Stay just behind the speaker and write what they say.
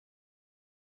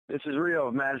This is Rio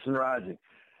of Madison Rising,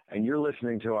 and you're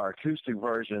listening to our acoustic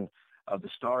version of the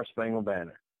Star Spangled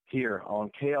Banner here on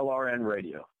KLRN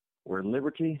Radio, where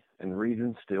liberty and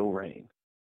reason still reign.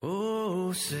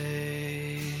 Oh,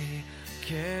 say,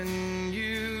 can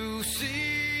you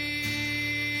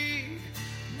see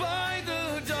by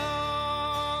the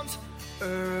dawn's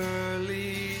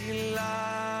early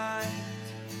light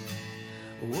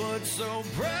what so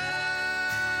proudly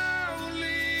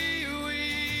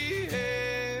we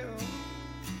hailed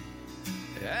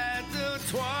at the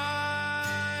twilight's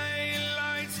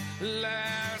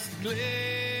last gleaming,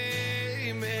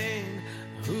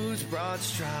 whose broad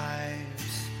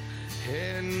stripes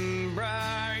and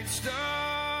bright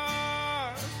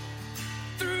stars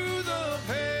through the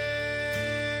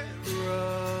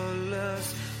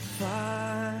perilous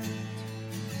fight,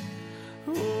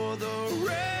 o'er the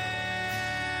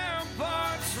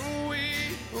ramparts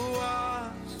we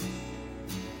watched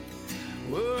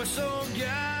were so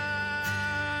gallantly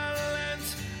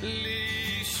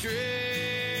streaming,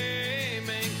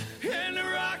 and the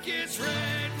rockets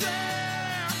ran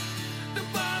there, the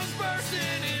bombs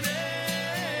bursting in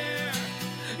air,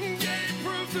 gave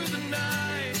proof through the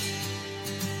night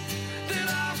that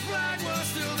our flag was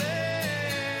still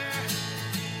there.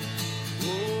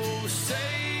 Oh,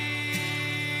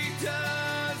 say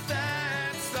does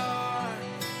that star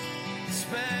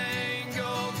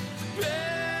spangled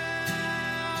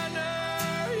banner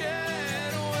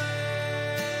yet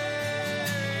wave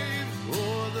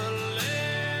o'er the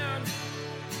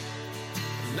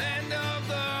land of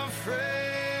the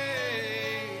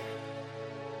free,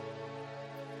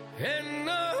 and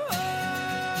the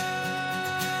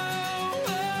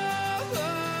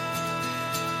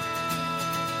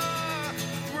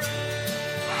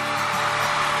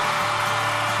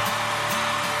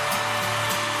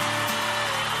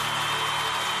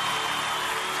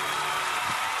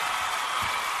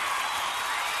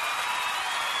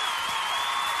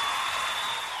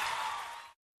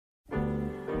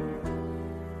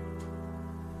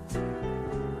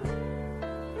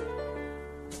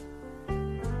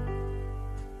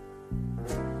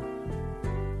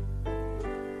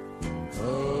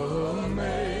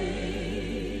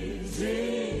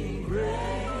Amazing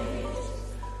grace,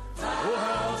 oh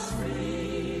how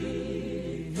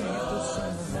sweet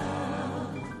the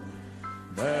sound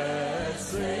that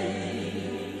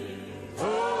saved a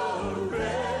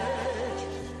wretch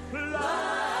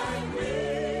like me.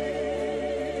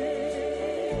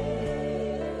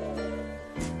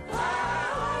 I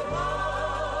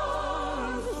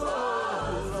once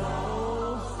was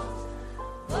lost,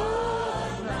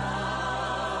 but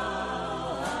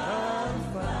now I'm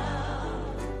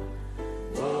found,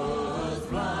 was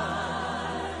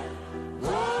blind,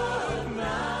 but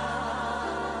now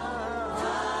I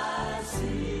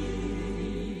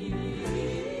see.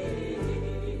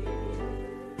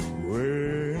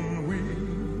 When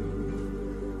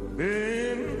we've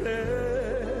been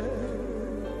there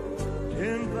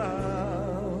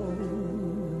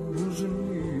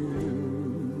 10,000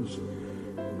 years,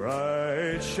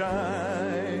 bright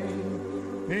shining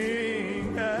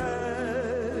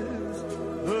as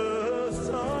the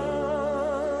sun,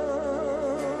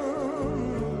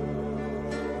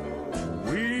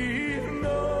 we've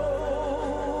no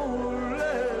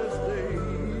less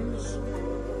days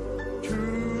to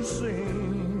sing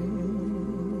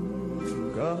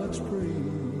God's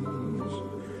praise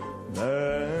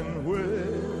than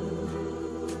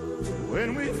when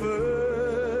we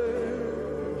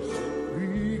first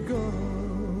begun.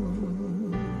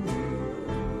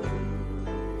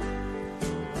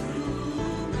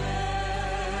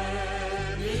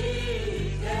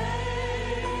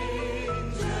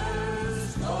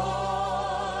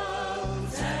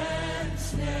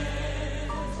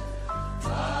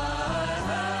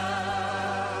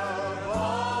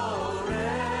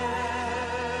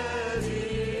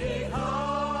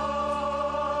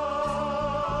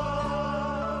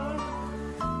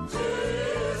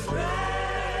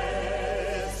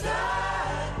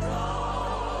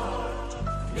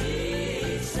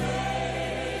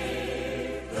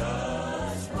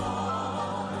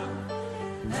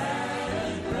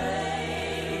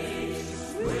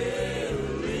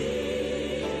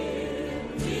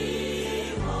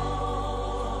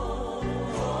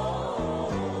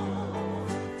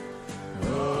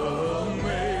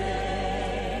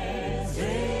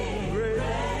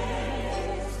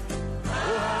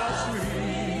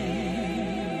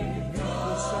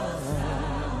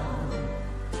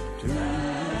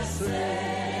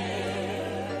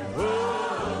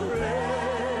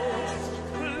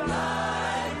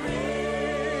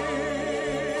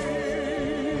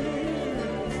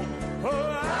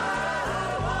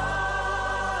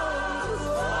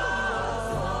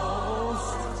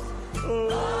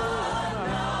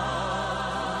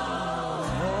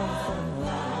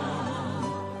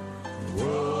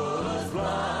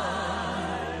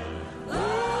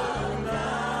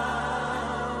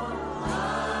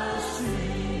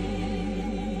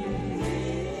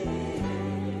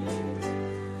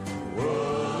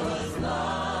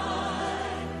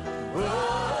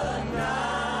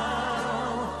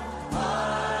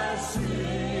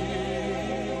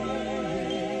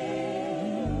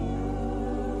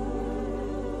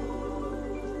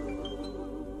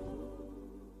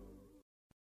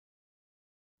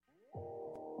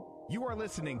 You are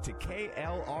listening to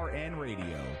KLRN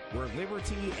Radio, where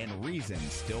liberty and reason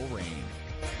still reign.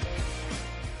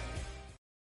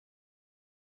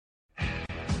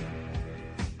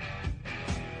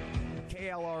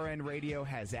 KLRN Radio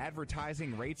has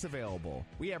advertising rates available.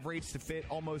 We have rates to fit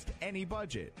almost any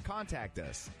budget. Contact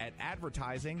us at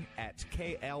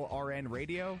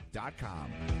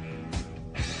advertising@klrnradio.com.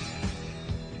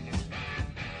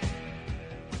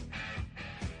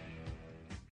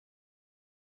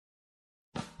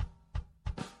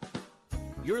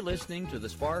 You're listening to the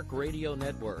Spark Radio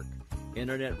Network,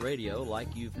 internet radio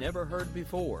like you've never heard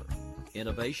before.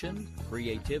 Innovation,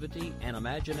 creativity, and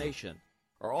imagination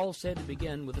are all said to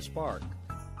begin with a spark.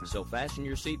 So fasten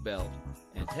your seatbelt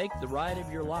and take the ride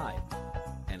of your life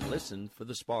and listen for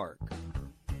the spark.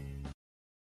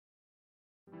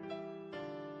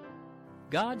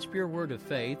 God's Pure Word of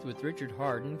Faith with Richard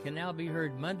Hardin can now be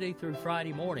heard Monday through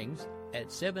Friday mornings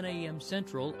at 7 a.m.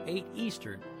 Central, 8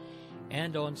 Eastern,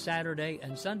 and on Saturday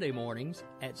and Sunday mornings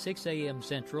at 6 a.m.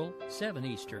 Central, 7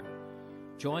 Eastern.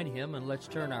 Join him and let's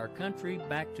turn our country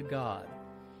back to God.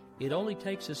 It only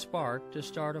takes a spark to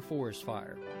start a forest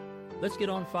fire. Let's get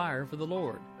on fire for the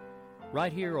Lord.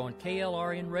 Right here on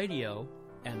KLRN Radio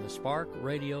and the Spark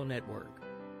Radio Network.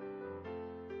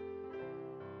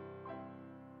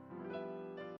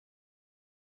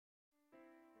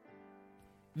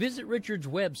 Visit Richard's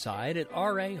website at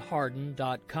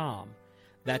rahardin.com.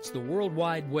 That's the World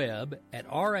Wide Web at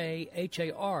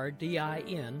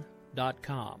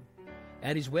rahardin.com.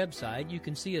 At his website, you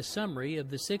can see a summary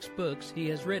of the 6 books he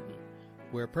has written,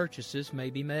 where purchases may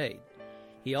be made.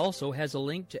 He also has a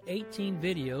link to 18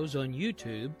 videos on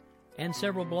YouTube and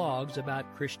several blogs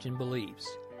about Christian beliefs.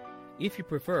 If you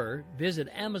prefer, visit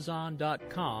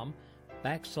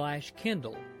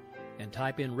amazon.com/Kindle and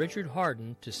type in Richard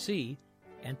Hardin to see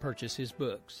and purchase his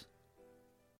books.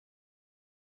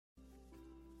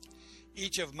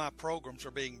 Each of my programs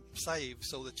are being saved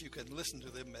so that you can listen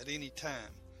to them at any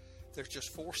time. There's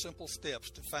just 4 simple steps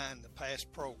to find the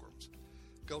past programs.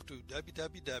 Go to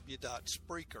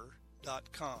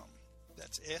www.spreaker.com.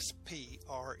 That's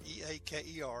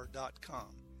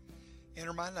SPREAKER.com.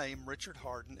 Enter my name, Richard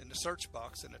Hardin, in the search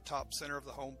box in the top center of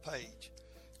the home page.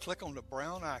 Click on the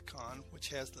brown icon, which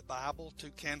has the Bible,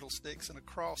 2 candlesticks, and a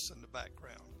cross in the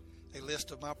background. A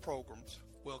list of my programs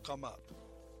will come up.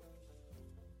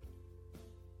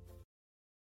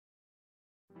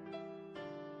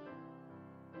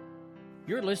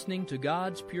 You're listening to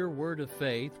God's Pure Word of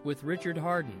Faith with Richard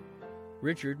Hardin.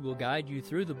 Richard will guide you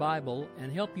through the Bible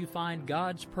and help you find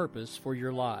God's purpose for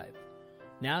your life.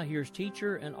 Now here's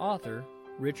teacher and author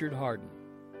Richard Hardin.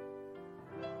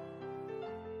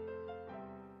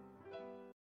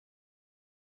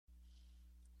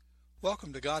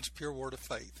 Welcome to God's Pure Word of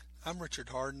Faith. I'm Richard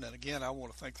Hardin, and again I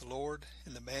want to thank the Lord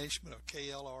and the management of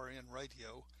KLRN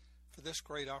Radio for this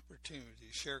great opportunity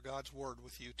to share God's Word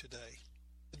with you today.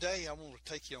 Today I want to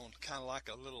take you on kind of like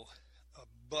a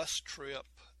bus trip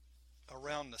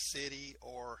around the city,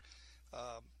 or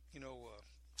a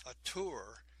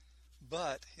tour,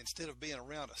 but instead of being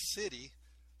around a city,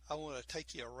 I want to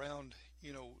take you around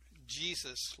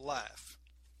Jesus' life.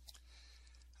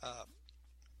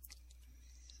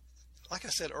 Like I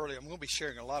said earlier, I'm going to be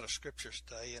sharing a lot of scriptures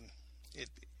today, and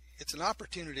it's an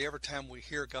opportunity every time we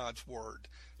hear God's Word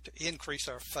to increase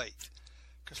our faith.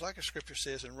 Because like the scripture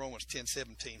says in Romans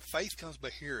 10:17, faith comes by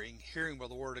hearing, hearing by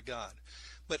the Word of God,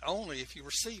 but only if you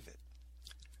receive it.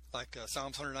 Like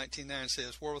Psalms 119:9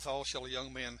 says, wherewithal shall a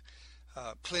young man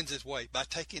cleanse his way? By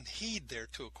taking heed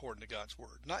thereto according to God's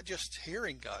Word. Not just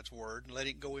hearing God's Word and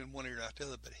letting it go in one ear and out the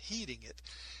other, but heeding it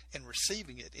and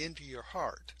receiving it into your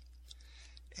heart.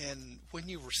 And when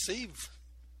you receive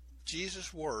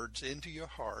Jesus' words into your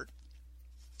heart,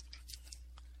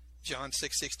 John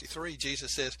 6:63,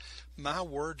 Jesus says, my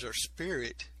words are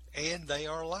spirit and they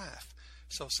are life.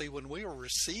 So see, when we are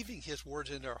receiving His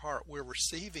words into our heart, we're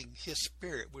receiving His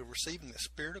Spirit. We're receiving the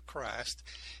Spirit of Christ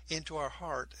into our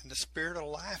heart and the Spirit of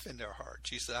life into our heart.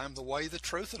 Jesus said, I'm the way, the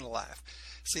truth, and the life.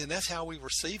 See, and that's how we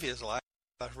receive His life,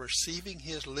 by receiving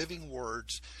His living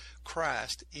words,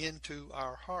 Christ, into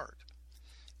our heart.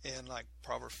 And like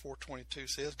Proverbs 4:22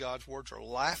 says, God's words are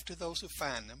life to those who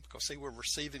find them. Because see, we're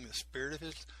receiving the Spirit of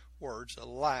His words, a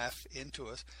life into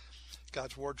us.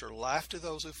 God's words are life to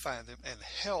those who find them and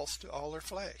health to all their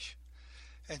flesh.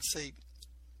 And see,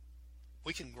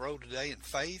 we can grow today in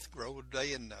faith, grow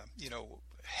today in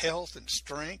health and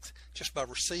strength just by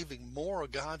receiving more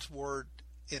of God's Word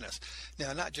in us.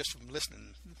 Now, not just from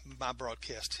listening to my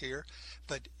broadcast here,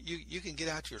 but you can get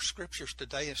out your scriptures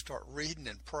today and start reading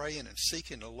and praying and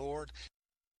seeking the Lord.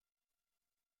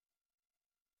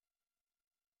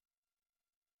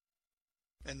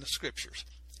 in the Scriptures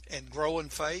and grow in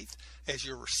faith as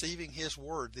you're receiving His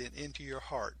Word then into your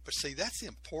heart. But see, that's the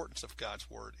importance of God's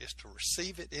Word, is to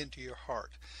receive it into your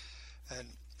heart. And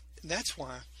that's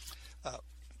why,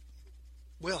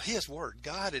 His Word,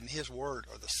 God and His Word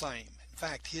are the same. In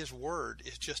fact, His Word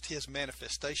is just His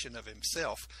manifestation of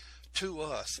Himself to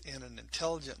us in an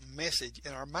intelligent message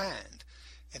in our mind.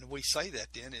 And we say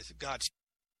that then is God's,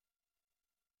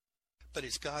 but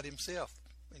it's God Himself.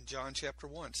 In John chapter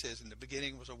 1 it says, in the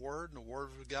beginning was a Word, and the Word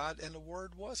was God, and the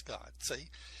Word was God. See?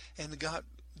 And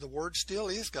the Word still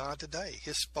is God today.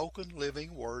 His spoken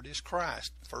living Word is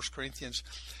Christ. 1 Corinthians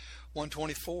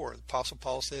 1:24, the Apostle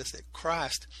Paul says that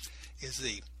Christ is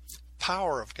the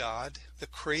power of God, the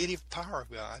creative power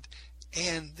of God,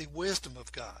 and the wisdom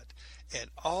of God. And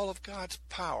all of God's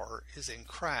power is in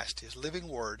Christ, His living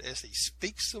Word. As He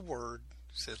speaks the Word,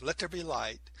 says, let there be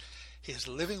light, His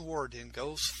living Word then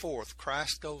goes forth.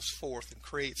 Christ goes forth and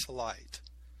creates light.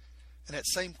 And that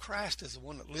same Christ is the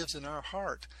one that lives in our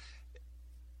heart.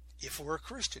 If we're a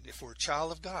Christian, if we're a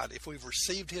child of God, if we've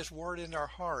received His Word in our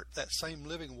heart, that same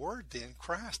living Word then,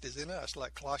 Christ is in us.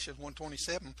 Like Colossians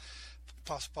 1:27,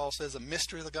 Apostle Paul says, the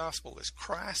mystery of the gospel is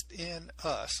Christ in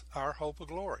us, our hope of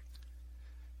glory.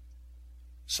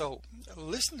 So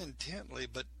listen intently,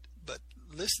 but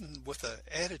listen with an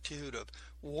attitude of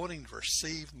wanting to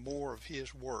receive more of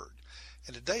His Word.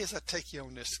 And today, as I take you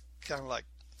on this kind of like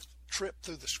trip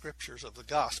through the Scriptures of the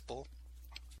gospel,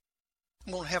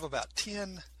 I'm going to have about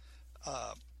 10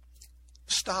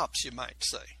 stops, you might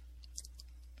say.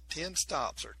 10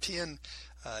 stops or 10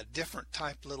 different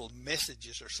type little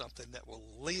messages or something that will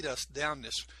lead us down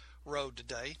this road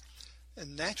today.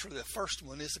 And naturally, the first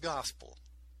one is the gospel.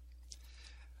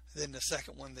 Then the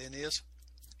second one then is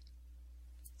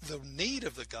the need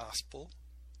of the gospel,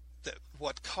 that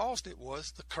what caused it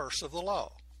was the curse of the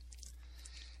law.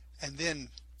 And then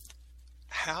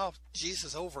how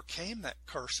Jesus overcame that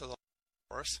curse of the law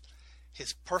for us,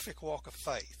 His perfect walk of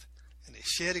faith and the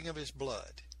shedding of His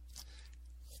blood.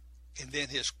 And then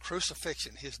His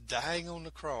crucifixion, His dying on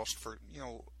the cross for,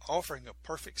 offering a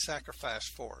perfect sacrifice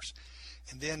for us.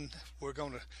 And then we're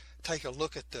going to take a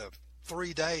look at the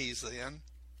 3 days then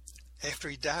after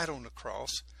He died on the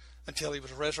cross until He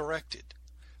was resurrected.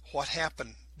 What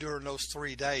happened during those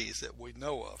 3 days that we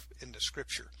know of in the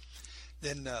Scripture.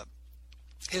 Then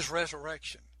His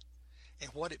resurrection and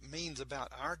what it means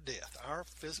about our death, our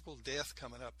physical death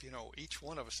coming up. Each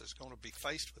one of us is going to be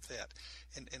faced with that.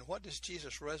 And what does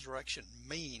Jesus' resurrection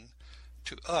mean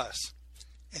to us?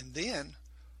 And then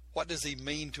what does He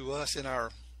mean to us in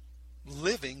our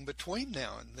living between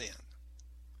now and then?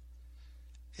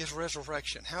 His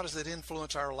resurrection, how does it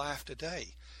influence our life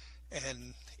today?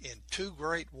 And in 2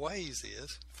 great ways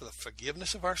is for the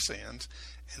forgiveness of our sins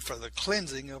and for the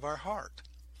cleansing of our heart.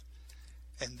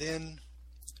 And then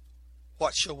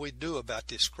what shall we do about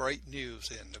this great news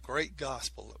and the great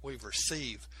gospel that we've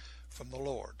received from the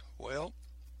Lord? Well,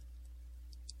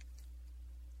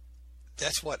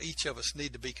 that's what each of us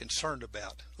need to be concerned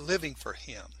about. Living for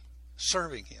Him,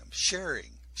 serving Him,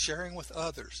 sharing with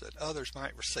others that others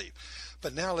might receive.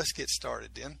 But now let's get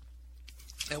started then.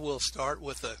 And we'll start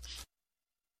with the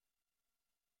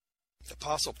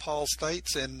Apostle Paul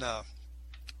states in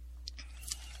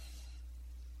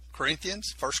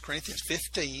Corinthians, 1 Corinthians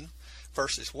 15,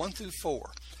 verses 1 through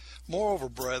 4. Moreover,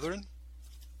 brethren,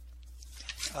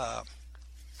 I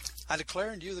declare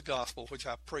unto you the gospel which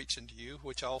I preached unto you,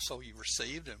 which also you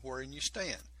received, and wherein you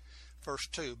stand. Verse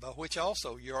 2, by which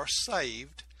also you are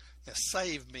saved. Now,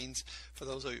 saved means, for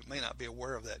those of you who may not be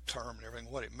aware of that term and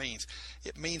everything, what it means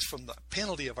from the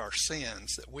penalty of our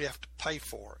sins that we have to pay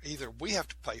for. Either we have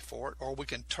to pay for it, or we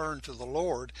can turn to the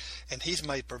Lord, and He's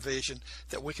made provision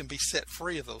that we can be set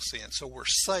free of those sins. So we're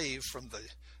saved from the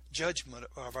judgment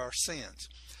of our sins.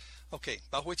 Okay,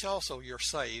 by which also you're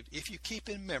saved, if you keep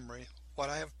in memory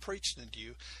what I have preached unto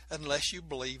you, unless you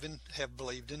believe and have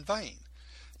believed in vain.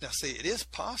 Now, see, it is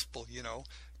possible,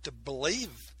 to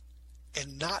believe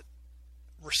and not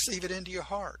receive it into your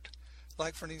heart.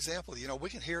 Like, for an example, we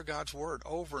can hear God's Word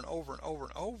over and over and over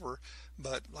and over,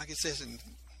 but like it says in,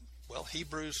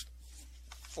 Hebrews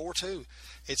 4:2,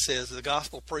 it says, the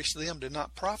gospel preached to them did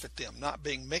not profit them, not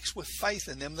being mixed with faith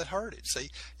in them that heard it. See,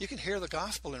 you can hear the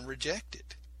gospel and reject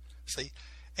it. See,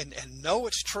 and know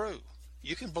it's true.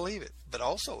 You can believe it. But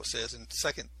also it says in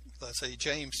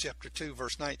James chapter 2,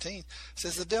 verse 19,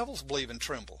 says the devils believe and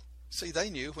tremble. See, they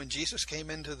knew when Jesus came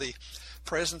into the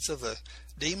presence of the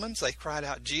demons, they cried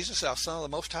out, Jesus, thou Son of the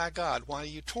Most High God, why do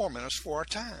you torment us for our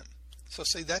time? So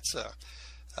see, that's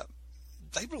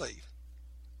they believe.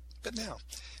 But now,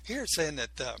 here it's saying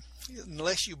that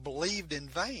unless you believed in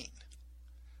vain.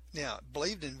 Now,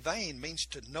 believed in vain means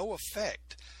to no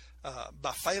effect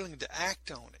by failing to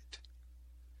act on it,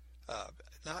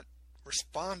 not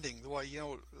responding the way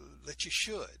that you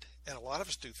should. And a lot of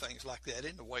us do things like that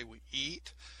in the way we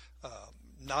eat,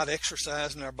 not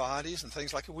exercising our bodies and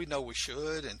things like that. We know we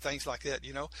should and things like that,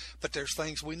 but there's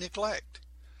things we neglect.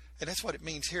 And that's what it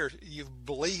means here. You've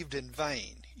believed in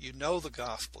vain. You know the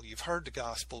gospel. You've heard the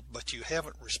gospel, but you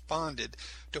haven't responded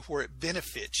to where it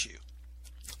benefits you.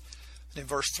 And in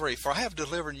verse 3, for I have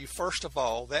delivered you first of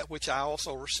all that which I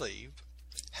also received,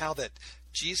 how that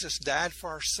Jesus died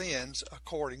for our sins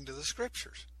according to the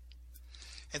Scriptures,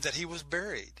 and that he was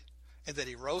buried, and that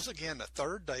he rose again the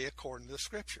third day according to the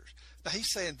Scriptures. Now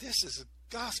he's saying this is the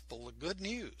gospel, the good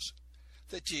news,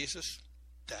 that Jesus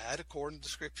died according to the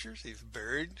Scriptures. He was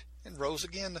buried and rose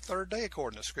again the third day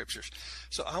according to the Scriptures.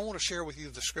 So I want to share with you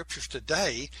the Scriptures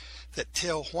today that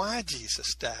tell why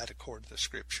Jesus died according to the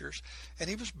Scriptures, and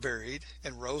he was buried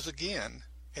and rose again,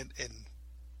 and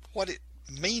what it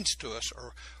means to us,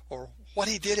 or what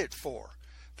he did it for,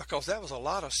 because that was a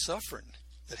lot of suffering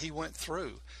that he went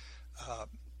through,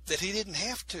 that he didn't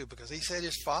have to, because he said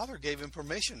his Father gave him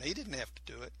permission. He didn't have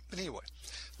to do it. But anyway,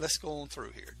 let's go on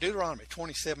through here. Deuteronomy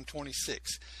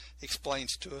 27:26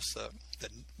 explains to us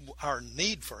our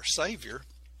need for a Savior.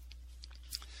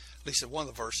 At least one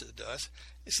of the verses does.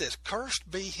 It says, cursed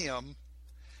be him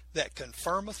that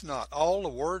confirmeth not all the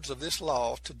words of this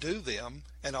law to do them,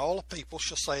 and all the people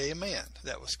shall say amen.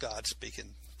 That was God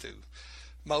speaking through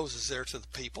Moses there to the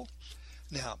people.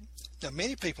 Now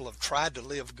many people have tried to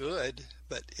live good,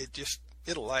 but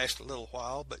it'll last a little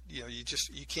while, but you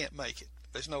can't make it.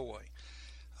 There's no way.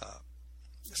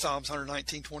 Psalms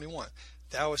 119:21,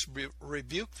 thou hast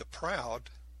rebuked the proud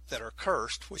that are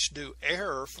cursed, which do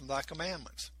err from thy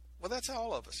commandments. Well, that's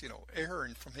all of us,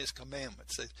 erring from his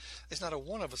commandments. There's not a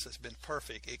one of us that's been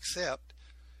perfect except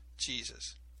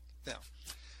Jesus. Now,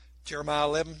 Jeremiah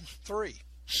 11:3.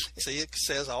 See, it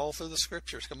says all through the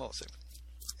Scriptures. Come on, see.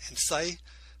 And say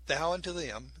thou unto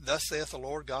them, thus saith the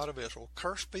Lord God of Israel,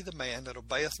 cursed be the man that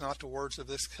obeyeth not the words of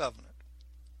this covenant.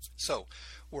 So,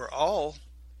 we're all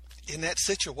in that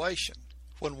situation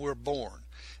when we're born.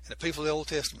 And the people of the Old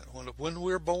Testament, when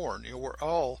we're born, we're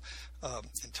all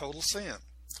in total sin.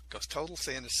 Because total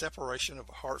sin is separation of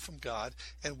a heart from God,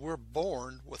 and we're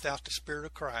born without the Spirit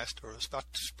of Christ, or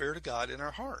without the Spirit of God in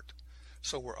our heart.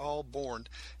 So we're all born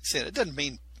sin. It doesn't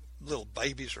mean little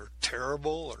babies are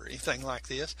terrible or anything like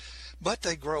this, but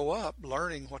they grow up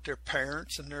learning what their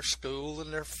parents and their school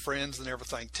and their friends and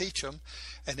everything teach them,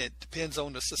 and it depends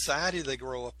on the society they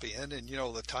grow up in, and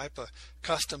the type of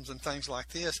customs and things like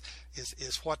this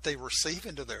is what they receive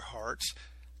into their hearts.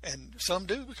 And some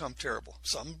do become terrible,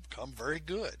 some become very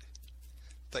good,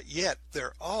 but yet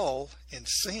they're all in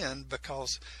sin,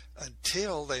 because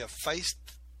until they have faced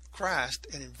Christ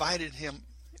and invited him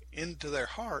into their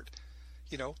heart,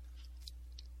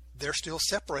 they're still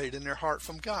separated in their heart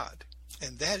from God.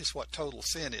 And that is what total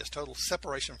sin is, total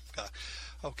separation from God.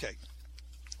 Okay.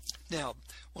 Now,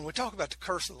 when we talk about the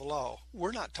curse of the law,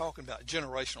 we're not talking about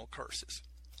generational curses.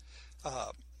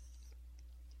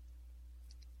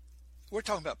 We're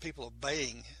talking about people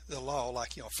obeying the law,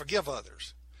 like, forgive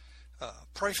others,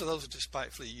 pray for those that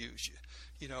despitefully use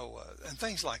you, and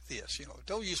things like this.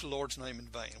 Don't use the Lord's name in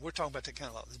vain. We're talking about that kind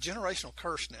of law. The generational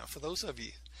curse now, for those of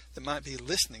you that might be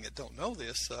listening that don't know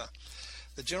this,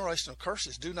 the generational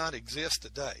curses do not exist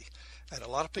today. And a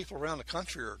lot of people around the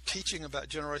country are teaching about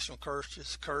generational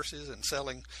curses and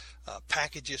selling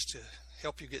packages to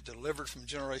help you get delivered from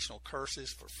generational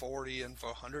curses for $40 and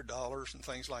for $100 and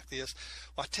things like this.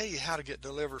 Well, I tell you how to get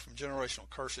delivered from generational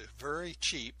curses. Very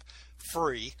cheap,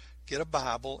 free. Get a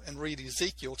Bible and read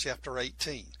Ezekiel chapter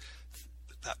 18.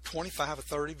 About 25 or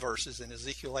 30 verses in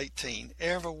Ezekiel 18.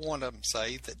 Every one of them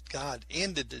say that God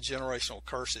ended the generational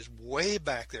curses way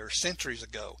back there centuries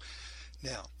ago.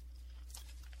 Now,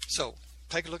 so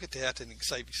take a look at that and you can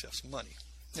save yourself some money.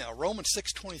 Now, Romans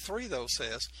 6:23 though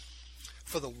says,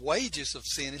 for the wages of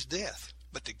sin is death,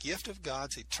 but the gift of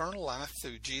God's eternal life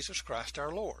through Jesus Christ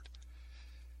our Lord.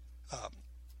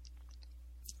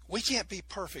 We can't be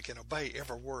perfect and obey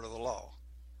every word of the law.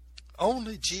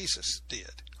 Only Jesus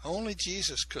did. Only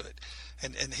Jesus could.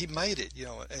 And he made it,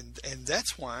 and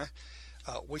that's why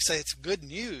we say it's good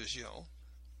news,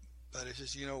 but it's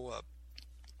just,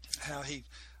 how he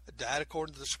died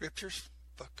according to the Scriptures,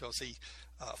 because he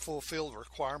fulfilled the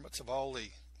requirements of all the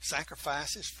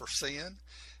sacrifices for sin,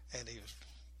 and he was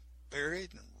buried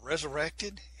and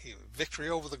resurrected. He had victory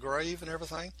over the grave and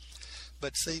everything.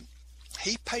 But see,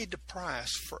 he paid the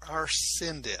price for our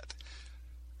sin debt.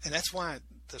 And that's why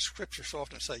the Scriptures so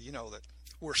often say, that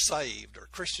we're saved, or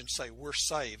Christians say we're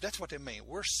saved. That's what they mean.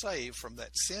 We're saved from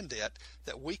that sin debt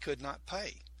that we could not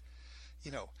pay.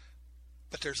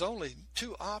 But there's only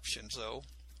two options, though,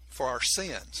 for our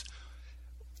sins.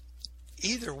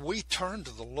 Either we turn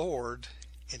to the Lord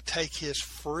and take his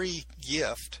free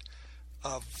gift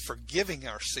of forgiving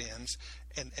our sins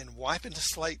and wiping the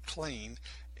slate clean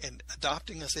and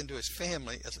adopting us into his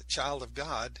family as a child of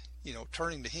God,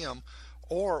 turning to him,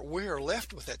 or we are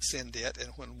left with that sin debt,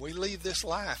 and when we leave this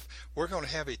life, we're going to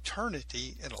have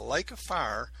eternity in a lake of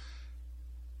fire.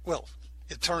 Well,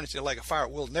 eternity in a lake of fire,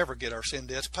 we'll never get our sin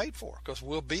debts paid for, because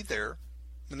we'll be there,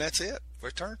 and that's it for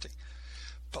eternity.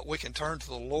 But we can turn to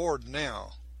the Lord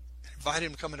now, invite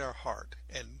him to come into our heart,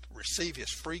 and receive his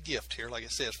free gift here, like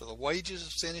it says, for the wages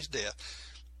of sin is death,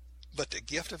 but the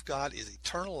gift of God is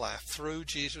eternal life through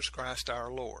Jesus Christ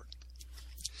our Lord.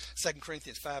 2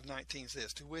 Corinthians 5:19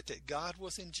 says, to wit, that God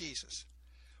was in Jesus,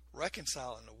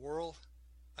 reconciling the world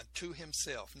unto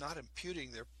himself, not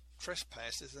imputing their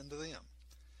trespasses unto them.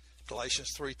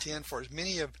 Galatians 3:10, for as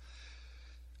many of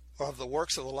the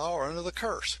works of the law are under the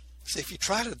curse. See, if you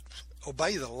try to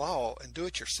obey the law and do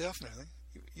it yourself and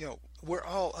everything, we're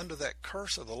all under that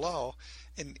curse of the law,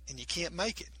 and you can't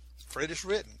make it. For it is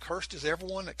written, cursed is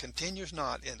everyone that continues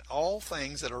not in all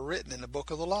things that are written in the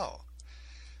book of the law.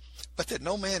 But that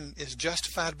no man is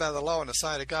justified by the law in the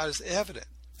sight of God is evident.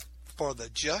 For the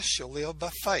just shall live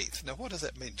by faith. Now, what does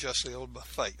that mean, just live by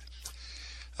faith?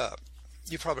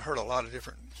 You've probably heard a lot of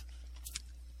different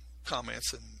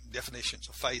comments and definitions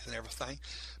of faith and everything.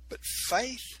 But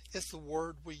faith is the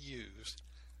word we use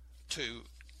to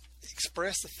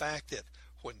express the fact that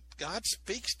when God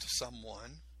speaks to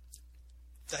someone,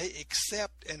 they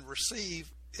accept and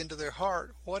receive into their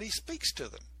heart what he speaks to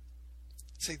them.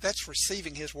 See, that's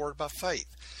receiving his word by faith.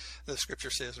 The scripture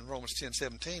says in Romans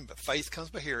 10:17, but faith comes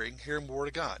by hearing the word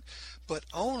of God. But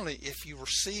only if you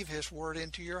receive his word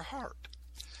into your heart.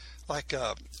 Like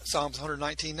Psalms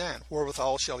 119:9,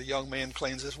 wherewithal shall a young man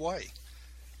cleanse his way.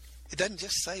 It doesn't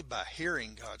just say by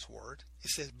hearing God's word. It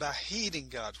says by heeding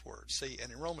God's word. See,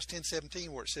 and in Romans 10:17,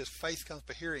 where it says faith comes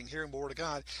by hearing the word of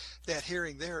God, that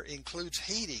hearing there includes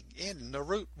heeding in the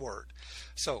root word.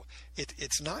 So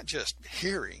it's not just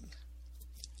hearing.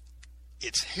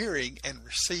 It's hearing and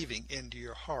receiving into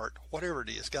your heart whatever it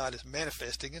is God is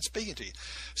manifesting and speaking to you.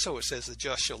 So it says the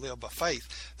just shall live by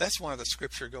faith. That's why the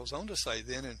scripture goes on to say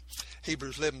then in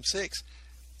Hebrews 11:6,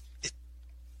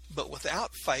 but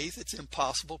without faith it's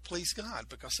impossible to please God.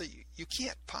 Because see, you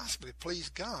can't possibly please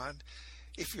God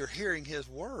if you're hearing his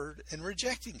word and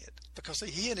rejecting it. Because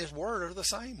see, he and his word are the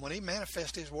same. When he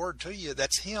manifests his word to you,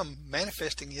 that's him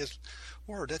manifesting his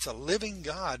word. That's a living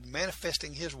God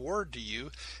manifesting his word to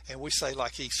you. And we say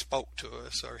like he spoke to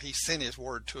us or he sent his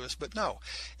word to us. But no,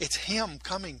 it's him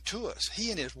coming to us. He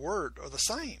and his word are the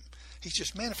same. He's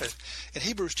just manifesting. In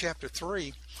Hebrews chapter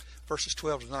 3, verses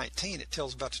 12 to 19, it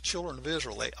tells about the children of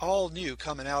Israel. They all knew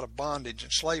coming out of bondage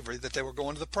and slavery that they were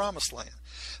going to the promised land.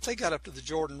 They got up to the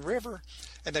Jordan River,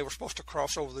 and they were supposed to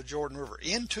cross over the Jordan River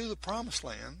into the promised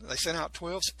land. They sent out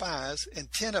 12 spies,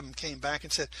 and 10 of them came back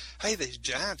and said, hey, there's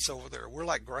giants over there. We're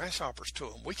like grasshoppers to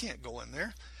them. We can't go in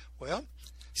there. Well,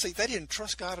 see, they didn't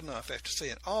trust God enough after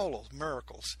seeing all those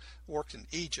miracles worked in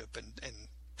Egypt and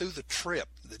through the trip,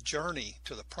 the journey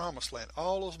to the promised land,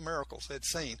 all those miracles they'd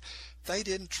seen. They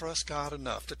didn't trust God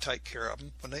enough to take care of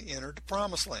them when they entered the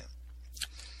promised land.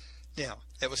 Now,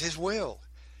 that was his will,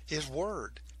 his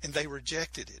word, and they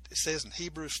rejected it. It says in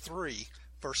Hebrews 3,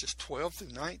 verses 12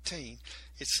 through 19,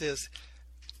 it says,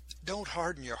 don't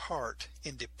harden your heart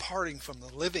in departing from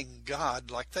the living God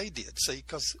like they did. See,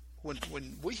 because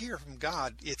when we hear from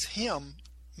God, it's him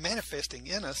manifesting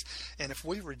in us, and if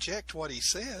we reject what he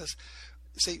says,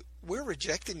 see, we're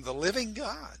rejecting the living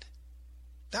God.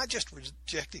 Not just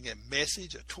rejecting a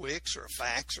message, a Twix, or a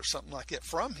fax, or something like that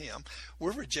from him.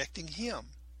 We're rejecting him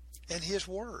and his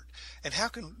word. And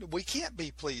we can't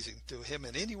be pleasing to him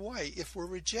in any way if we're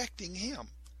rejecting him.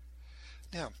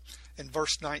 Now, in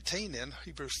verse 19 then,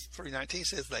 Hebrews 3:19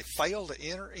 says, they fail to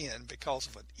enter in because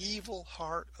of an evil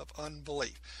heart of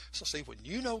unbelief. So see, when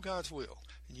you know God's will,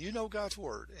 and you know God's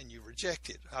word, and you reject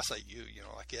it, I say you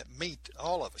know, like that, me,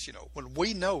 all of us, when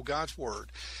we know God's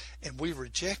word, and we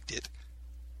reject it,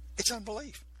 it's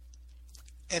unbelief.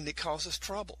 And it causes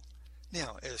trouble.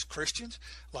 Now, as Christians,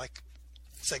 like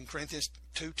 2 Corinthians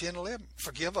 2, 10, 11,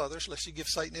 forgive others lest you give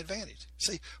Satan advantage.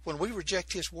 See, when we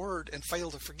reject his word and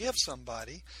fail to forgive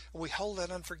somebody, and we hold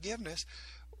that unforgiveness,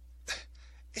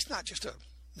 it's not just a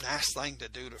nice thing to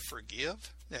do to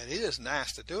forgive. And it is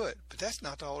nice to do it, but that's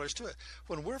not all there is to it.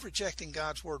 When we're rejecting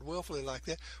God's word willfully like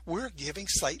that, we're giving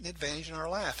Satan advantage in our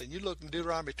life. And you look in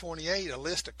Deuteronomy 28, a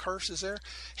list of curses there.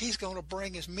 He's going to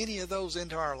bring as many of those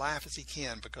into our life as he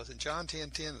can, because in John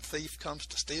 10:10, the thief comes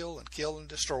to steal and kill and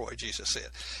destroy, Jesus said.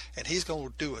 And he's going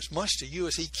to do as much to you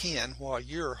as he can while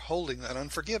you're holding that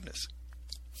unforgiveness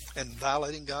and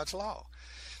violating God's law.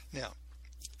 Now,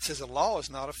 it says the law is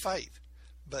not of faith,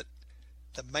 but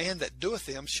the man that doeth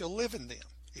them shall live in them.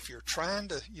 If you're trying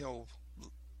to,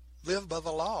 live by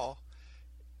the law,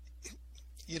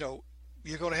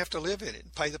 you're going to have to live in it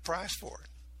and pay the price for it,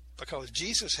 because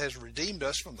Jesus has redeemed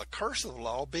us from the curse of the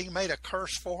law, being made a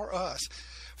curse for us.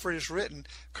 For it is written,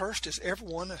 cursed is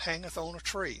everyone that hangeth on a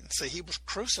tree. And see, he was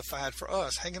crucified for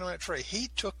us, hanging on that tree. He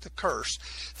took the curse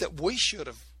that we should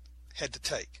have had to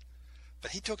take,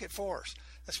 but he took it for us.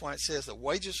 That's why it says the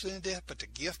wages of sin is death, but the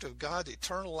gift of God, the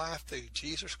eternal life through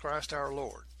Jesus Christ our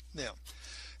Lord. Now,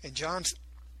 in John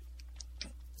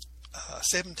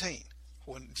 17,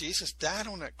 when Jesus died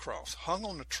on that cross, hung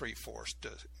on the tree for us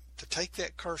to take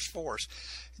that curse for us,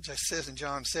 it just says in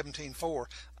John 17:4,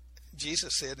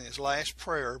 Jesus said in his last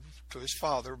prayer to his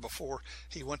Father before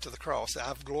he went to the cross,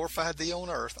 I've glorified thee on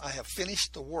earth. I have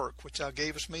finished the work which thou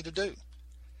gavest me to do.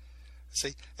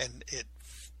 See, and it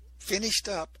finished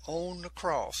up on the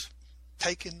cross,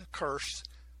 taking the curse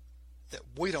that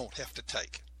we don't have to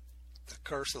take, the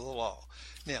curse of the law.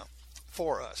 Now,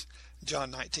 for us,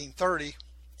 John 19:30,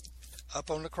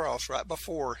 up on the cross, right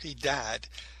before he died,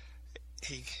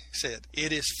 he said,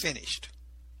 it is finished.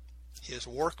 His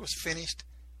work was finished.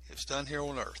 It was done here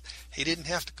on earth. He didn't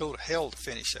have to go to hell to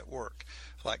finish that work,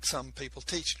 like some people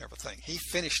teach and everything. He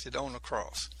finished it on the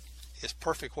cross, his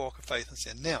perfect walk of faith and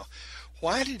sin. Now,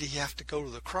 why did he have to go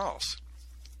to the cross?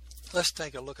 Let's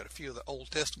take a look at a few of the Old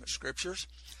Testament scriptures.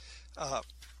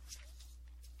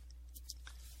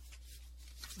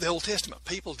 The Old Testament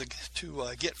people, to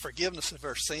get forgiveness of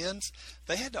their sins,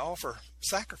 they had to offer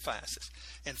sacrifices.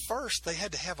 And first, they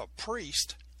had to have a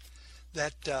priest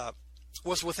that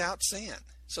was without sin.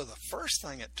 So the first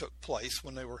thing that took place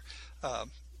when they were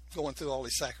going through all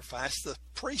these sacrifices, the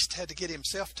priest had to get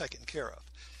himself taken care of.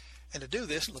 And to do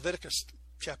this, in Leviticus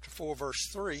chapter 4, verse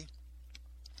 3,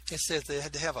 it says they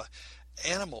had to have an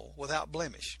animal without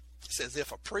blemish. It says,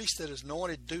 if a priest that is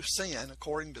anointed do sin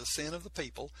according to the sin of the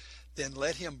people, then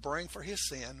let him bring for his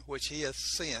sin, which he hath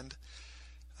sinned,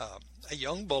 a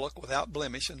young bullock without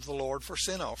blemish unto the Lord for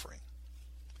sin offering.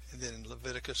 And then in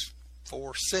Leviticus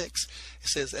 4:6, it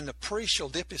says, and the priest shall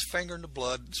dip his finger in the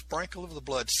blood, sprinkle of the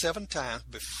blood 7 times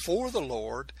before the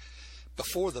Lord,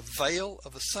 before the veil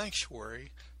of the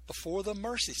sanctuary, before the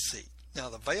mercy seat. Now,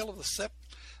 the veil of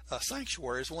the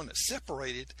sanctuary is one that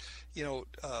separated,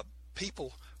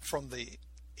 people from the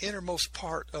innermost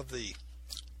part of the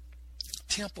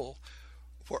temple,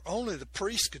 where only the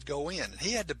priest could go in. And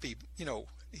he had to be,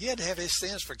 he had to have his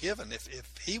sins forgiven.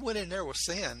 If he went in there with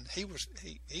sin, he was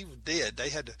dead. They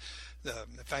had to,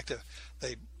 in fact,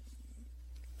 they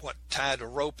tied a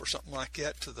rope or something like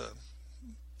that to the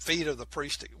feet of the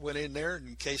priest that went in there, and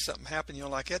in case something happened,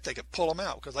 like that, they could pull him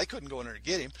out, because they couldn't go in there to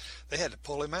get him. They had to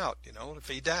pull him out, if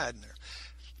he died in there.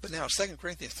 But now 2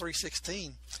 Corinthians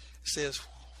 3:16 says,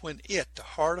 when the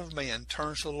heart of man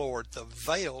turns to the Lord, the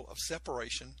veil of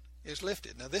separation is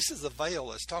lifted. Now, this is the veil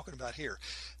that's talking about here,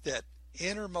 that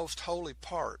innermost holy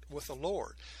part with the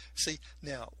Lord. See,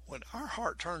 now, when our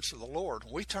heart turns to the Lord,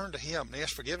 we turn to him and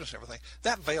ask forgiveness and everything,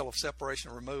 that veil of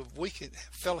separation removed. We can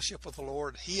fellowship with the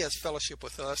Lord. He has fellowship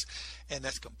with us, and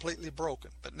that's completely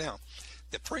broken. But now,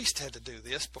 the priest had to do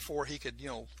this before he could,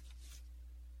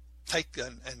 take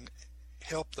and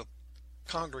help the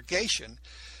congregation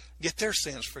get their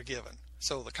sins forgiven.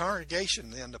 So the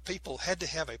congregation, then, the people had to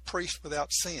have a priest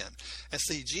without sin. And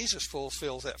see, Jesus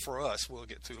fulfills that for us. We'll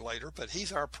get to later, but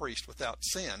he's our priest without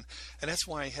sin, and that's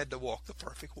why he had to walk the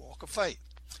perfect walk of faith.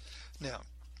 Now,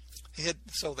 they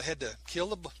had to kill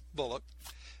the bullock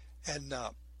and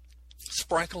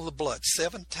sprinkle the blood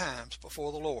 7 times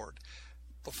before the Lord,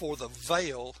 before the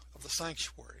veil of the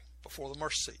sanctuary, before the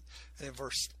mercy seat. And in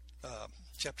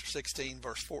chapter 16,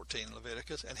 verse 14,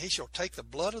 Leviticus, and he shall take the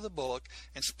blood of the bullock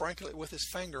and sprinkle it with his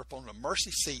finger upon the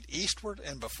mercy seat eastward,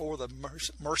 and before the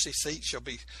mercy seat shall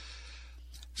be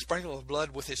sprinkled with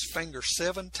blood with his finger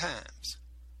 7 times.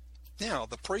 Now,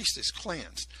 the priest is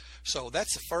cleansed. So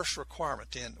that's the first requirement.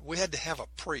 Then we had to have a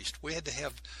priest. We had to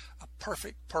have a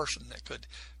perfect person that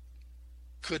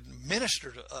could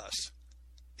minister to us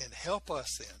and help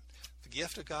us then. The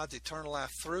gift of God's eternal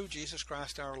life through Jesus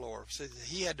Christ our Lord. So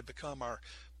he had to become our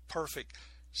perfect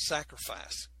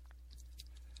sacrifice.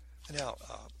 Now,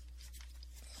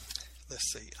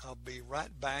 let's see. I'll be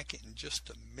right back in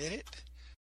just a minute.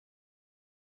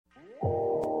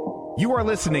 You are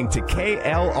listening to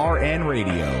KLRN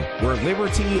Radio, where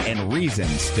liberty and reason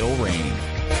still reign.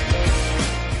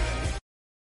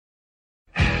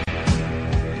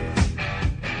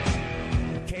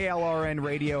 KLRN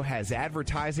Radio has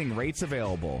advertising rates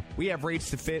available. We have rates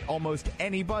to fit almost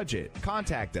any budget.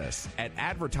 Contact us at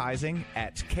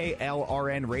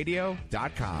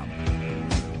advertising@klrnradio.com.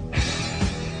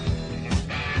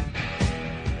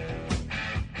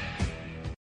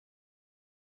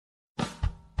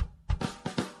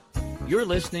 You're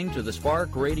listening to the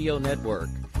Spark Radio Network,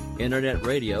 internet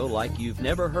radio like you've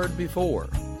never heard before.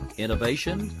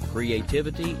 Innovation,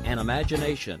 creativity, and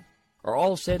imagination are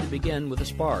all said to begin with a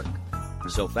spark.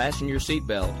 So fasten your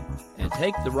seatbelt and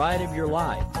take the ride of your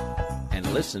life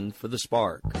and listen for the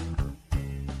spark.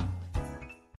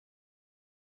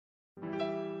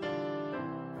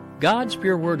 God's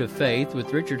Pure Word of Faith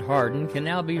with Richard Hardin can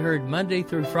now be heard Monday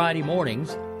through Friday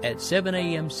mornings at 7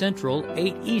 a.m. Central,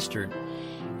 8 Eastern,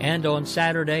 and on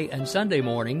Saturday and Sunday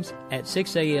mornings at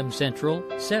 6 a.m. Central,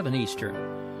 7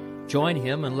 Eastern. Join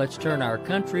him and let's turn our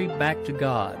country back to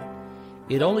God.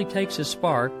 It only takes a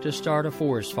spark to start a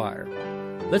forest fire.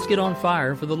 Let's get on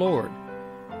fire for the Lord.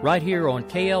 Right here on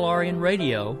KLRN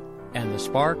Radio and the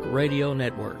Spark Radio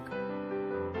Network.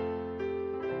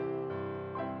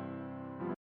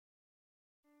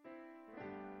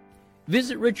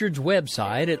 Visit Richard's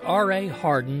website at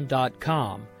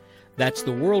rahardin.com. That's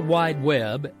the World Wide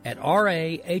Web at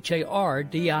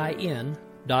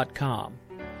rahardin.com.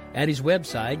 At his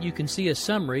website, you can see a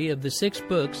summary of the 6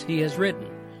 books he has written,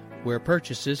 where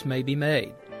purchases may be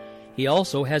made. He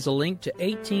also has a link to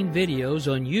 18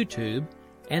 videos on YouTube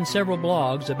and several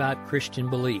blogs about Christian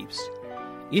beliefs.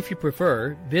 If you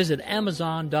prefer, visit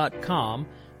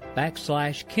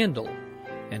amazon.com/Kindle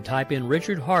and type in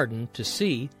Richard Hardin to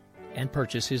see and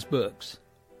purchase his books.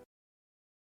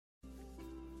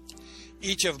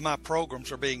 Each of my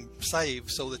programs are being saved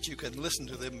so that you can listen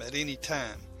to them at any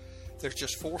time. There's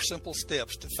just 4 simple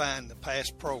steps to find the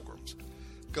past programs.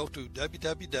 Go to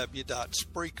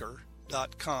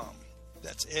www.spreaker.com.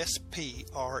 That's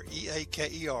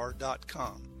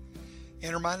SPREAKER.com.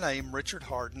 Enter my name, Richard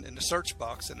Hardin, in the search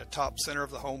box in the top center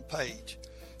of the home page.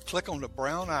 Click on the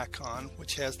brown icon,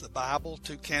 which has the Bible,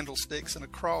 2 candlesticks, and a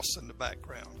cross in the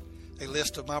background. A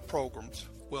list of my programs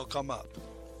will come up.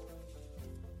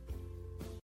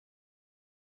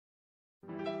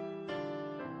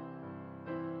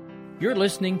 You're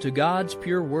listening to God's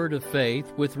Pure Word of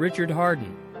Faith with Richard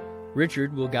Hardin.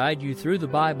 Richard will guide you through the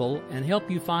Bible and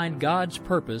help you find God's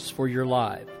purpose for your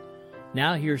life.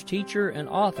 Now here's teacher and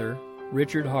author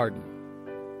Richard Hardin.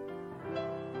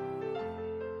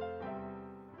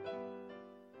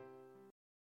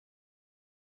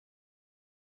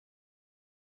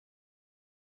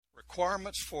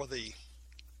 Requirements for the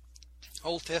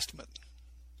Old Testament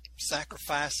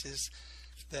sacrifices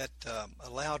that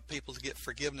allowed people to get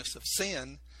forgiveness of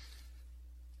sin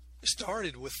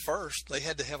started with, first they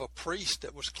had to have a priest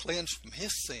that was cleansed from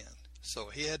his sin. So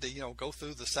he had to go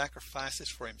through the sacrifices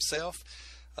for himself,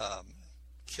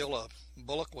 kill a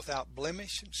bullock without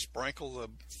blemish and sprinkle the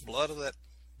blood of that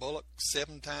bullock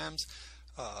 7 times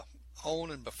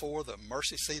on and before the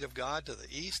mercy seat of God to the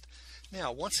east.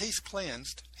 Now once he's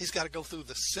cleansed, he's got to go through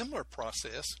the similar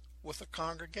process with the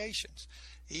congregations.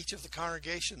 Each of the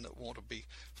congregation that want to be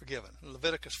forgiven.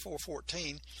 Leviticus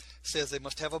 4:14 says they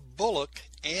must have a bullock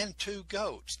and 2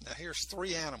 goats. Now here's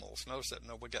 3 animals. Notice that.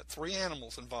 No, we got 3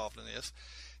 animals involved in this,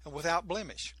 and without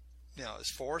blemish. Now, as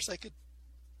far as they could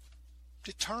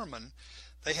determine,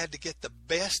 they had to get the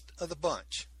best of the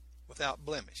bunch without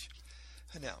blemish.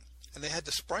 And they had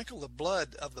to sprinkle the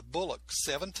blood of the bullock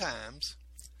 7 times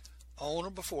on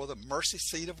or before the mercy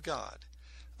seat of God.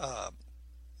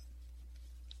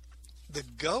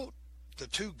 The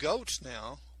 2 goats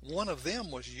now, one of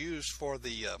them was used for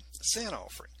the sin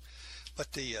offering,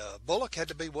 but the bullock had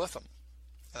to be with them.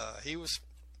 He was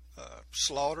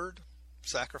slaughtered,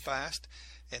 sacrificed,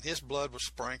 and his blood was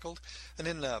sprinkled. And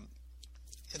then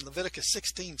in Leviticus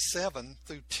 16:7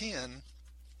 through 10,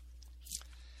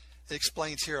 it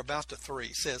explains here about the 3.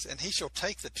 It says, "And he shall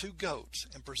take the 2 goats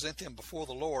and present them before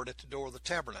the Lord at the door of the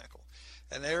tabernacle.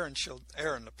 And Aaron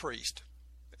the priest,"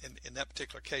 in that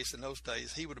particular case in those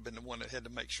days, he would have been the one that had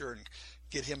to make sure and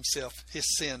get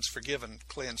his sins forgiven,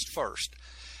 cleansed first.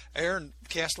 Aaron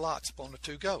cast lots upon the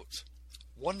 2 goats,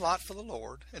 1 lot for the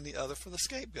Lord and the other for the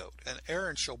scapegoat. And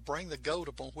Aaron shall bring the goat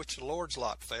upon which the Lord's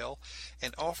lot fell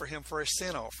and offer him for a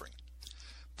sin offering.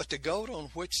 But the goat on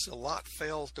which the lot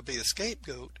fell to be the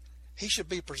scapegoat, he should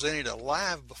be presented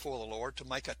alive before the Lord to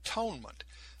make atonement.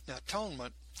 Now,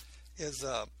 atonement is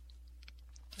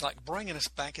like bringing us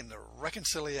back into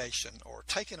reconciliation or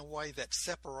taking away that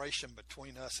separation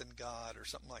between us and God or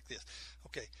something like this.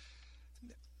 Okay,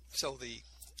 so the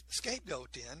scapegoat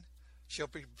then shall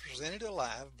be presented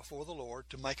alive before the Lord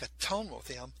to make atonement with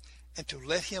him and to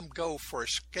let him go for a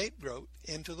scapegoat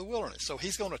into the wilderness. So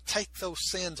he's going to take those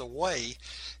sins away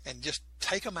and just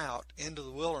take them out into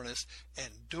the wilderness and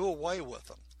do away with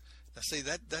them. Now see,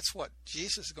 that's what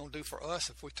Jesus is going to do for us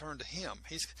if we turn to him.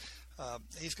 He's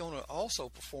going to also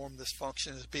perform this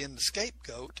function as being the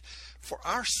scapegoat for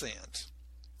our sins.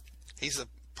 He's a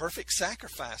perfect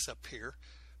sacrifice up here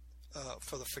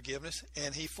for the forgiveness,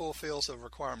 and he fulfills a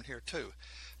requirement here too.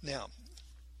 Now,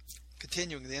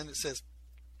 continuing then, it says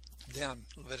down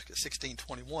Leviticus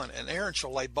 16:21, and Aaron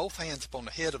shall lay both hands upon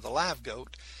the head of the live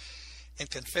goat and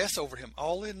confess over him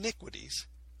all the iniquities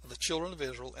of the children of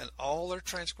Israel and all their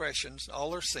transgressions,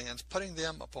 all their sins, putting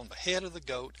them upon the head of the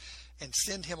goat, and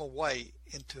send him away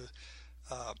into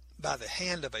by the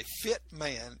hand of a fit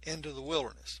man into the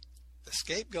wilderness. The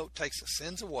scapegoat takes the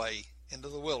sins away into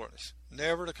the wilderness,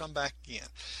 never to come back again.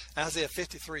 Isaiah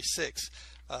 53:6,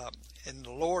 and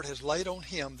the Lord has laid on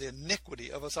him the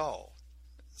iniquity of us all.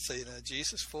 See, now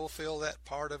Jesus fulfilled that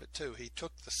part of it too. He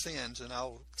took the sins, and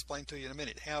I'll explain to you in a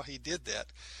minute how he did that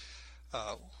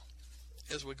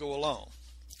as we go along.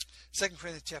 2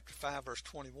 Corinthians chapter 5 verse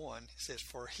 21 says,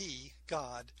 for he,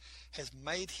 God, has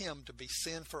made him to be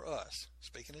sin for us,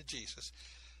 speaking of Jesus,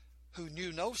 who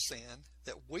knew no sin,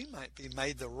 that we might be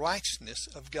made the righteousness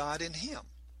of God in him.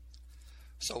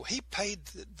 So he paid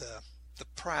the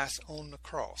price on the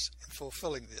cross in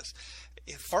fulfilling this.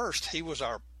 At first, he's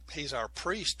our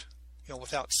priest,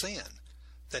 without sin,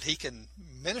 that he can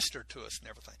minister to us and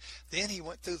everything. Then he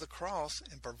went through the cross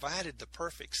and provided the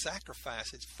perfect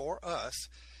sacrifices for us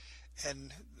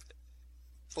and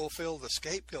fulfilled the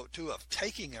scapegoat too of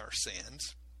taking our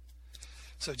sins.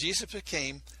 So Jesus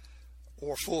became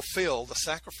or fulfill the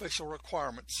sacrificial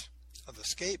requirements of the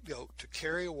scapegoat to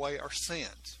carry away our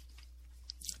sins.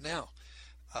 Now,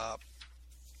 the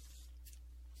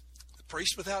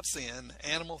priest without sin,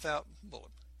 animal without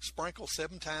bullet, sprinkle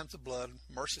 7 times the blood,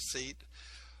 mercy seat,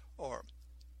 or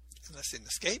let's see,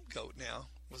 the scapegoat now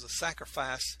was a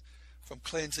sacrifice from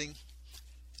cleansing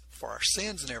for our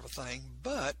sins and everything,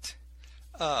 but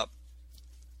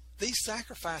these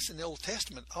sacrifices in the Old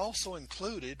Testament also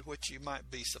included, which you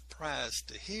might be surprised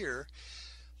to hear,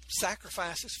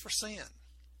 sacrifices for sin.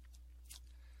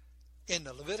 In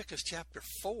Leviticus chapter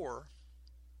 14,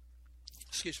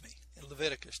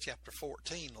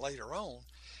 later on,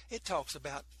 it talks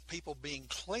about people being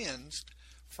cleansed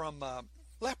from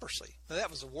leprosy. Now, that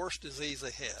was the worst disease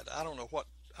they had. I don't know what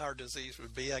our disease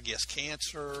would be. I guess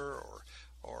cancer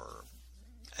or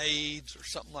AIDS or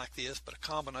something like this, but a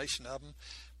combination of them.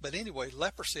 But anyway,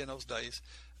 leprosy in those days,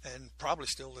 and probably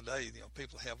still today,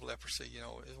 people have leprosy,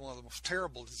 is one of the most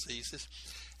terrible diseases.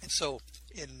 And so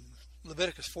in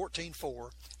Leviticus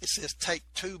 14:4, it says, take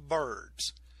 2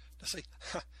 birds. Now see,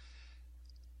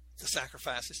 the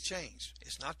sacrifice has changed.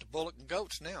 It's not the bullock and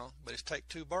goats now, but it's take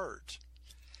 2 birds.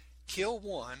 Kill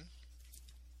one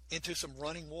into some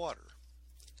running water.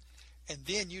 And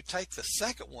then you take the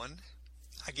second one,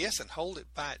 I guess, and hold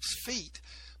it by its feet,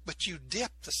 but you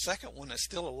dip the second one that's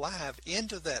still alive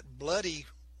into that bloody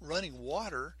running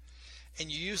water,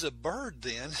 and you use a bird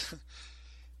then,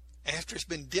 after it's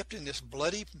been dipped in this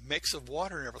bloody mix of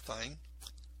water and everything,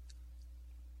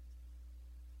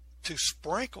 to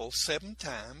sprinkle 7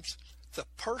 times the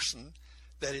person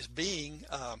that is being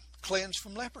cleansed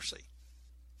from leprosy.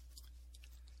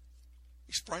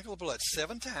 You sprinkle the blood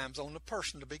 7 times on the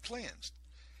person to be cleansed.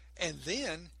 And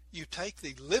then you take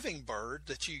the living bird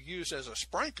that you use as a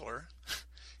sprinkler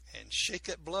and shake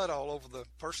that blood all over the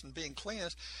person being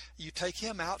cleansed. You take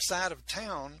him outside of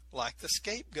town like the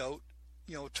scapegoat,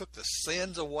 took the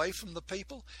sins away from the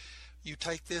people. You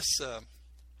take this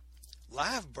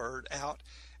live bird out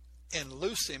and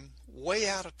loose him way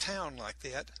out of town like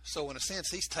that. So in a sense,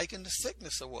 he's taking the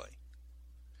sickness away.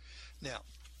 Now,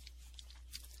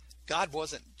 God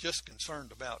wasn't just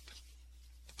concerned about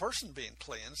the person being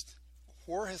cleansed.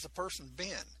 Where has the person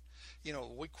been?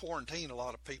 We quarantine a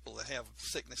lot of people that have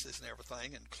sicknesses and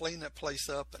everything and clean that place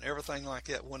up and everything like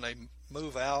that when they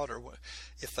move out, or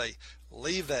if they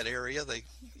leave that area,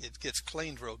 it gets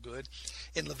cleaned real good.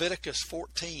 In Leviticus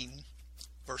 14,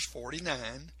 verse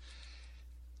 49,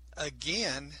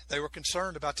 again, they were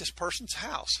concerned about this person's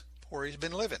house where he's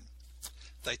been living.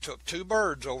 They took 2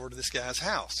 birds over to this guy's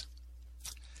house.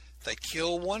 They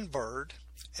killed 1 bird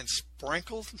and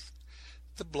sprinkled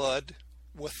the blood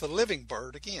with the living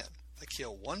bird again. They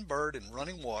killed 1 bird in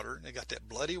running water, and they got that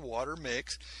bloody water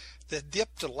mix. They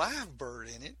dipped a live bird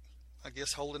in it, I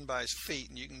guess, holding by his feet,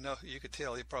 and you could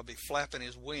tell he'd probably be flapping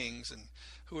his wings, and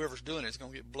whoever's doing it is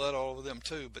going to get blood all over them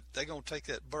too. But they're going to take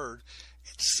that bird,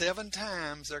 and 7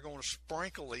 times they're going to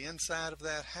sprinkle the inside of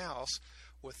that house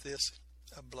with this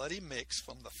bloody mix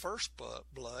from the first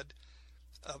blood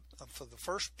for the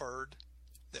first bird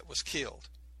that was killed.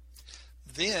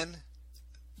 Then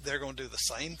they're going to do the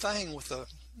same thing with the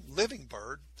living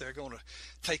bird. They're going to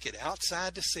take it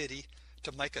outside the city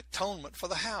to make atonement for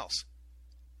the house.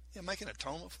 Yeah, making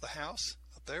atonement for the house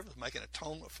up there was making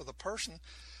atonement for the person.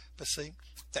 But see,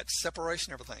 that's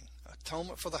separation, everything.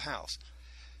 Atonement for the house.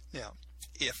 Now,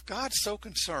 if God's so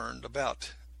concerned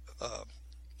about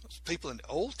people in the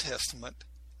Old Testament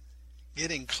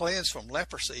getting cleansed from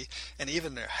leprosy, and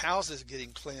even their houses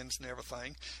getting cleansed and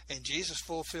everything, and Jesus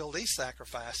fulfilled these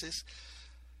sacrifices,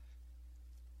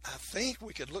 I think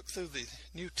we could look through the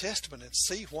New Testament and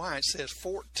see why it says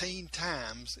 14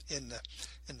 times in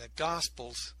the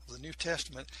Gospels of the New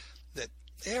Testament that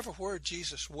everywhere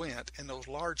Jesus went in those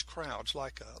large crowds,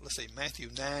 like let's see, Matthew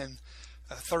 9:36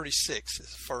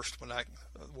 is the first one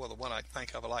the one I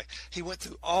think of. Like, he went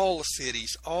through all the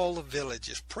cities, all the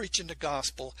villages, preaching the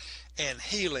gospel and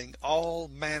healing all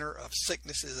manner of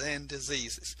sicknesses and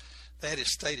diseases. That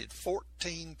is stated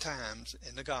 14 times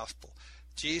in the gospel.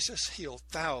 Jesus healed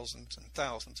thousands and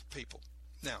thousands of people.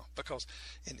 Now, because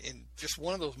in just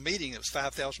one of those meetings, it was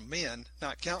 5,000 men,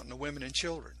 not counting the women and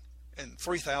children, and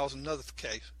 3,000 in another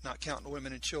case, not counting the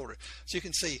women and children. So you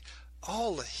can see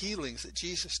all the healings that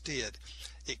Jesus did.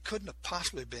 It couldn't have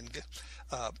possibly been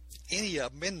any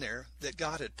of them in there that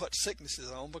God had put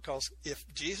sicknesses on, because if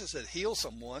Jesus had healed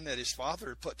someone that his Father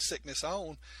had put sickness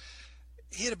on,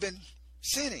 he'd have been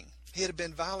sinning. He'd have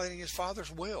been violating his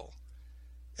Father's will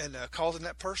and causing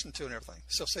that person to and everything.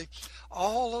 So see,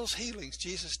 all those healings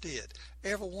Jesus did,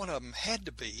 every one of them had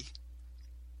to be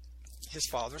his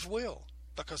Father's will,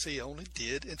 because he only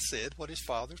did and said what his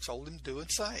Father told him to do and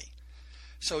say.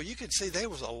 So you can see there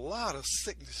was a lot of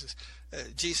sicknesses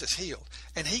Jesus healed,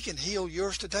 and he can heal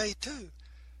yours today too.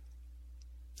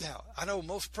 Now, I know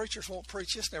most preachers won't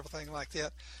preach this and everything like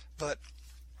that, but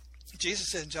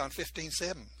Jesus said in John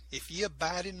 15:7, if ye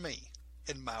abide in me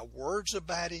and my words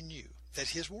abide in you,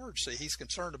 that's his words. See, he's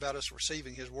concerned about us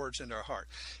receiving his words into our heart.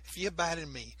 If ye abide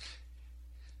in me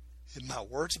and my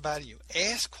words abide in you,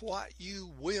 ask what you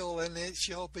will and it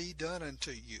shall be done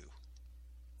unto you.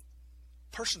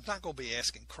 Person's not going to be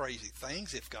asking crazy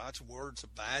things if God's word's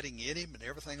abiding in him and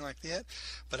everything like that.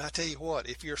 But I tell you what,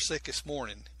 if you're sick this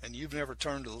morning and you've never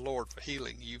turned to the Lord for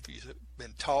healing, you've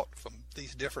been taught from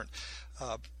these different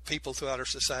people throughout our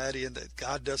society, and that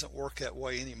God doesn't work that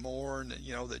way anymore, and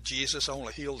that Jesus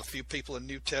only healed a few people in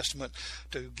the New Testament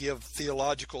to give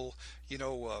theological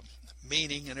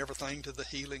meaning and everything to the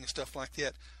healing and stuff like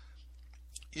that.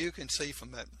 You can see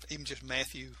from that, even just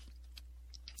Matthew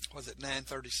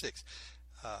 9:36,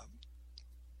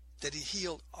 that he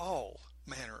healed all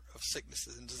manner of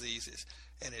sicknesses and diseases.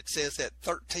 And it says that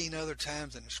 13 other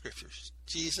times in the scriptures.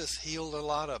 Jesus healed a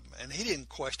lot of them, and he didn't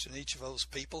question each of those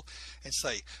people and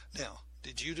say, now,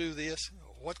 did you do this?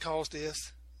 What caused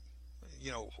this?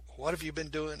 What have you been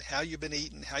doing? How you been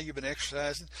eating? How you been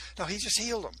exercising? No, he just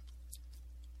healed them.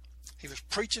 He was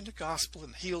preaching the gospel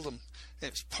and healed them. And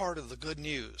it's part of the good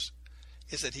news,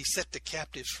 is that he set the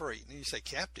captives free. And you say,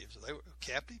 captives? They were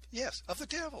captive? Yes, of the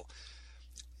devil.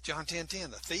 John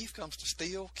 10:10, the thief comes to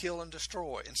steal, kill, and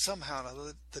destroy. And somehow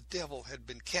the devil had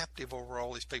been captive over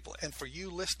all these people. And for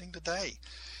you listening today,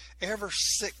 every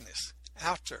sickness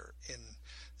out there in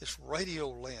this radio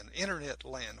land, internet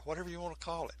land, whatever you want to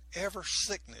call it, every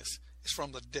sickness is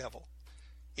from the devil.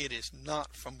 It is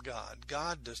not from God.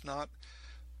 God does not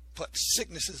put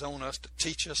sicknesses on us to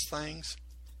teach us things.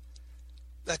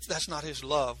 That's not his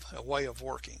love, a way of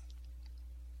working.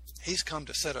 He's come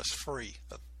to set us free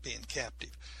of being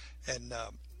captive. And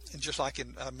just like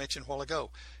I mentioned a while ago,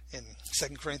 in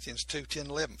 2 Corinthians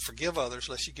 2:10-11, forgive others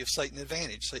lest you give Satan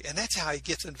advantage. See, and that's how he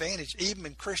gets advantage, even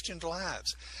in Christians'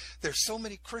 lives. There's so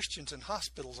many Christians in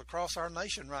hospitals across our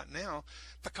nation right now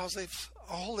because they've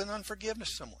all in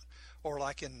unforgiveness to someone. Or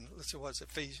like in,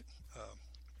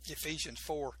 Ephesians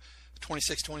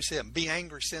 4:26-27, be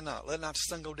angry, sin not, let not the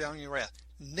sun go down in your wrath,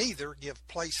 neither give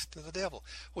place to the devil.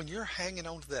 When you're hanging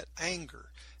on to that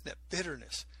anger, that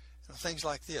bitterness, and things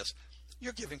like this,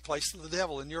 you're giving place to the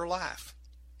devil in your life.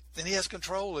 And he has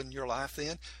control in your life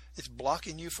then. It's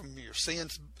blocking you from your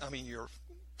sins, your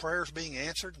prayers being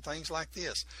answered and things like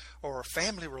this. Or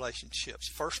family relationships.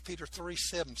 1 Peter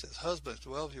 3:7 says, husbands,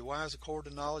 dwell with your wives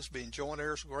according to knowledge, being joint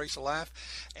heirs of grace of life,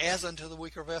 as unto the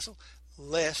weaker vessel,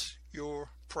 lest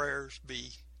your prayers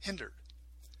be hindered.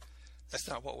 That's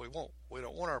not what we want. We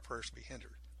don't want our prayers to be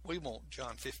hindered. We want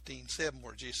John 15:7,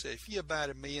 where Jesus said, if you abide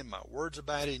in me and my words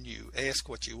abide in you, ask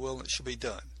what you will and it shall be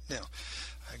done. Now,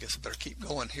 I guess I better keep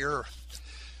going here, or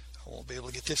I won't be able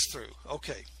to get this through.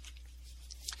 Okay.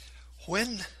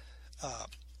 When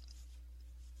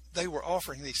they were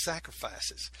offering these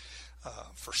sacrifices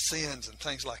for sins and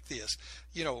things like this,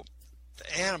 you know,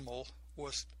 the animal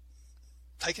was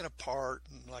taken apart,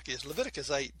 and like is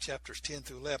Leviticus 8, chapters 10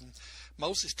 through 11,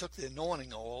 Moses took the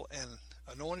anointing oil and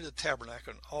anointed the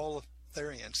tabernacle and all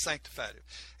therein, sanctified it.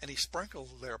 And he sprinkled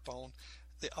thereupon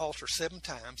the altar 7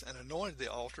 times and anointed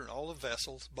the altar and all the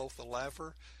vessels, both the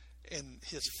laver and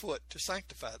his foot, to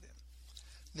sanctify them.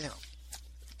 Now,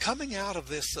 coming out of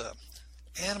this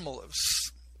animal that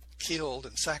was killed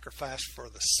and sacrificed for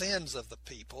the sins of the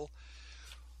people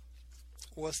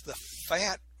was the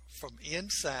fat from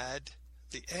inside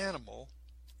the animal,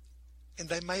 and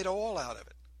they made oil out of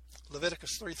it.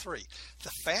 Leviticus 3:3,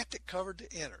 the fat that covered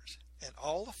the innards, and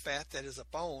all the fat that is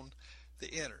upon the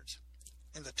innards,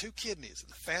 and the 2 kidneys, and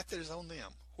the fat that is on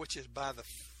them, which is by the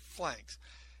flanks,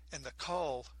 and the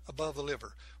caul above the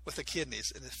liver, with the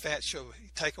kidneys, and the fat shall he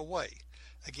take away.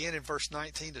 Again, in verse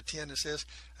 19 to 10, it says,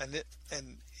 and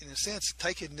in a sense,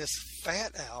 taking this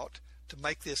fat out to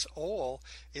make this oil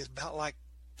is about like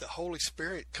the Holy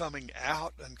Spirit coming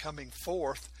out and coming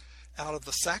forth out of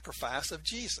the sacrifice of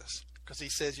Jesus. Because he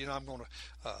says, you know, I'm going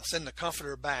to send the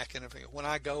Comforter back, and when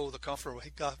I go, the Comforter,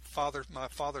 my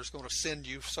Father's going to send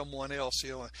you someone else,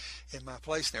 you know, in my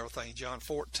place and everything. John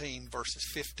 14, verses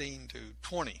 15 to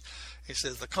 20. He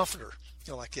says, the Comforter,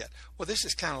 you know, like that. Well, this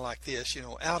is kind of like this, you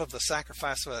know, out of the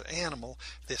sacrifice of that animal,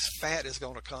 this fat is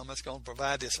going to come. It's going to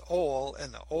provide this oil,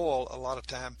 and the oil, a lot of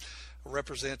time,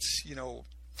 represents, you know,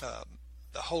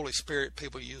 the Holy Spirit.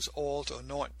 People use oil to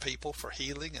anoint people for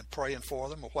healing and praying for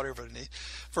them or whatever they need.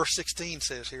 Verse 16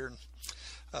 says here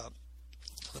in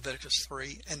Leviticus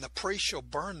 3, and the priest shall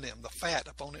burn them, the fat,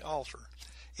 upon the altar.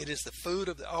 It is the food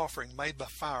of the offering made by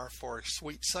fire for a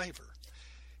sweet savor.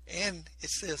 And it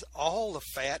says all the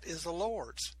fat is the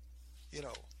Lord's. You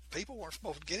know, people weren't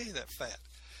supposed to get any of that fat.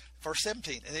 Verse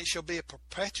 17, and it shall be a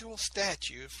perpetual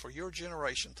statute for your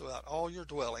generation throughout all your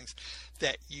dwellings,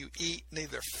 that you eat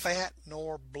neither fat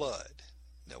nor blood.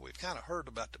 Now, we've kind of heard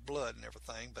about the blood and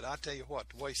everything, but I tell you what,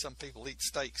 the way some people eat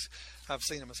steaks, I've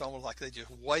seen them, it's almost like they just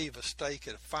wave a steak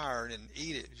at a fire and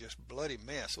eat it, just bloody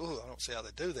mess. Ooh, I don't see how they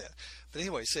do that. But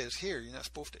anyway, it says here, you're not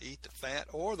supposed to eat the fat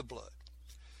or the blood.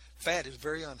 Fat is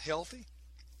very unhealthy,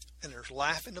 and there's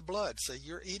life in the blood. So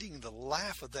you're eating the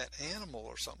life of that animal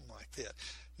or something like that.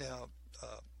 Now,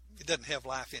 it doesn't have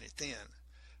life in it then,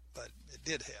 but it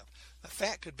did have. The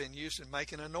fat could have been used in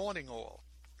making anointing oil.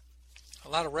 A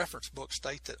lot of reference books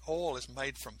state that oil is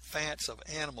made from fats of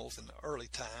animals in the early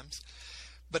times.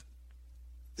 But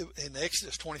in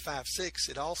Exodus 25:6,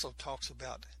 it also talks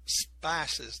about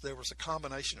spices. There was a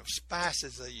combination of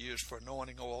spices they used for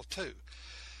anointing oil too.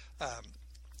 And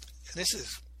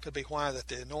this could be why that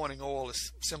the anointing oil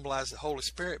is symbolized the Holy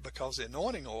Spirit, because the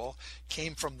anointing oil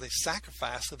came from the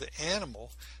sacrifice of the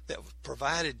animal that was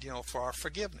provided, you know, for our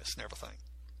forgiveness and everything.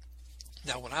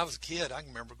 Now, when I was a kid, I can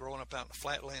remember growing up out in the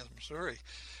flatlands of Missouri,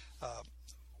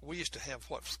 we used to have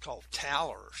what was called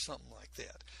tallow or something like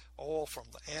that, oil from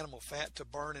the animal fat to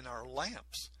burn in our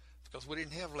lamps, because we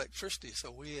didn't have electricity,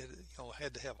 so we had,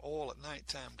 had to have oil at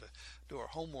nighttime to do our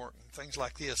homework and things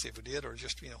like this if we did, or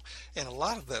just, and a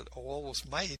lot of that oil was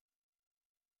made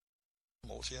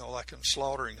animals, like in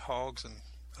slaughtering hogs and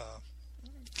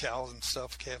cows and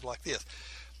stuff, calves like this.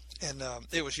 And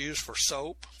it was used for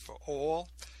soap, for oil,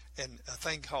 and a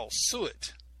thing called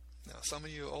suet. Now, some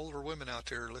of you older women out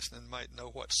there listening might know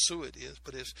what suet is,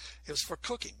 but it was for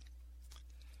cooking.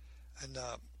 And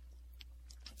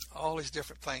all these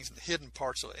different things, and the hidden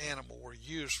parts of the animal were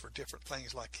used for different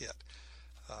things like that.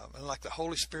 And like the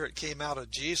Holy Spirit came out of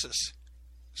Jesus'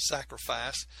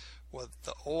 sacrifice, well,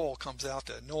 the oil comes out,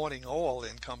 the anointing oil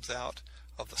then comes out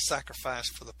of the sacrifice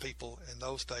for the people in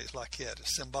those days like that.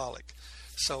 It's symbolic.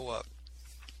 So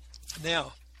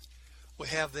now we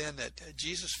have then that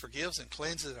Jesus forgives and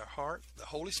cleanses our heart. The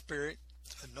Holy Spirit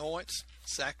anoints,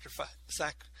 sanctifies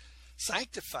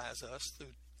us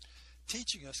through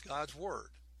teaching us God's Word.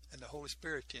 And the Holy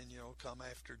Spirit then, come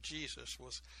after Jesus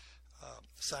was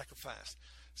sacrificed.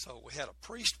 So we had a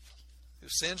priest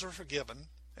whose sins were forgiven,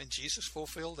 and Jesus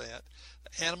fulfilled that.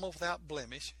 The animal without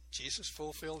blemish, Jesus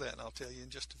fulfilled that, and I'll tell you in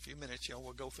just a few minutes,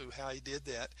 we'll go through how he did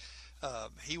that.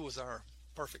 He was our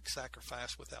perfect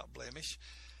sacrifice without blemish.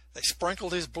 They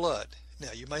sprinkled his blood.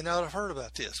 Now, you may not have heard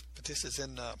about this, but this is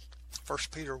in 1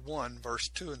 Peter 1, verse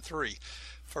 2 and 3.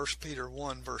 1 Peter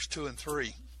 1, verse 2 and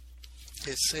 3.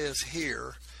 It says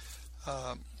here,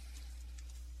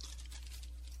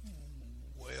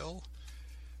 Well,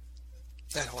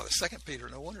 that's what, 2 Peter,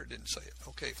 no wonder it didn't say it.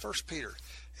 Okay, 1 Peter,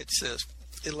 it says,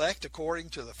 elect according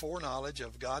to the foreknowledge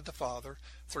of God the Father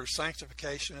through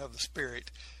sanctification of the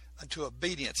Spirit unto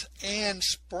obedience and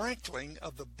sprinkling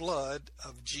of the blood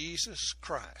of Jesus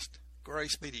Christ.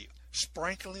 Grace be to you.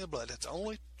 Sprinkling of blood. That's the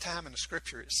only time in the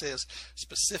Scripture it says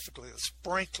specifically the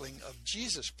sprinkling of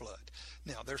Jesus' blood.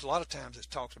 Now, there's a lot of times it's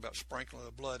talked about sprinkling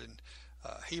of blood in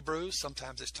Hebrews.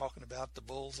 Sometimes it's talking about the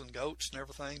bulls and goats and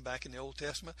everything back in the Old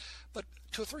Testament. But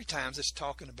 2 or 3 times it's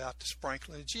talking about the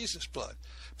sprinkling of Jesus' blood.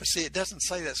 But see, it doesn't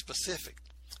say that specific.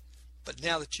 But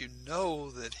now that you know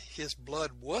that his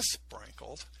blood was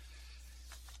sprinkled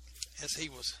as he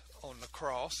was on the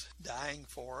cross dying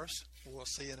for us, we'll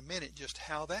see in a minute just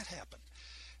how that happened.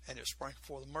 And it was sprinkled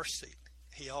for the mercy seat.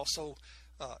 He also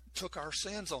took our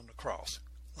sins on the cross,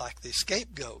 like the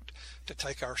scapegoat, to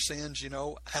take our sins,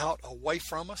 out away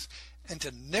from us and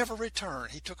to never return.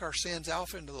 He took our sins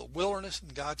out into the wilderness,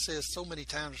 and God says so many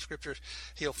times in Scripture,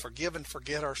 he'll forgive and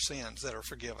forget our sins that are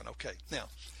forgiven. Okay, now,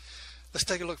 let's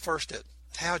take a look first at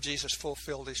how Jesus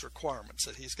fulfilled these requirements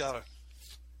that he's got to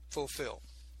fulfill.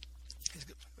 He's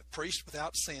a priest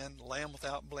without sin, lamb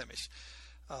without blemish.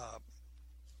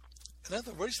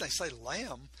 Another reason they say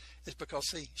lamb is because,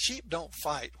 see, sheep don't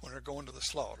fight when they're going to the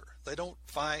slaughter. They don't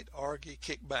fight, argue,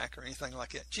 kick back, or anything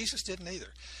like that. Jesus didn't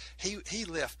either. He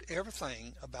left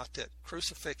everything about that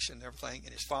crucifixion and everything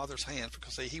in his Father's hands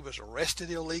because, see, he was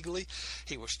arrested illegally.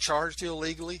 He was charged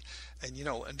illegally, and,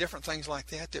 and different things like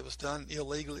that was done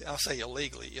illegally. I'll say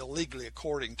illegally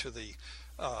according to the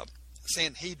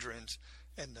Sanhedrins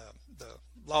and the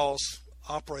laws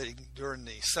operating during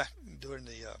the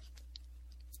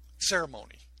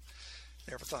ceremony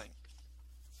and everything.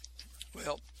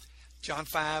 Well, John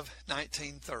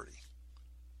 5:19-30.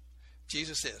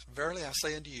 Jesus says, verily I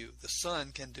say unto you, the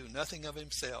Son can do nothing of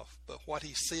himself, but what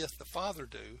he seeth the Father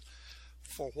do,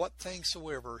 for what things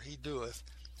soever he doeth,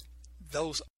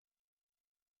 those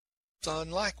Son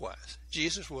likewise.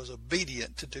 Jesus was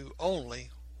obedient to do only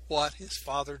what his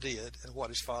Father did and what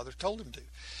his Father told him to.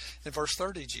 In verse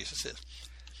 30, Jesus says,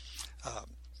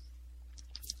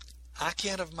 I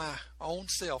can of my own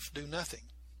self do nothing.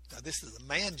 Now, this is the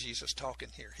man Jesus talking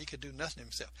here. He could do nothing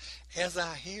himself. As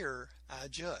I hear, I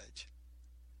judge.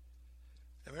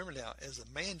 Now, remember now, as the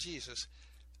man Jesus,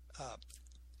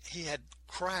 he had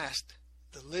Christ,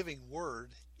 the living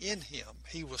Word, in him.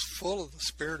 He was full of the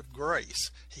Spirit of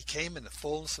grace. He came in the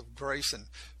fullness of grace and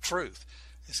truth.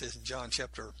 It says in John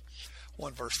chapter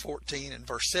 1, verse 14 and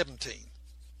verse 17,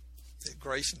 that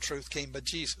grace and truth came by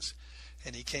Jesus,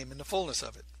 and he came in the fullness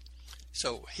of it.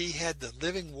 So he had the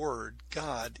living Word,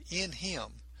 God, in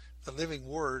him. The living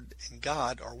Word and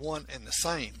God are one and the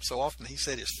same. So often he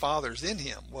said his Father's in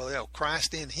him. Well,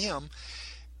 Christ in him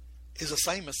is the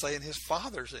same as saying his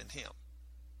Father's in him.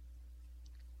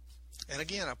 And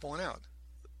again, I point out,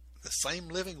 the same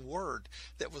living Word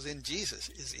that was in Jesus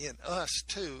is in us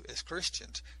too as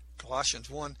Christians. Colossians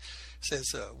 1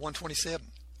 says, 1:27,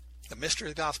 the mystery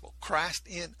of the gospel, Christ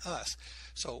in us.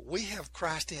 So we have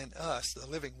Christ in us, the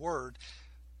living Word,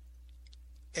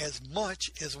 as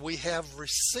much as we have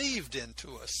received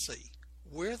into us. See,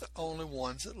 we're the only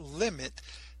ones that limit,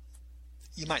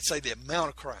 you might say, the amount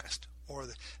of Christ, or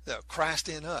the Christ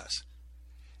in us.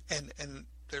 And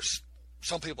there's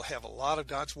some people have a lot of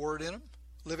God's Word in them,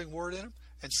 living Word in them,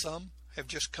 and some have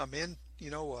just come in,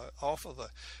 off of a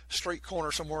street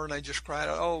corner somewhere, and they just cried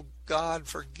out, oh, God,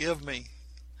 forgive me.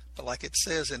 But like it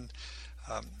says in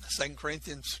 2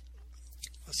 Corinthians,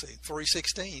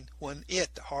 3:16, when the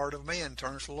heart of man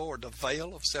turns to the Lord, the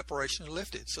veil of separation is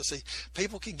lifted. So see,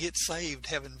 people can get saved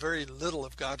having very little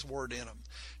of God's Word in them,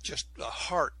 just a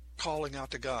heart calling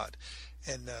out to God.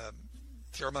 And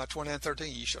Jeremiah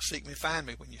 29:13, you shall seek me, find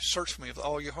me, when you search for me with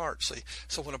all your heart. See,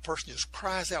 so when a person just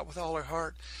cries out with all their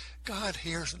heart, God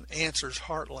hears and answers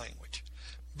heart language.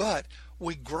 But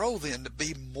we grow then to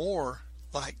be more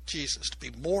like Jesus, to be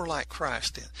more like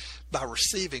Christ by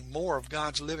receiving more of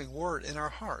God's living Word in our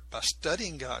heart, by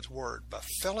studying God's Word, by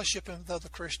fellowshipping with other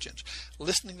Christians,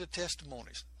 listening to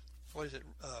testimonies. What is it?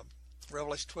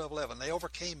 Revelation 12:11. They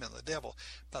overcame the devil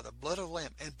by the blood of the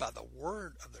Lamb and by the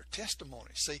word of their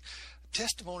testimony. See,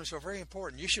 testimonies are very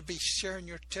important. You should be sharing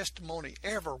your testimony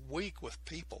every week with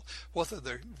people,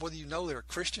 whether you know they're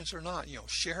Christians or not.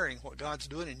 Sharing what God's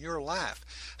doing in your life.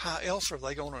 How else are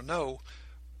they going to know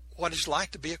what it's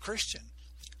like to be a Christian?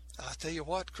 I tell you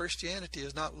what, Christianity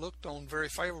is not looked on very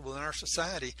favorable in our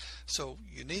society, so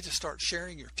you need to start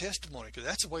sharing your testimony, because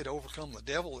that's the way to overcome the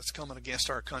devil that's coming against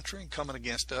our country and coming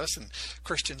against us and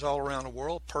Christians all around the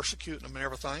world, persecuting them and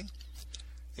everything.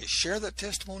 Is share that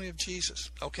testimony of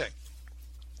Jesus. Okay.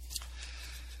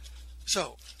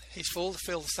 So he's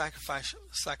fulfilled the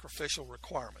sacrificial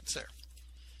requirements there.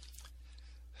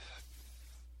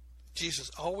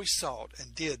 Jesus always sought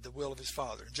and did the will of his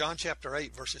Father. In John chapter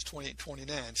 8, verses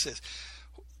 28-29 says,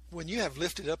 when you have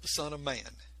lifted up the Son of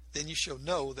Man, then you shall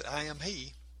know that I am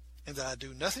he, and that I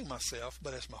do nothing myself,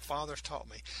 but as my Father has taught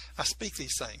me. I speak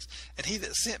these things, and he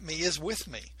that sent me is with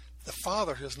me. The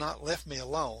Father has not left me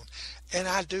alone, and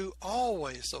I do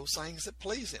always those things that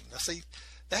please him. Now see,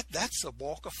 that's the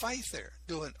walk of faith there,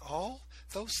 doing all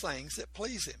those things that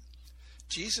please him.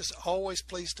 Jesus always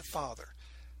pleased the Father.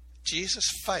 Jesus'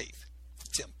 faith.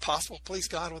 It's impossible to please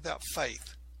God without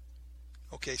faith.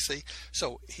 Okay, see?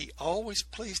 So he always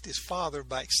pleased his Father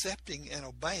by accepting and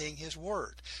obeying his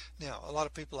word. Now, a lot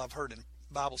of people I've heard in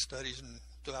Bible studies and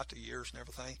throughout the years and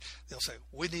everything, they'll say,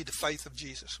 we need the faith of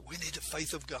Jesus. We need the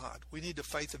faith of God. We need the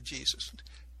faith of Jesus.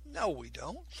 No, we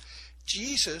don't.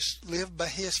 Jesus lived by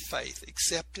his faith,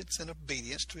 acceptance and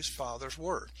obedience to his Father's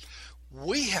word.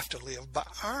 We have to live by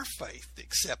our faith, the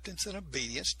acceptance and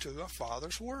obedience to our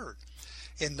Father's word.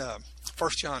 In 1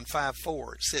 John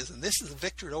 5:4, it says, and this is the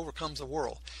victory that overcomes the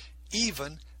world,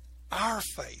 even our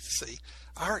faith. See,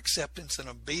 our acceptance and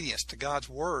obedience to God's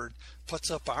word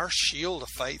puts up our shield of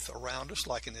faith around us,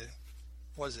 like in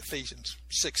Ephesians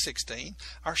 6:16.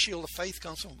 Our shield of faith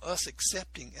comes from us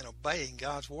accepting and obeying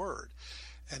God's word.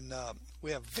 And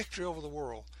we have victory over the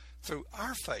world through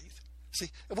our faith. See,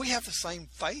 we have the same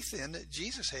faith in that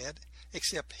Jesus had,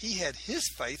 except he had his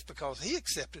faith because he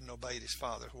accepted and obeyed his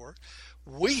Father's word.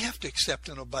 We have to accept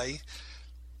and obey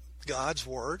God's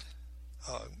word,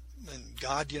 and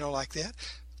God, like that.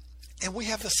 And we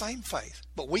have the same faith,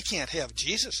 but we can't have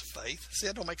Jesus' faith. See,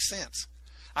 that don't make sense.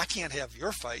 I can't have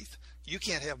your faith. You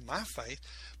can't have my faith,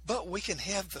 but we can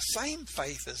have the same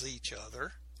faith as each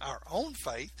other, our own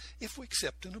faith, if we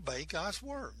accept and obey God's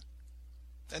word.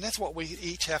 And that's what we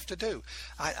each have to do.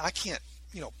 I can't,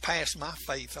 pass my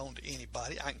faith on to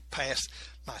anybody. I can pass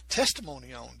my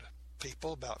testimony on to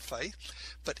people about faith,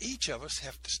 but each of us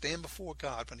have to stand before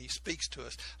God when he speaks to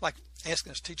us, like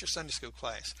asking us to teach a Sunday school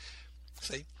class.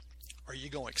 See, are you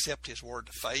going to accept his word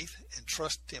to faith and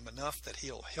trust him enough that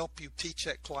he'll help you teach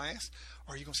that class?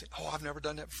 Or are you going to say, oh, I've never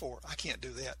done that before. I can't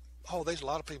do that. Oh, there's a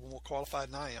lot of people more qualified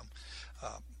than I am.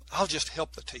 I'll just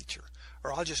help the teacher,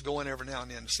 or I'll just go in every now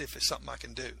and then and see if it's something I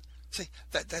can do. See,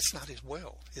 that's not his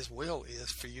will. His will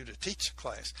is for you to teach the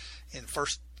class. In 2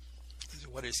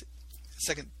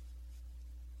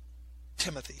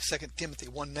 Timothy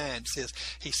 1:9 says,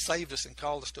 he saved us and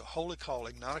called us to a holy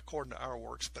calling, not according to our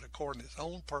works, but according to his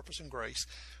own purpose and grace,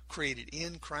 created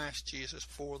in Christ Jesus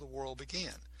before the world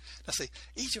began. Now see,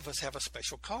 each of us have a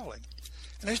special calling.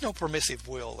 And there's no permissive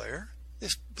will there.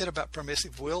 This bit about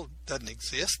permissive will doesn't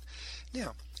exist.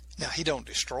 Now he don't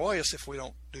destroy us if we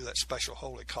don't do that special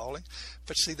holy calling.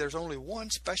 But see, there's only one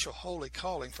special holy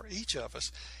calling for each of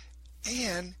us.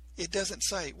 And it doesn't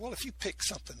say, well, if you pick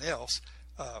something else,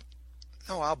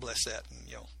 no, I'll bless that, and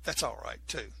that's all right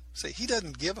too. See, he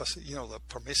doesn't give us, the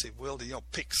permissive will to,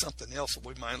 pick something else that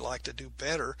we might like to do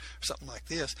better, or something like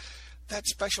this. That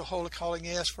special holy calling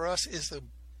he has for us is the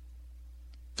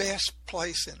best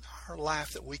place in our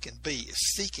life that we can be,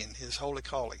 is seeking his holy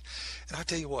calling. And I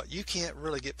tell you what, you can't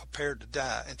really get prepared to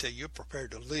die until you're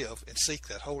prepared to live and seek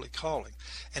that holy calling.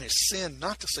 And it's sin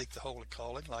not to seek the holy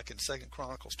calling, like in 2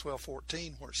 Chronicles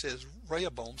 12:14, where it says,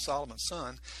 Rehoboam, Solomon's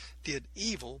son, did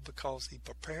evil because he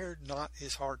prepared not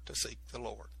his heart to seek the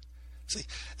Lord. See,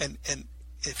 and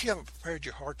if you haven't prepared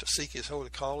your heart to seek his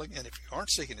holy calling, and if you aren't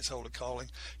seeking his holy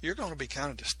calling, you're going to be kind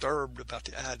of disturbed about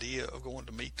the idea of going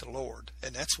to meet the Lord.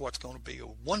 And that's what's going to be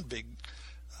one big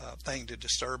thing to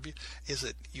disturb you, is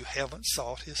that you haven't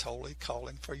sought his holy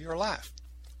calling for your life.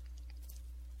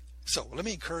 So let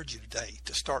me encourage you today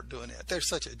to start doing that. There's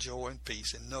such a joy and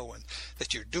peace in knowing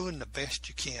that you're doing the best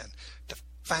you can to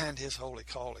find his holy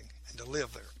calling and to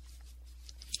live there.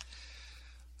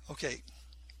 Okay.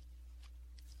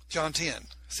 John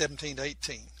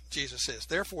 10:17-18, Jesus says,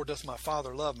 therefore does my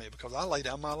Father love me, because I lay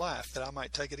down my life that I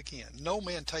might take it again. No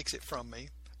man takes it from me,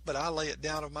 but I lay it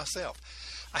down of myself.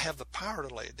 I have the power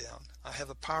to lay it down. I have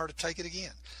the power to take it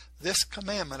again. This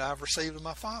commandment I've received of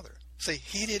my Father. See,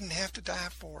 he didn't have to die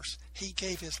for us. He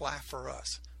gave his life for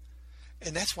us.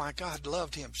 And that's why God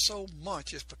loved him so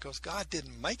much, is because God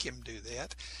didn't make him do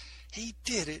that. He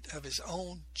did it of his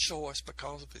own choice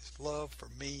because of his love for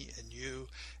me and you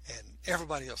and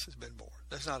everybody else has been born.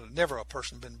 There's never a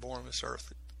person been born on this earth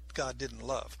that God didn't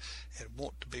love and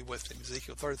want to be with him.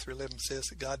 Ezekiel 33:11 says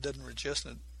that God doesn't rejoice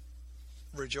in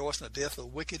the death of the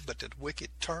wicked, but that the wicked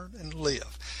turn and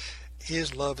live.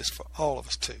 His love is for all of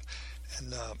us too.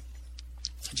 And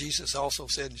Jesus also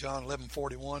said in John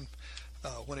 11:41,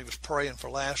 when he was praying for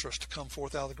Lazarus to come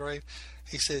forth out of the grave.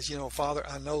 He says, Father,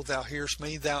 I know thou hearest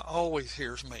me. Thou always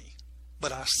hears me.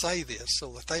 But I say this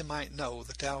so that they might know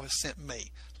that thou hast sent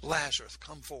me. Lazarus,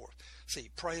 come forth. See, he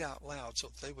prayed out loud so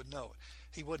that they would know it.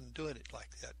 He wasn't doing it like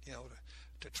that,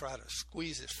 to try to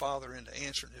squeeze his Father into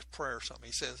answering his prayer or something.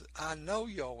 He says, I know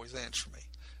you always answer me.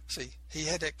 See, he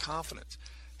had that confidence.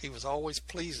 He was always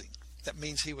pleasing. That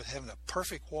means he was having a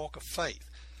perfect walk of faith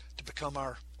to become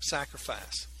our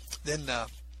sacrifice. Then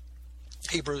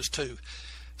Hebrews 2,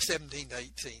 17 to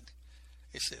 18,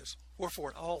 it says,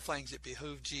 Wherefore in all things it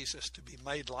behooved Jesus to be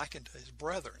made like unto his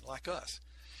brethren, like us,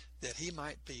 that he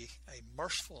might be a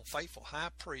merciful and faithful high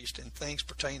priest in things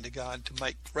pertaining to God, to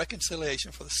make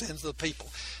reconciliation for the sins of the people.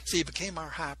 See, he became our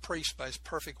high priest by his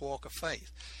perfect walk of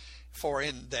faith. For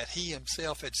in that he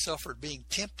himself had suffered being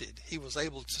tempted, he was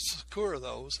able to succor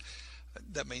those,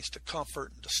 that means to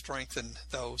comfort and to strengthen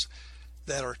those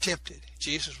that are tempted.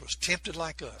 Jesus was tempted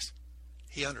like us.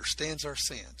 He understands our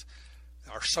sins,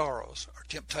 our sorrows, our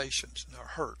temptations, and our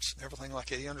hurts, and everything like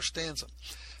that. He understands them.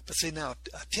 But see, now,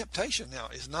 temptation now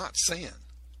is not sin.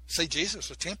 See, Jesus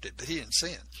was tempted, but he didn't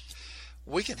sin.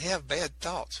 We can have bad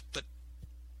thoughts, but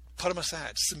put them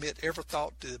aside. Submit every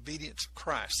thought to the obedience of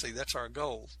Christ. See, that's our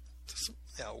goal.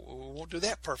 Now, we won't do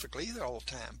that perfectly either all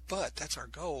the time, but that's our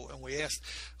goal, and we ask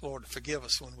the Lord to forgive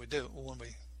us when we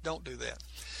don't do that.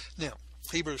 Now,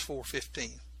 Hebrews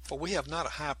 4:15. For we have not a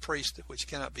high priest which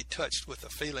cannot be touched with the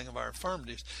feeling of our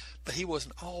infirmities, but he was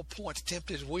in all points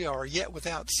tempted as we are, yet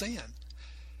without sin.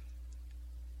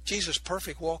 Jesus'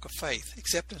 perfect walk of faith,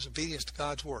 acceptance, obedience to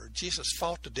God's word. Jesus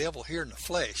fought the devil here in the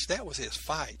flesh. That was his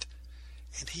fight.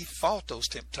 And he fought those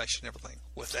temptations and everything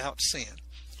without sin.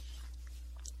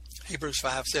 Hebrews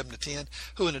 5, 7 to 10,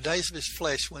 who in the days of his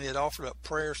flesh, when he had offered up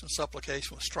prayers and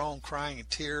supplication with strong crying and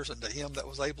tears unto him that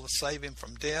was able to save him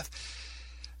from death,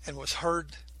 and was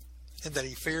heard, and that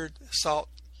he feared, sought,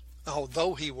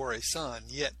 although he were a son,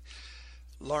 yet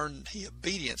learned he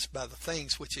obedience by the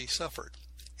things which he suffered.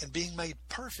 And being made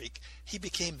perfect, he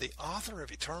became the author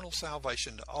of eternal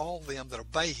salvation to all them that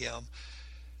obey him,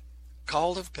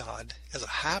 called of God as a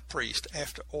high priest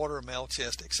after order of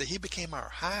Melchizedek. So he became our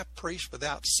high priest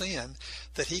without sin,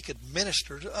 that he could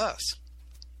minister to us.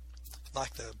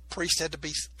 Like the priest had to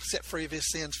be set free of his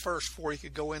sins first before he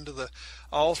could go into the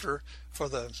altar for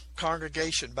the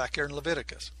congregation back there in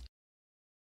Leviticus.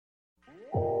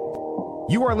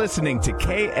 You are listening to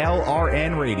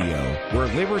KLRN Radio, where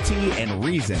liberty and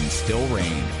reason still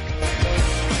reign.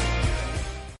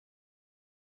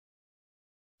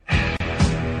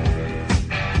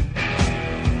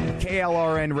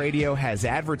 KLRN Radio has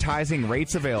advertising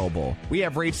rates available. We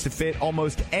have rates to fit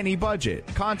almost any budget.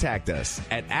 Contact us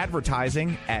at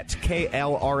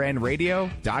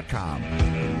advertising@klrnradio.com.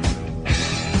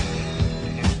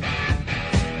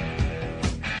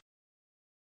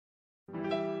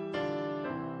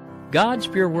 God's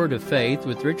Pure Word of Faith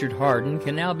with Richard Harden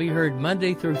can now be heard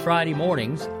Monday through Friday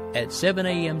mornings at 7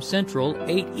 a.m. Central,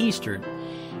 8 Eastern,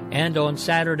 and on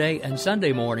Saturday and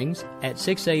Sunday mornings at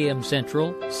 6 a.m.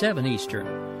 Central, 7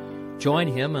 Eastern. Join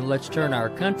him and let's turn our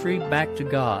country back to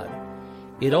God.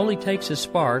 It only takes a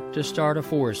spark to start a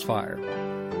forest fire.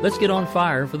 Let's get on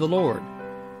fire for the Lord.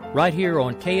 Right here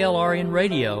on KLRN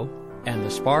Radio and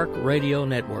the Spark Radio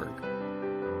Network.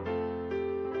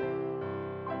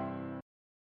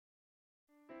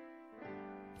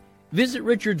 Visit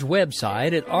Richard's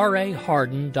website at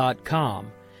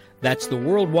rahardin.com. That's the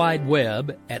World Wide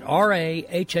Web at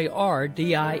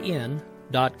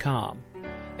rahardin.com.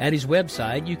 At his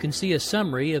website, you can see a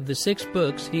summary of the 6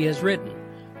 books he has written,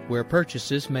 where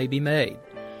purchases may be made.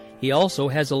 He also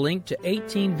has a link to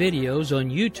 18 videos on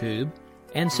YouTube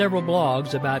and several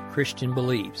blogs about Christian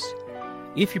beliefs.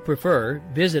 If you prefer,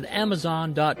 visit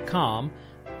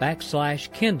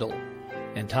amazon.com/Kindle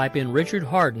and type in Richard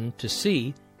Harden to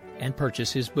see and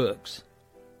purchase his books.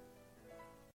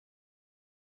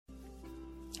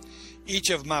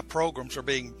 Each of my programs are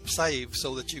being saved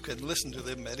so that you can listen to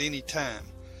them at any time.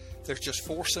 There's just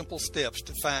 4 simple steps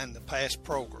to find the past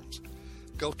programs.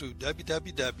 Go to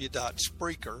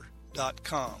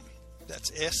www.spreaker.com.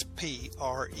 That's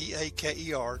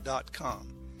SPREAKER.com.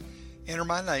 Enter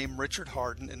my name, Richard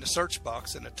Harden, in the search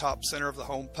box in the top center of the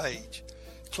home page.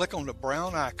 Click on the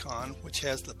brown icon, which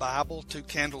has the Bible, 2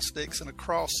 candlesticks, and a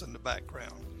cross in the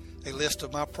background. A list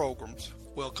of my programs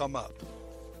will come up.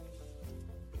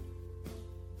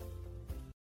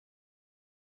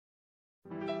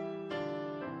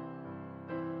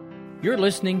 You're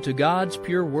listening to God's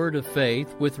Pure Word of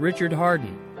Faith with Richard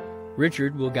Harden.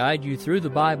 Richard will guide you through the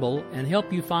Bible and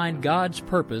help you find God's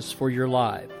purpose for your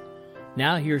life.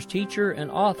 Now here's teacher and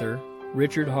author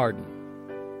Richard Harden.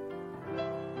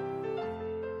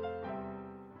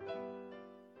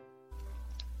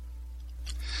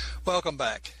 Welcome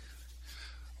back.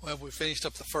 Well, we finished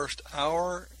up the first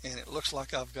hour, and it looks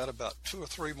like I've got about 2 or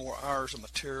 3 more hours of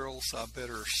material, so I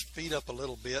better speed up a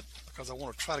little bit because I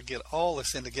want to try to get all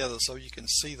this in together so you can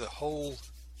see the whole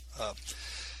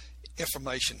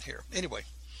information here. Anyway,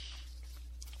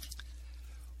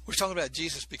 we're talking about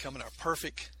Jesus becoming our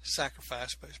perfect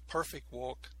sacrifice by his perfect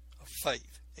walk of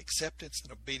faith, acceptance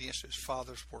and obedience to his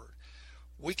Father's word.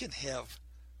 We can have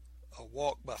a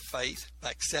walk by faith by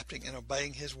accepting and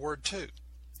obeying his word too.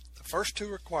 The first 2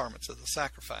 requirements of the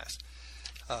sacrifice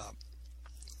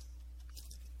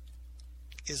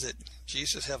is that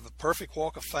Jesus have the perfect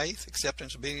walk of faith,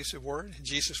 acceptance, obedience to the word.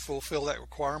 Jesus fulfilled that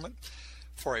requirement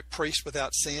for a priest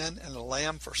without sin and a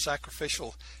lamb for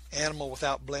sacrificial animal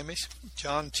without blemish.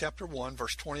 John chapter 1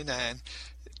 verse 29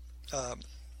 it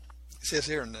says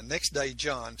here, and the next day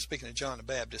John, speaking of John the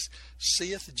Baptist,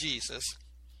 seeth Jesus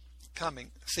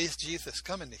coming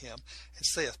to him, and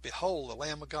saith, Behold, the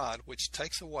Lamb of God, which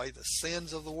takes away the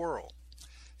sins of the world.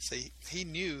 See, he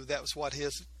knew that was what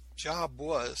his job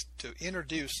was, to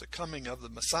introduce the coming of the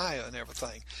Messiah and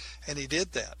everything, and he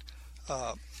did that.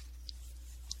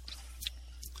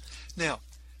 Now,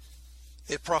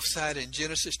 it prophesied in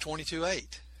Genesis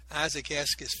 22:8. Isaac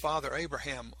asked his father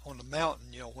Abraham on the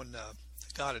mountain, when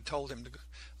God had told him to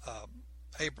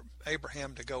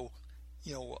Abraham to go,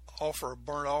 offer a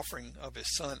burnt offering of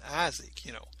his son Isaac,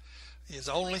 his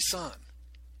only son.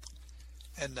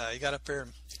 And he got up there,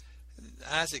 and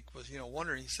Isaac was,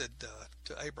 wondering. He said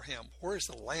to Abraham, "Where's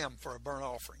the lamb for a burnt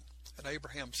offering?" And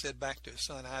Abraham said back to his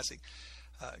son Isaac,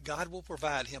 "God will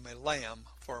provide him a lamb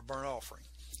for a burnt offering."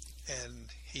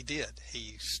 And he did.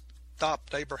 He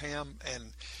stopped Abraham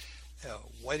and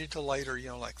waited till later,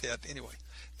 like that. Anyway,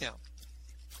 now,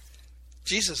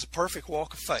 Jesus is a perfect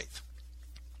walk of faith.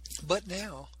 But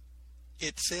now,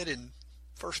 it said in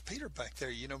 1 Peter back there,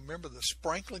 remember the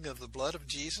sprinkling of the blood of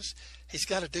Jesus? He's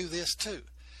got to do this too.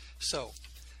 So,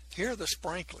 here are the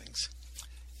sprinklings.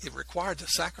 It required the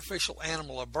sacrificial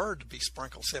animal, a bird, to be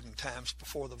sprinkled 7 times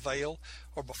before the veil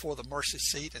or before the mercy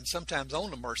seat, and sometimes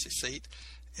on the mercy seat,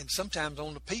 and sometimes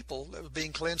on the people that was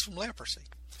being cleansed from leprosy.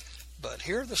 But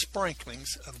here are the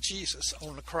sprinklings of Jesus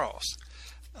on the cross.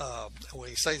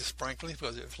 We say the sprinkling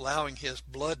because it was allowing his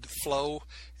blood to flow,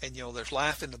 and there's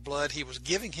life in the blood. He was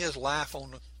giving his life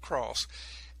on the cross,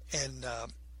 and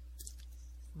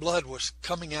blood was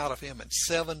coming out of him in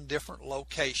 7 different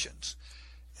locations.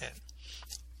 And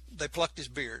they plucked his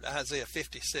beard. Isaiah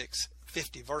 50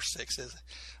 verse 6 says,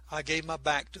 I gave my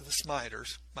back to the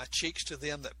smiters, my cheeks to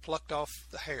them that plucked off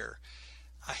the hair.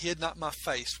 I hid not my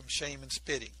face from shame and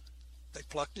spitting. They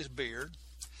plucked his beard.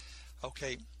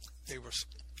 Okay, there was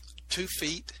 2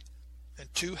 feet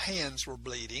and 2 hands were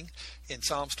bleeding. In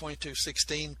Psalms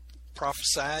 22:16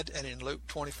 prophesied, and in Luke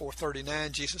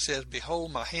 24:39 Jesus says,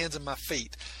 Behold my hands and my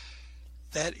feet.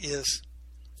 That it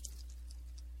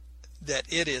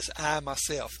is I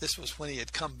myself. This was when he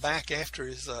had come back after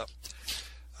his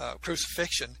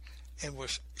crucifixion and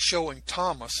was showing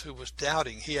Thomas, who was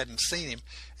doubting. He hadn't seen him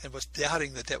and was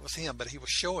doubting that was him, but he was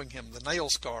showing him the nail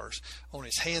scars on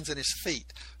his hands and his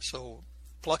feet. So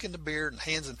plucking the beard and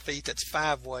hands and feet, that's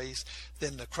 5 ways.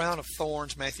 Then the crown of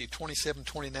thorns, Matthew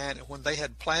 27:29, and when they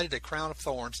had planted a crown of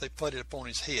thorns, they put it upon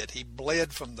his head. He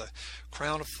bled from the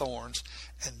crown of thorns,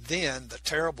 and then the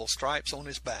terrible stripes on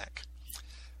his back.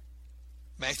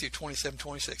 Matthew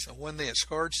 27:26, and when they had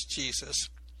scourged Jesus,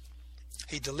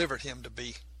 he delivered him to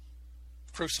be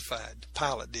crucified.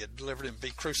 Pilate delivered him to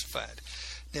be crucified.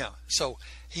 Now, so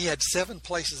he had 7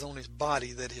 places on his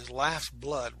body that his life's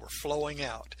blood were flowing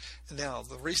out. Now,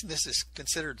 the reason this is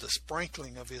considered the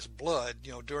sprinkling of his blood,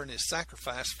 during his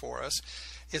sacrifice for us,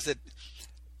 is that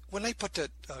when they put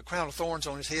the crown of thorns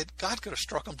on his head, God could have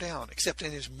struck him down, except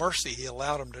in his mercy he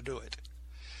allowed him to do it.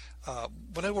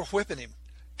 When they were whipping him,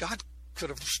 God could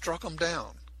have struck him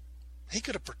down. He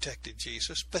could have protected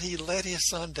Jesus, but he let his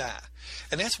son die.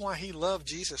 And that's why he loved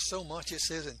Jesus so much. It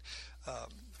says in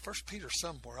 1 Peter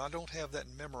somewhere, I don't have that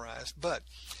memorized, but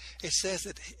it says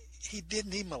that he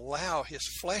didn't even allow his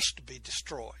flesh to be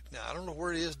destroyed. Now, I don't know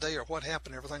where it is today or what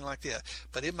happened, everything like that,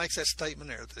 but it makes that statement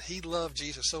there that he loved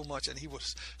Jesus so much, and he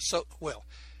was so, well,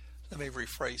 let me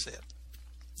rephrase that.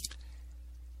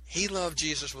 He loved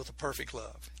Jesus with a perfect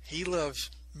love. He loves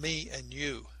me and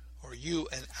you, or you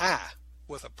and I,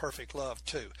 with a perfect love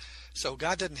too. So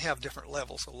God doesn't have different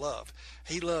levels of love.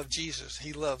 He loved Jesus.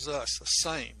 He loves us the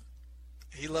same.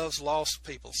 He loves lost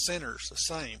people, sinners, the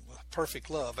same, with perfect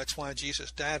love. That's why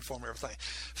Jesus died for them, everything.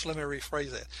 So let me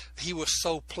rephrase that. He was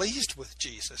so pleased with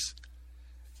Jesus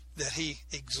that he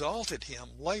exalted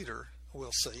him later,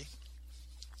 we'll see,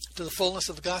 to the fullness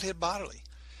of the Godhead bodily.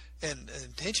 And the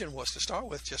intention was to start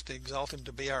with just to exalt him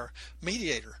to be our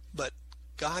mediator. But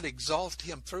God exalted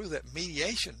him through that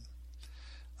mediation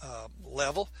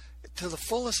level to the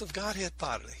fullness of Godhead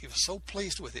bodily. He was so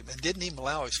pleased with him and didn't even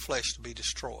allow his flesh to be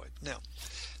destroyed. Now,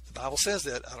 the Bible says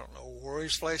that. I don't know where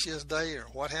his flesh is today or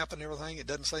what happened and everything. It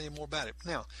doesn't say any more about it.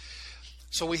 Now,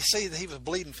 so we see that he was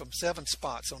bleeding from 7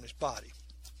 spots on his body.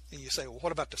 And you say, well,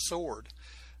 what about the sword?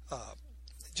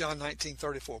 John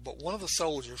 19:34. But one of the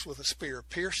soldiers with a spear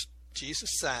pierced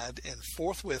Jesus' side, and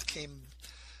forthwith came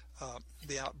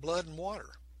out blood and water.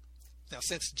 Now,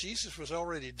 since Jesus was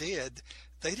already dead,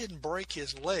 they didn't break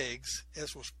his legs,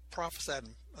 as was prophesied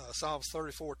in Psalms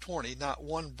 34:20, not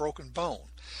one broken bone.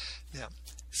 Now,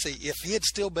 see, if he had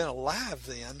still been alive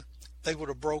then, they would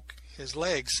have broke his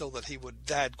legs so that he would have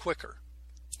died quicker.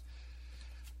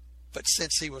 But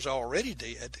since he was already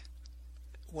dead,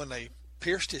 when they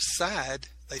pierced his side,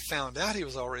 they found out he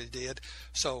was already dead,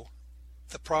 so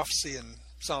the prophecy in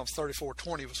Psalms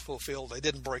 34:20 was fulfilled. They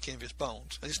didn't break any of his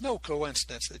bones. It's no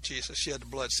coincidence that Jesus shed the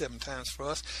blood 7 times for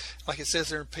us. Like it says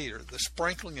there in Peter, the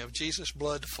sprinkling of Jesus'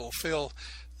 blood to fulfill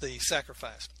the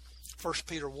sacrifice. 1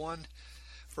 Peter 1,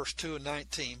 verse 2 and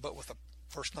 19,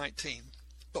 verse 19,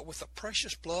 but with the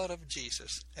precious blood of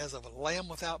Jesus, as of a lamb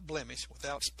without blemish,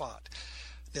 without spot.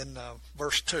 Then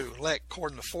verse 2, elect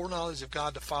according to foreknowledge of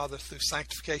God the Father through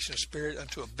sanctification of Spirit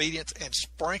unto obedience and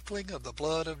sprinkling of the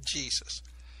blood of Jesus.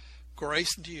 Grace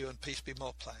unto you and peace be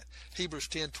multiplied. Hebrews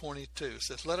 10:22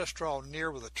 says, let us draw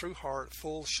near with a true heart,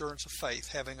 full assurance of faith,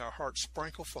 having our hearts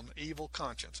sprinkled from the evil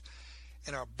conscience,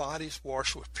 and our bodies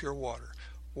washed with pure water,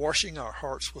 washing our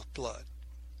hearts with blood.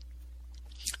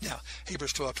 Now,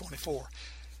 Hebrews 12:24,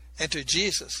 and to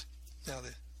Jesus, now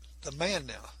the man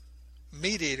now,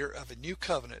 mediator of a new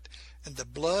covenant, and the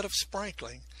blood of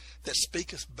sprinkling that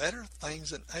speaketh better things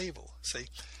than Abel. See,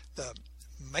 the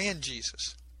man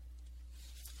Jesus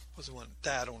was the one that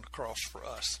died on the cross for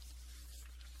us.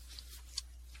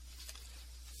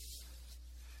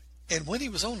 And when he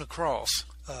was on the cross,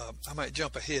 I might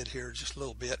jump ahead here just a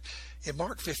little bit. In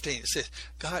Mark 15, it says,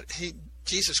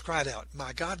 Jesus cried out,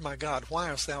 my God, why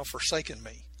hast thou forsaken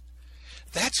me?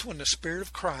 That's when the Spirit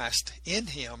of Christ in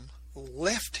him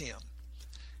left him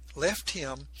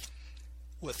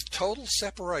with total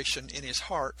separation in his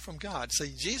heart from God.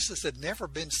 See, Jesus had never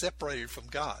been separated from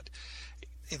God.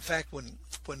 In fact, when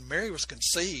Mary was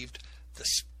conceived, the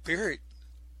Spirit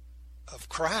of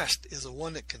Christ is the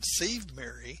one that conceived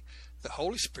Mary. The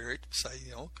Holy Spirit,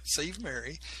 conceived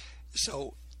Mary.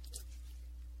 So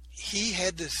he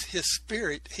had his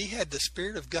Spirit. He had the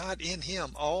Spirit of God in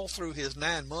him all through his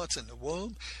 9 months in the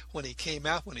womb. When he came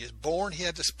out, when he was born, he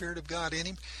had the Spirit of God in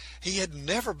him. He had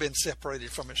never been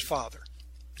separated from his Father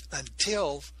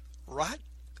until right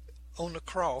on the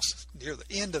cross, near the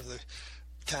end of the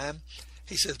time,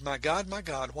 he says, my God,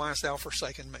 why hast thou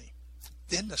forsaken me?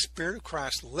 Then the Spirit of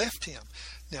Christ left him.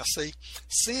 Now see,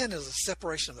 sin is a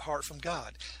separation of the heart from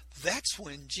God. That's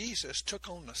when Jesus took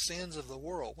on the sins of the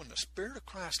world. When the Spirit of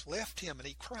Christ left him and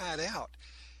he cried out,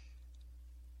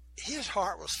 his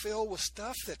heart was filled with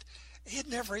stuff that he had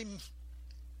never even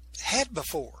had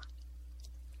before.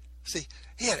 See,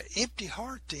 he had an empty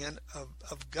heart then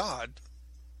of God,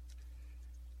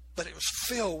 but it was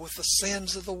filled with the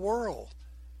sins of the world.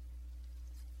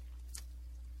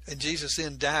 And Jesus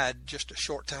then died just a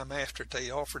short time after.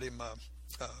 They offered him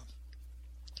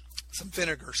some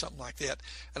vinegar or something like that,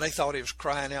 and they thought he was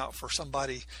crying out for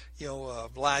somebody,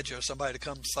 Elijah, somebody to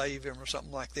come save him or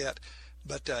something like that.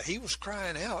 But he was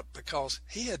crying out because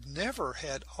he had never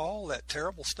had all that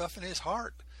terrible stuff in his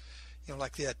heart,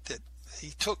 like that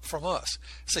he took from us.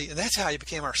 See, and that's how he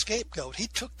became our scapegoat. He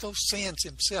took those sins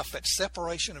himself, that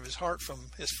separation of his heart from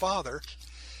his Father,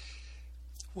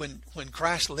 when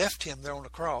Christ left him there on the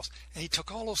cross, and he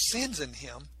took all those sins in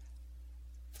him,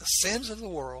 the sins of the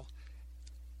world,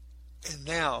 and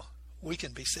now we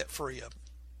can be set free of them.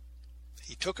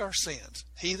 He took our sins.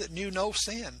 He that knew no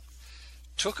sin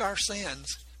took our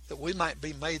sins that we might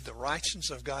be made the righteousness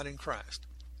of God in Christ.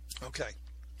 Okay,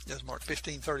 that's Mark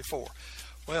 15:34.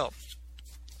 Well,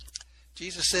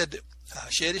 Jesus said,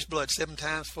 shed his blood 7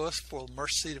 times for us for the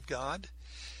mercy seat of God,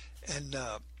 and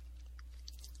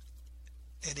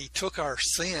he took our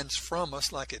sins from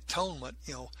us like atonement,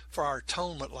 for our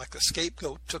atonement, like the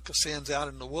scapegoat took the sins out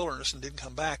in the wilderness and didn't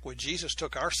come back. Well, Jesus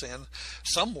took our sin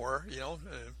somewhere,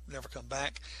 never come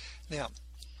back. Now,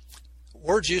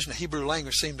 words used in the Hebrew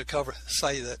language seem to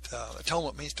say that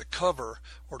atonement means to cover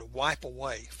or to wipe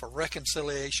away, for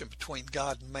reconciliation between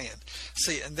God and man.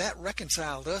 See, and that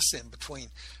reconciled us in between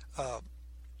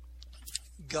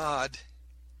God.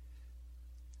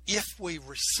 If we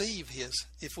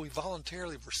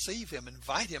voluntarily receive him,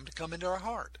 invite him to come into our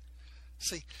heart.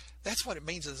 See, that's what it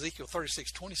means in Ezekiel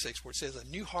 36:26, where it says, a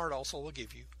new heart also will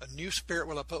give you, a new spirit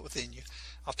will I put within you.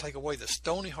 I'll take away the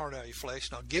stony heart out of your flesh,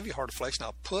 and I'll give you a heart of flesh, and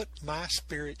I'll put my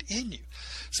spirit in you.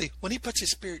 See, when he puts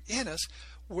his spirit in us,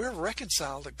 we're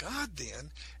reconciled to God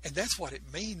then, and that's what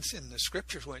it means in the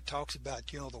scriptures when it talks about,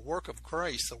 the work of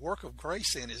grace. The work of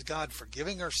grace then is God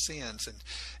forgiving our sins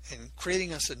and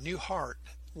creating us a new heart.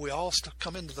 We all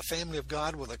come into the family of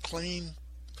God with a clean,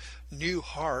 new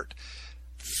heart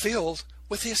filled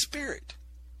with his spirit.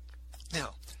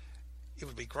 Now, it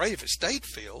would be great if it stayed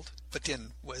filled, but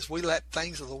then as we let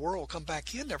things of the world come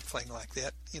back in, everything like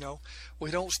that, we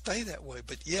don't stay that way.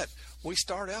 But yet we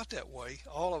start out that way,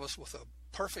 all of us with a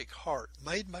perfect heart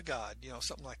made by God,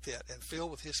 something like that, and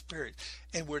filled with his spirit,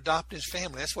 and we're adopted his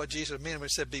family. That's what Jesus meant when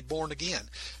he said be born again.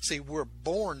 See, we're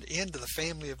born into the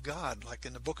family of God. Like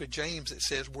in the book of James, it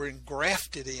says we're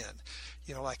engrafted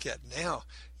in, like that. Now,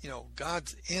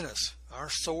 God's in us. Our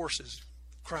source is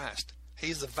Christ.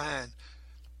 He's the vine.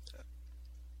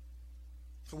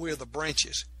 We're the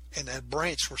branches, and that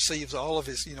branch receives all of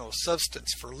his,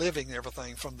 substance for living and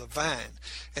everything from the vine.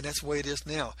 And that's the way it is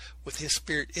now with his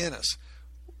spirit in us.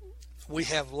 We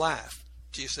have life.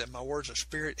 Jesus said, my words are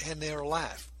spirit and they are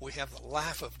life. We have the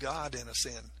life of God in us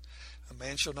in. A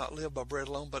man shall not live by bread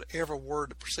alone, but every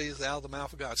word that proceeds out of the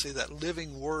mouth of God. See, that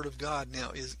living word of God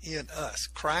now is in us.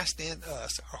 Christ in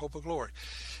us, our hope of glory.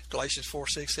 Galatians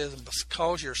 4:6 says, and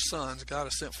because you're sons, God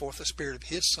has sent forth the Spirit of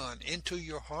his Son into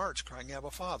your hearts, crying,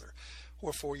 Abba, Father.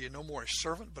 Wherefore you're no more a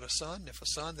servant, but a son. If a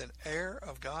son, then heir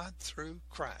of God through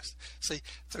Christ. See,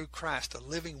 through Christ, a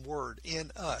living word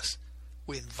in us.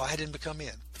 We invite him to come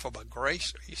in. For by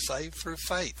grace are you saved through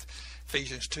faith.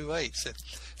 Ephesians 2:8 said,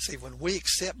 see, when we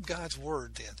accept God's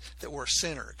word then, that we're a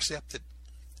sinner, accept that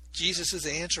Jesus is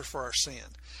the answer for our sin,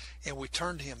 and we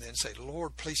turn to him then and say,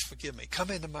 Lord, please forgive me. Come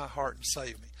into my heart and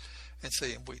save me. And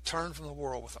see, and we turn from the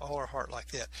world with all our heart like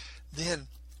that. Then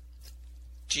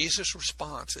Jesus'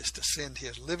 response is to send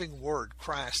his living word,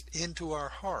 Christ, into our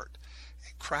heart.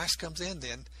 And Christ comes in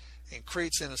then and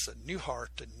creates in us a new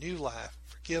heart, a new life,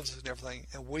 forgives us and everything,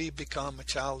 and we become a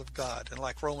child of God. And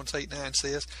like Romans 8:9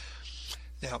 says,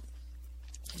 now,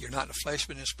 you're not in the flesh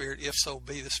but in the spirit, if so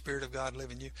be the Spirit of God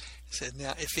live in you. He said,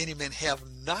 now, if any man have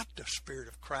not the Spirit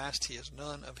of Christ, he is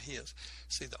none of his.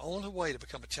 See, the only way to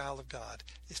become a child of God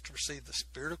is to receive the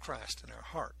Spirit of Christ in our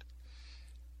heart.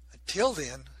 Until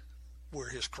then, we're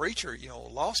his creature.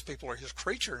 Lost people are his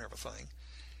creature and everything,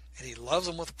 and he loves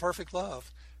them with a perfect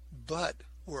love, but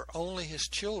we're only his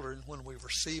children when we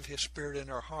receive his Spirit in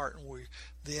our heart, and we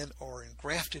then are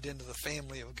engrafted into the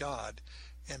family of God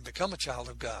and become a child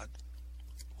of God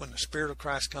when the Spirit of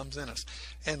Christ comes in us.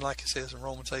 And like it says in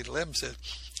Romans 8:11 says,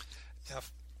 now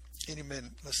if any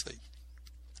man, let's see,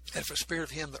 and if the Spirit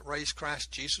of him that raised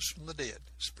Christ Jesus from the dead,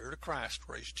 Spirit of Christ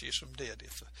raised Jesus from the dead,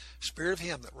 if the Spirit of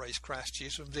him that raised Christ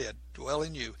Jesus from the dead dwell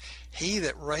in you, he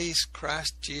that raised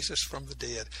Christ Jesus from the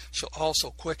dead shall also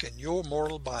quicken your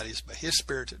mortal bodies by his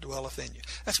Spirit that dwelleth in you.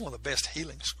 That's one of the best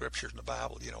healing scriptures in the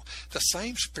Bible. The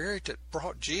same Spirit that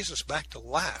brought Jesus back to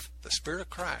life, the Spirit of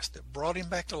Christ that brought him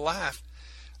back to life,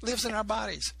 lives in our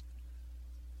bodies.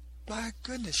 My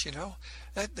goodness,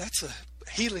 that's a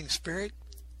healing spirit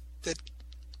that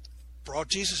brought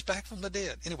Jesus back from the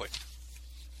dead. Anyway,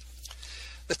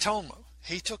 the atonement.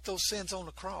 He took those sins on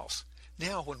the cross.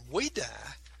 Now, when we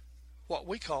die, what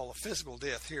we call a physical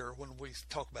death here, when we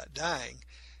talk about dying,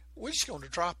 we're just going to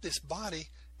drop this body,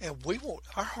 and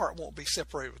our heart won't be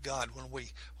separated with God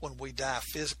when we die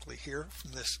physically here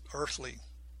from this earthly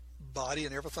body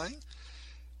and everything.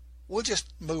 We'll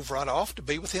just move right off to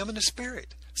be with him in the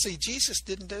Spirit. See, Jesus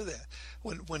didn't do that.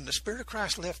 When the Spirit of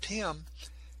Christ left him,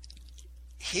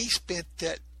 he spent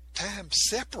that time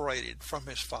separated from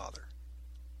his Father.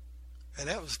 And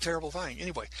that was a terrible thing.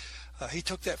 Anyway, he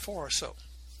took that for us. So,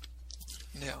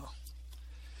 now,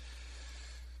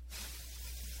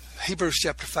 Hebrews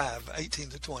chapter 5,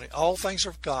 18-20. All things are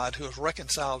of God, who has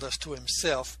reconciled us to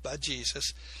himself by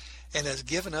Jesus, and has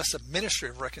given us a ministry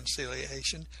of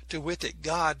reconciliation, to wit, that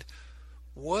God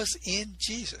was in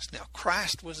Jesus. Now,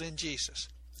 Christ was in Jesus,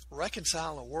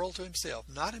 reconciling the world to himself,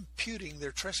 not imputing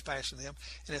their trespass to them,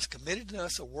 and has committed to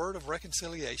us a word of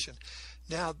reconciliation.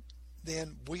 Now,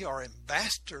 then, we are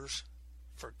ambassadors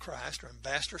for Christ, or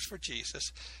ambassadors for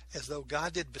Jesus, as though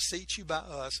God did beseech you by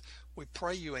us. We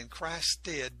pray you in Christ's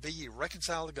stead, be ye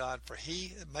reconciled to God, for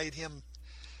he made him,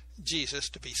 Jesus,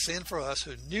 to be sin for us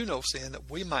who knew no sin, that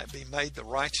we might be made the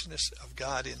righteousness of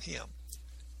God in him.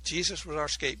 Jesus was our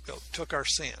scapegoat, took our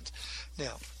sins.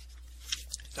 Now,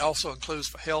 it also includes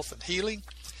for health and healing.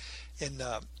 And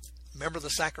remember the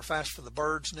sacrifice for the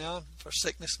birds now, for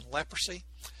sickness and leprosy.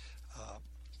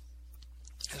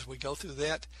 as we go through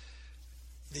that,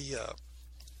 they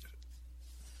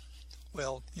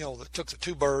took the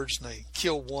 2 birds and they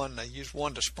killed one. They used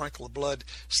one to sprinkle the blood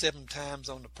 7 times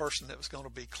on the person that was going to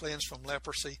be cleansed from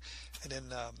leprosy. And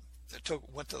then they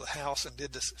went to the house and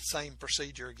did the same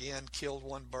procedure again, killed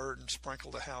 1 bird and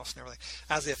sprinkled the house and everything.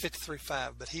 Isaiah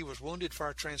 53:5, but he was wounded for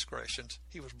our transgressions.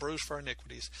 He was bruised for our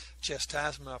iniquities.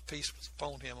 Chastisement of peace was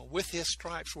upon him, and with his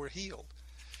stripes we're healed.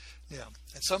 Now,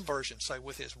 and some versions say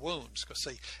with his wounds, because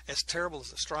see, as terrible as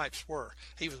the stripes were,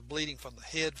 he was bleeding from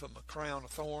the head from a crown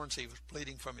of thorns. He was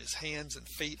bleeding from his hands and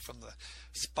feet from the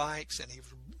spikes, and he was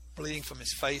bleeding from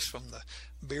his face from the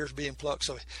beards being plucked.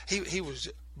 So he was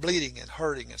bleeding and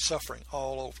hurting and suffering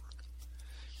all over.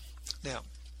 Now,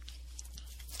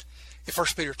 in 1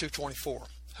 Peter 2:24,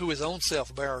 who his own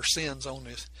self bare our sins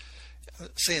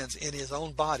in his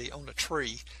own body on the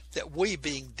tree, that we,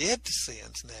 being dead to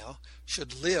sins now,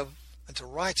 should live unto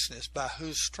righteousness, by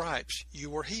whose stripes you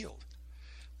were healed.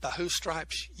 By whose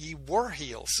stripes ye were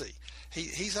healed. See,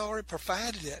 he's already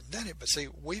provided that and done it, but see,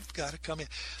 we've got to come in.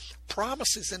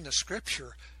 Promises in the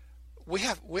Scripture, we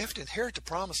have to inherit the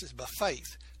promises by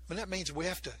faith. And that means we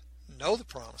have to know the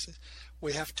promises.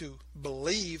 We have to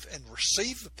believe and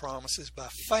receive the promises by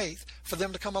faith for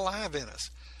them to come alive in us.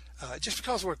 Just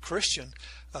because we're a Christian,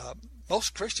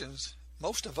 most Christians,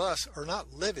 most of us are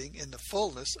not living in the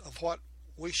fullness of what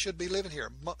we should be living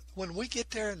here. When we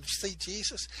get there and see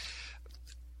Jesus,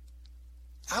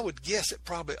 I would guess that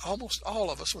probably almost all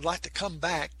of us would like to come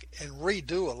back and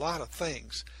redo a lot of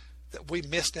things that we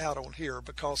missed out on here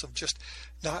because of just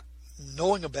not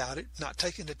knowing about it, not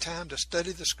taking the time to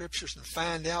study the Scriptures and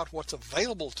find out what's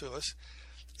available to us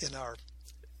in our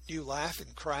new life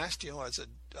in Christ, as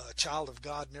a child of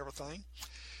God and everything.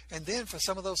 And then for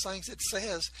some of those things, it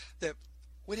says that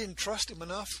we didn't trust him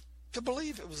enough to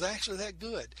believe it was actually that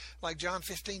good. Like John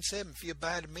 15:7, if you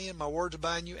abide in me and my words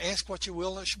abide in you, ask what you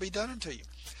will and it shall be done unto you.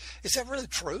 Is that really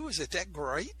true? Is it that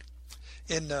great?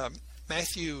 In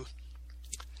Matthew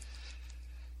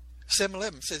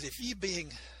 7:11, it says, if ye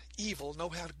being evil know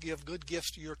how to give good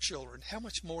gifts to your children, how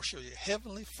much more shall your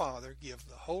heavenly Father give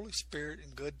the Holy Spirit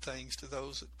and good things to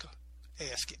those that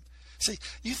ask him? See,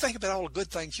 you think about all the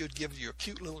good things you'd give to your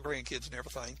cute little grandkids and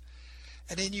everything,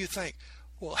 and then you think,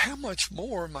 well, how much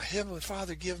more my Heavenly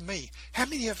Father give me? How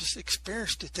many of us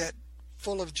experienced it that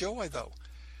full of joy, though?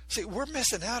 See, we're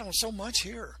missing out on so much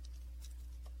here.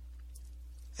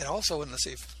 And also, in, let's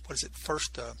see, what is it, 1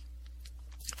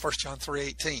 John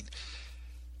 3:18.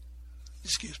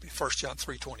 Excuse me, 1 John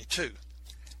 3:22.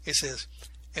 It says,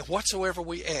 and whatsoever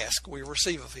we ask, we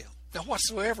receive of him. Now,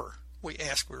 whatsoever we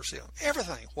ask, we receive him.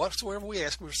 Everything, whatsoever we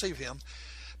ask, we receive him,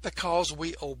 because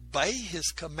we obey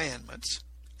his commandments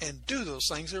and do those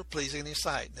things that are pleasing in his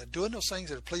sight. Now, doing those things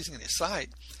that are pleasing in his sight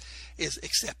is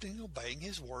accepting and obeying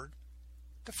his word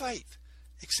to faith.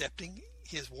 Accepting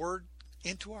his word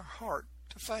into our heart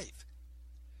to faith.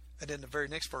 And then the very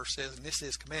next verse says, and this is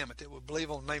his commandment, that we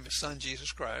believe on the name of his Son,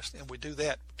 Jesus Christ, and we do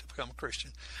that to become a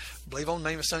Christian. Believe on the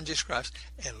name of his Son, Jesus Christ,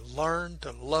 and learn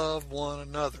to love one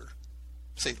another.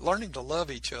 See, learning to love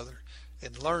each other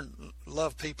and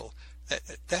love people,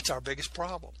 that's our biggest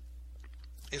problem,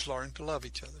 is learning to love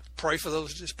each other. Pray for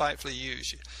those who despitefully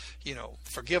use you.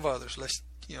 Forgive others, lest,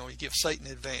 you give Satan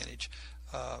advantage.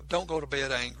 Don't go to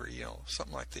bed angry,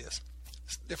 something like this.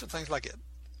 Different things like it.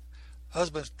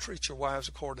 Husbands, treat your wives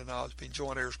according to knowledge, be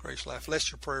joint heirs, grace, life,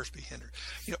 lest your prayers be hindered.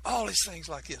 All these things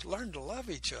like this. Learn to love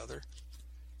each other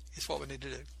is what we need to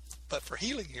do. But for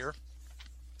healing here,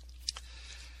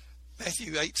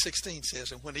 Matthew 8:16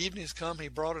 says, and when evening is come, he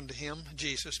brought unto him,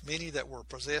 Jesus, many that were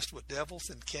possessed with devils,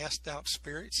 and cast out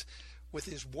spirits. With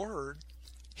his word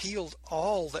healed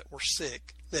all that were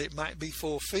sick, that it might be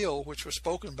fulfilled, which was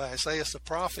spoken by Isaiah the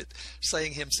prophet,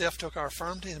 saying, himself took our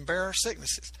infirmities and bare our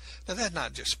sicknesses. Now, that's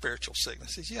not just spiritual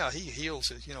sicknesses. Yeah, he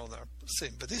heals it, their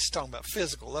sin. But this is talking about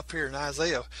physical. Up here in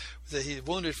Isaiah, that he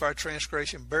wounded for our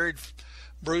transgression,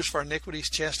 bruised for our iniquities,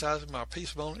 chastisement of our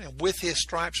peace bone, and with his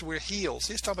stripes we're healed.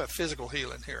 So he's talking about physical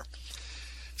healing here.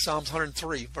 Psalms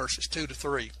 103, verses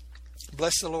 2-3.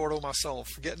 Bless the Lord, O my soul,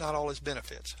 forget not all his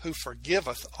benefits, who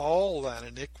forgiveth all thine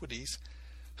iniquities,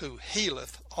 who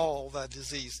healeth all thy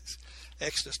diseases.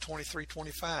 Exodus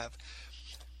 23:25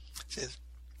 says,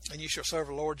 and you shall serve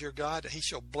the Lord your God, and he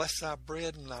shall bless thy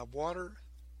bread and thy water,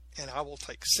 and I will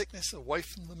take sickness away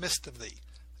from the midst of thee.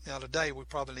 Now today we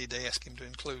probably need to ask him to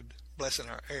include blessing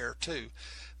our air too.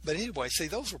 But anyway, see,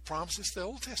 those were promises to the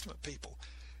Old Testament people.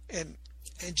 And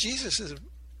Jesus is,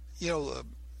 the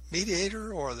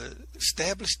mediator, or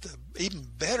established the even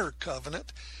better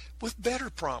covenant with better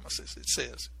promises, it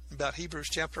says about Hebrews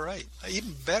chapter 8.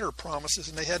 Even better promises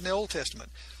than they had in the Old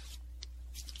Testament.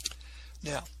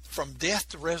 Now, from death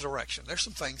to resurrection, there's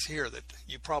some things here that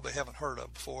you probably haven't heard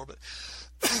of before, but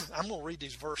I'm going to read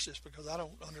these verses because I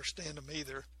don't understand them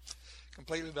either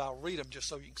completely, but I'll read them just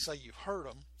so you can say you've heard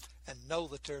them and know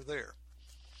that they're there.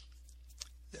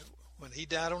 When he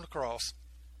died on the cross,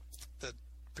 the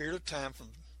period of time from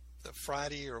the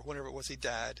Friday or whenever it was he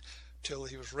died till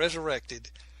he was resurrected,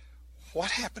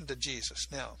 what happened to Jesus?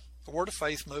 Now, the Word of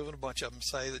Faith Movement, a bunch of them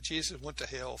say that Jesus went to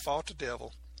hell, fought the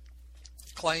devil,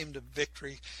 claimed a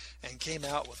victory, and came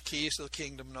out with keys to the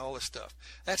kingdom and all this stuff.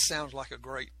 That sounds like a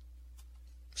great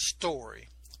story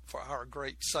for our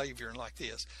great Savior and like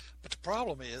this. But the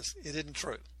problem is, it isn't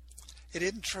true. It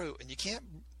isn't true, and you can't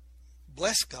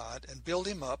bless God and build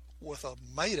him up with a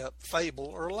made-up fable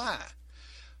or lie.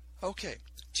 Okay,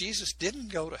 Jesus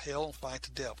didn't go to hell and fight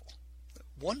the devil.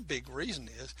 One big reason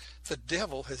is the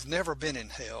devil has never been in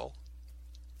hell.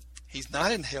 He's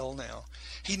not in hell now.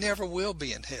 He never will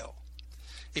be in hell.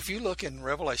 If you look in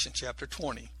Revelation chapter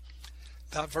 20,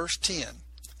 about verse 10,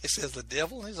 it says the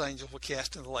devil and his angels were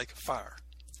cast into the lake of fire.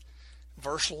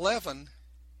 Verse 11,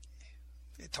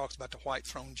 it talks about the white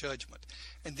throne judgment.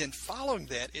 And then following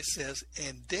that, it says,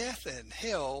 and death and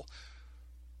hell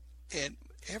and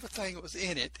everything that was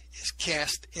in it is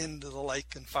cast into the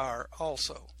lake and fire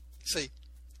also. See,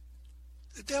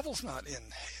 the devil's not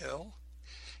in hell.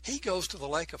 He goes to the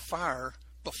lake of fire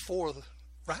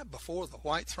right before the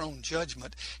white throne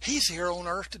judgment. He's here on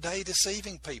earth today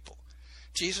deceiving people.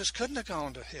 Jesus couldn't have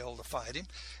gone to hell to fight him.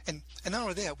 And not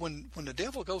only that, when the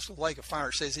devil goes to the lake of fire,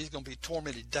 it says he's going to be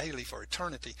tormented daily for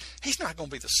eternity. He's not going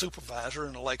to be the supervisor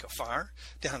in the lake of fire,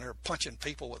 down there punching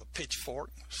people with a pitchfork,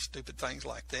 stupid things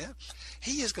like that.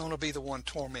 He is going to be the one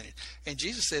tormented. And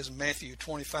Jesus says in Matthew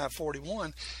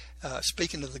 25:41,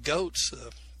 speaking of the goats,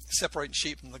 separating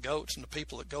sheep from the goats and the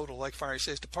people that go to the lake of fire, he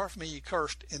says, depart from me, ye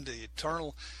cursed, into the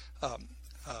eternal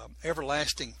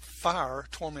everlasting fire,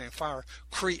 tormenting fire,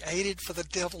 created for the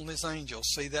devil and his angels.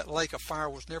 See, that lake of fire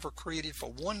was never created for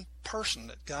one person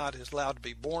that God has allowed to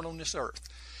be born on this earth.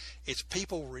 It's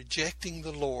people rejecting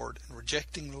the Lord and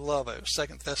rejecting the love of it.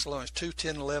 2 Thessalonians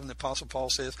 2:10-11, the Apostle Paul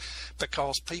says,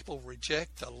 because people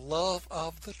reject the love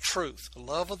of the truth, the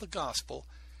love of the gospel,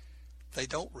 they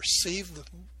don't receive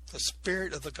the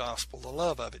spirit of the gospel, the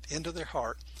love of it, into their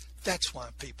heart. That's why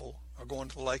people are going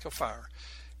to the lake of fire.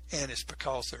 And it's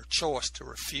because their choice to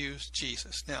refuse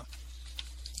Jesus. Now,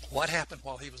 what happened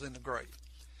while he was in the grave?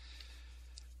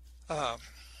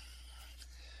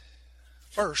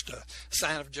 First, a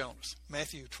sign of Jonas.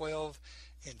 Matthew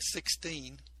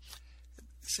 12:16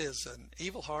 says, an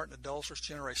evil heart and adulterous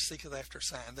generation seeketh after a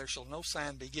sign. There shall no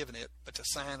sign be given it, but the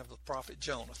sign of the prophet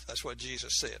Jonas. That's what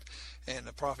Jesus said. And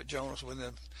the prophet Jonas was in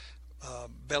the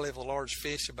belly of a large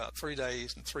fish about 3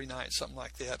 days and 3 nights, something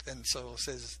like that. And so it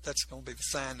says that's going to be the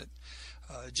sign that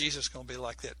Jesus is going to be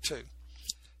like that too.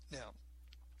 Now,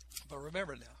 but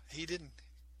remember now, he didn't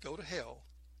go to hell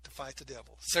to fight the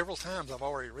devil. Several times I've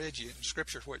already read you in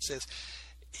scriptures where it says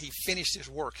he finished his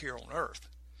work here on earth.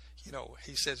 You know,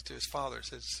 he says to his Father, it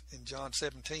says in John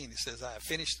 17, he says, I have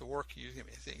finished the work you give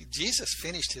me. Jesus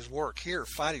finished his work here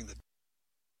fighting the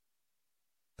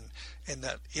and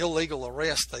that illegal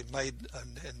arrest they made,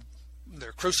 and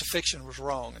their crucifixion was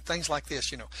wrong, and things like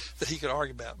this, you know, that he could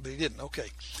argue about, but he didn't. Okay.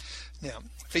 Now,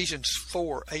 Ephesians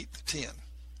 4:8-10.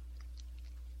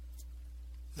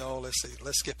 No, let's see.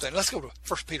 Let's skip that. Let's go to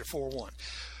 1 Peter 4:1.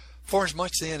 For as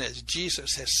much then as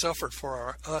Jesus has suffered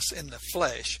for us in the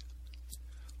flesh,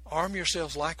 arm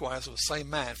yourselves likewise with the same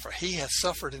mind, for he hath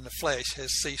suffered in the flesh,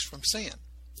 has ceased from sin.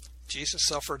 Jesus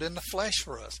suffered in the flesh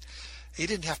for us. He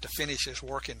didn't have to finish his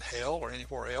work in hell or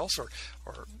anywhere else or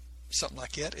something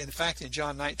like that. In fact, in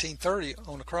John 19:30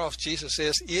 on the cross, Jesus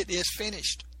says, it is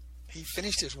finished. He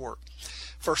finished his work.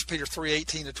 1 Peter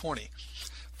 3:18-20.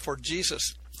 For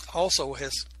Jesus also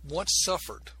has once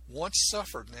suffered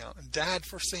now, and died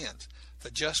for sins,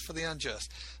 the just for the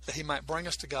unjust, that he might bring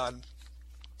us to God,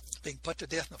 being put to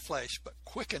death in the flesh, but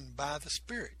quickened by the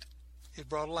Spirit. He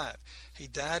brought alive. He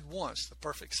died once, the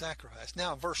perfect sacrifice.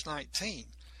 Now in verse 19,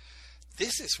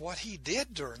 this is what he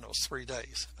did during those 3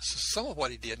 days. So some of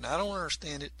what he did, and I don't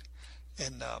understand it,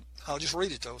 and I'll just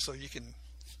read it though so you can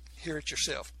hear it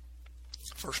yourself.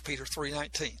 1 Peter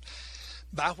 3:19.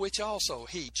 By which also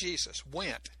he, Jesus,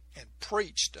 went and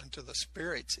preached unto the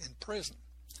spirits in prison,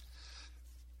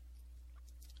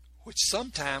 which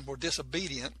sometime were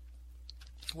disobedient,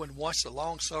 when once the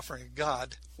long-suffering of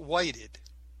God waited.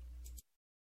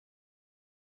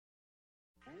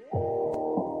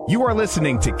 You are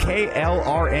listening to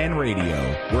KLRN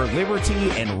Radio, where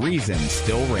liberty and reason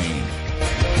still reign.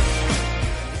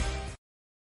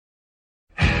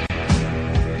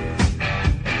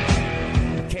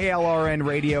 KLRN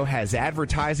Radio has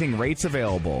advertising rates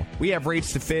available. We have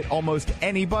rates to fit almost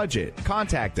any budget.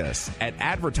 Contact us at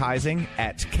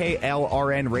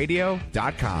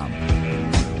advertising@klrnradio.com.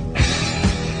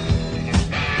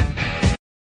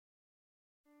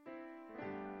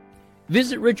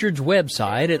 Visit Richard's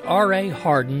website at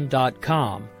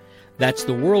rahardin.com. That's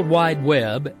the World Wide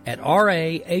Web at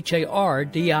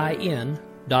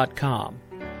rahardin.com.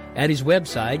 At his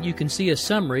website, you can see a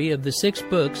summary of the 6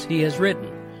 books he has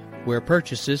written, where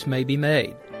purchases may be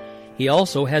made. He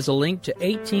also has a link to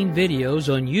 18 videos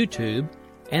on YouTube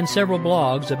and several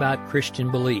blogs about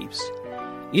Christian beliefs.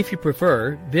 If you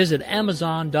prefer, visit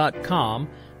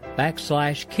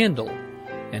amazon.com/Kindle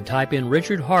and type in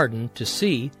Richard Hardin to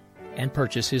see and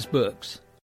purchase his books.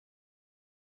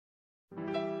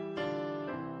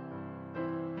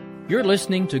 You're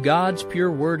listening to God's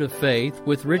Pure Word of Faith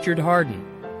with Richard Hardin.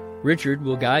 Richard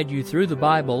will guide you through the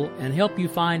Bible and help you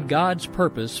find God's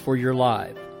purpose for your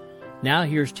life. Now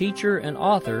here's teacher and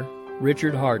author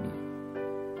Richard Hardin.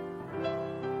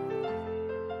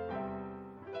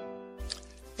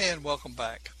 And welcome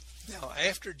back. Now,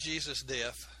 after Jesus'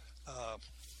 death,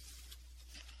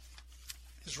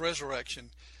 his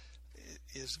resurrection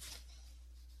is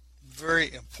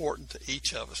very important to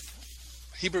each of us.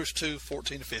 Hebrews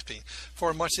 2:14-15.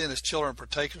 For much then as children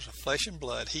partakers of flesh and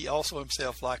blood, he also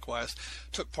himself likewise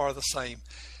took part of the same,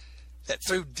 that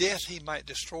through death he might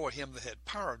destroy him that had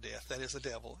power of death, that is the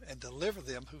devil, and deliver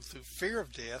them who through fear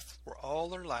of death were all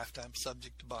their lifetime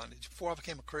subject to bondage. Before I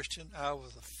became a Christian, I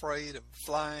was afraid of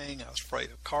flying. I was afraid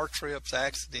of car trips,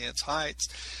 accidents, heights.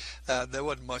 There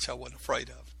wasn't much I wasn't afraid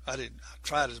of. I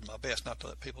tried as my best not to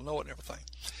let people know it and everything.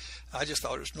 I just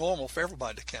thought it was normal for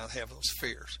everybody to kind of have those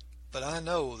fears. But I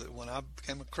know that when I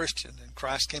became a Christian and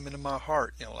Christ came into my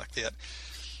heart, like that,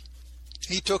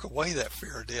 he took away that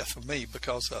fear of death from me,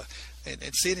 because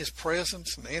and seeing his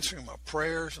presence and answering my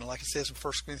prayers, and like it says in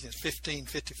 1 Corinthians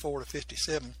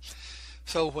 15:54-57,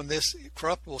 so when this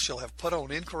corruptible shall have put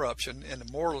on incorruption, and the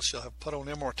mortal shall have put on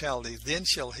immortality, then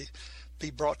shall he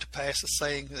be brought to pass the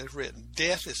saying that is written,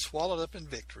 Death is swallowed up in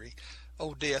victory.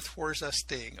 O death, where is thy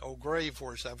sting? O grave,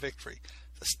 where is thy victory?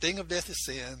 The sting of death is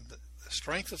sin. The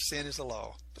strength of sin is the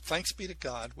law. But thanks be to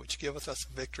God, which giveth us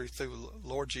victory through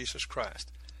Lord Jesus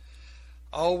Christ.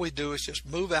 All we do is just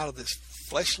move out of this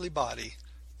fleshly body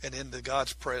and into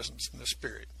God's presence in the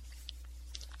Spirit.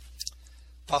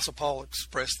 Apostle Paul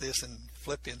expressed this in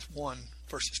Philippians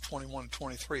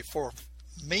 1:21-23. For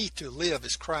me to live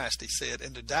is Christ, he said,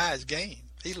 and to die is gain.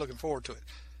 He's looking forward to it.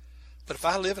 But if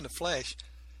I live in the flesh,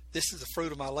 this is the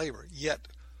fruit of my labor. Yet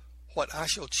what I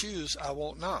shall choose I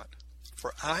won't not.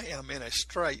 For I am in a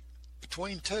strait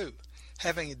between two,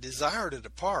 having a desire to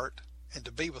depart and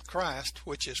to be with Christ,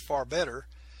 which is far better.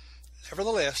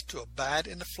 Nevertheless, to abide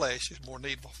in the flesh is more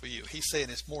needful for you. He's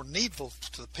saying it's more needful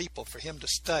to the people for him to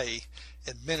stay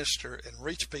and minister and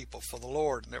reach people for the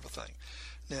Lord and everything.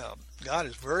 Now, God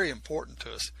is very important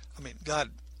to us.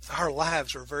 God, our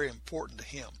lives are very important to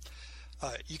him.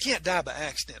 You can't die by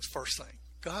accident, first thing.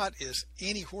 God is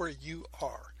anywhere you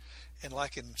are. And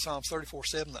like in Psalms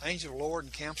 34:7, the angel of the Lord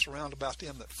encamps around about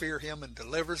them that fear him and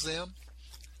delivers them.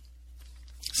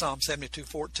 Psalm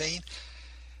 72:14,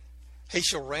 he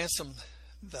shall ransom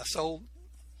thy soul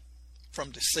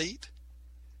from deceit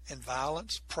and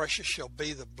violence. Precious shall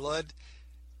be the blood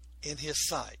in his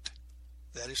sight.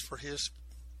 That is for his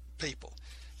people.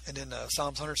 And in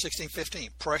Psalms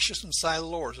 116:15, precious in the sight of the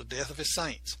Lord is the death of his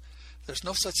saints. There's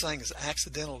no such thing as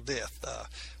accidental death.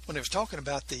 When he was talking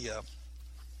about the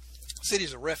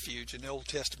cities of refuge in the Old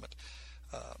Testament,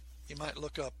 you might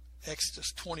look up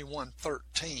Exodus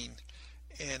 21:13,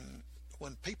 and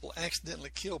when people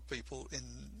accidentally kill people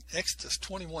in Exodus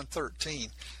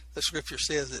 21:13, the scripture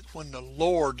says that when the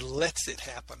Lord lets it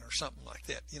happen, or something like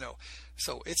that,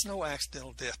 so it's no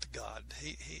accidental death to God.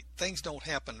 Things don't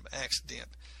happen by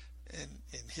accident in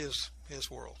his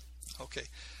world. Okay.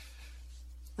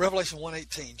 Revelation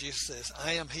 1:18, Jesus says,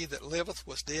 I am he that liveth,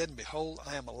 was dead, and behold,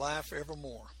 I am alive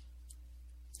forevermore.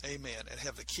 Amen. And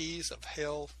have the keys of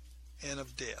hell and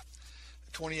of death.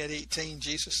 28:18,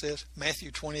 Jesus says, Matthew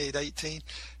 28:18,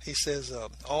 he says,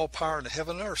 all power in the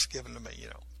heaven and earth is given to me,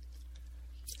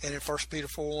 And in 1 Peter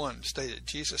 4:1 stated,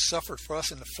 Jesus suffered for us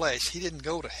in the flesh. He didn't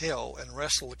go to hell and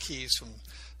wrestle the keys from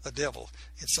the devil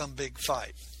in some big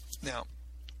fight. Now,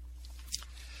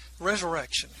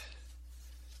 resurrection.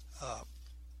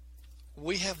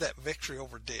 We have that victory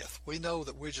over death. We know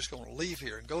that we're just going to leave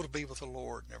here and go to be with the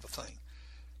Lord and everything.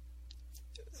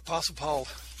 Apostle Paul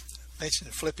mentioned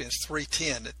in Philippians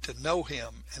 3:10 that to know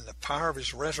him and the power of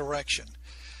his resurrection.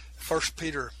 1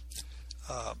 Peter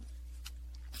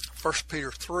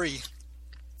 3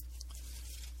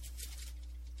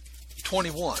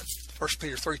 3:21. 1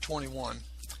 Peter 3:21.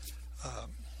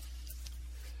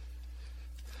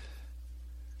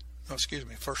 No, excuse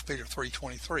me. 1 Peter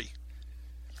 3:23.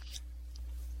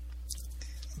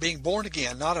 Being born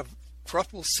again, not of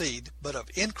corruptible seed, but of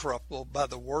incorruptible, by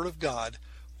the word of God,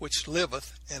 which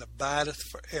liveth and abideth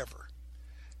forever.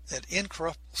 That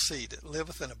incorruptible seed that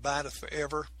liveth and abideth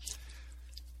forever.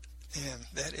 And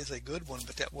that is a good one,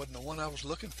 but that wasn't the one I was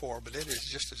looking for, but it is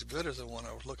just as good as the one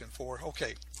I was looking for.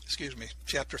 Okay, excuse me,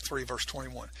 chapter 3, verse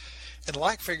 21. And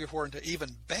like figure whereunto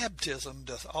even baptism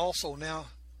doth also now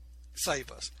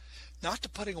save us, not the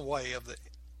putting away of the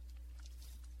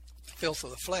filth of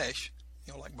the flesh,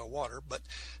 like by water, but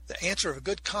the answer of a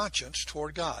good conscience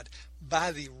toward God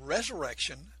by the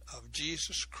resurrection of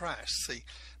Jesus Christ. See,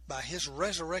 by his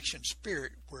resurrection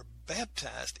spirit, we're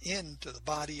baptized into the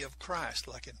body of Christ.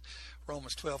 Like in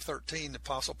Romans 12:13, the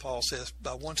Apostle Paul says,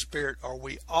 by one spirit are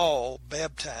we all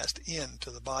baptized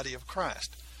into the body of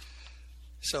Christ.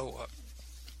 So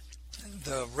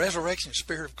the resurrection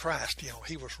spirit of Christ,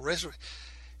 he was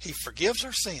he forgives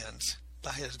our sins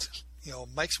by his,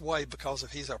 makes way because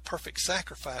of he's our perfect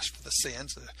sacrifice for the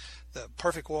sins, the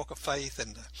perfect walk of faith,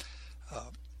 and the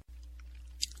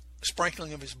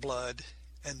sprinkling of his blood,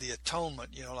 and the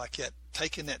atonement, like that,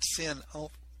 taking that sin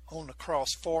on the cross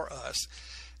for us,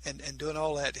 and doing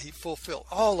all that. He fulfilled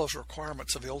all those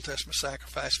requirements of the Old Testament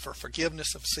sacrifice for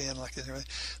forgiveness of sin, like that and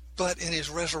everything. But in his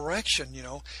resurrection,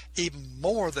 even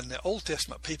more than the Old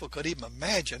Testament people could even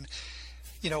imagine,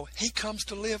 he comes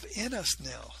to live in us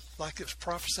now. Like it was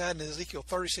prophesied in Ezekiel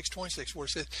 36:26, where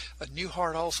it says, a new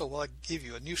heart also will I give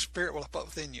you, a new spirit will I put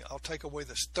within you. I'll take away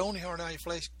the stony heart out of your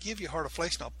flesh, give you a heart of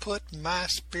flesh, and I'll put my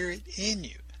spirit in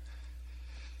you.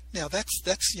 Now that's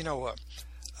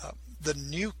the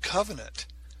new covenant.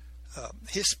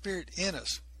 His spirit in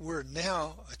us. We're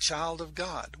now a child of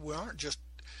God. We aren't just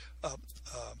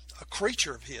a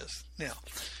creature of his. Now,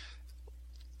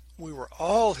 we were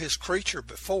all his creature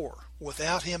before,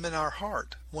 without him in our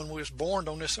heart, when we was born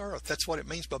on this earth. That's what it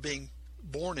means by being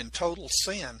born in total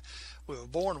sin. We were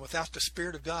born without the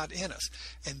Spirit of God in us.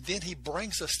 And then he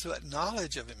brings us to that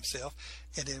knowledge of himself,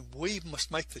 and then we must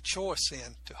make the choice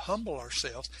then to humble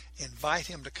ourselves, invite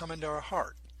him to come into our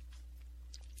heart.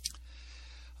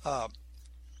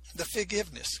 The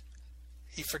forgiveness.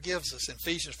 He forgives us. In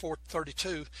Ephesians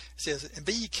 4:32 says, and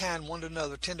be ye kind one to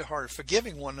another, tenderhearted,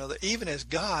 forgiving one another, even as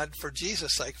God, for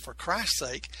Jesus' sake, for Christ's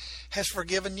sake, has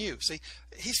forgiven you. See,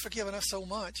 he's forgiven us so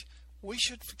much, we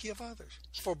should forgive others.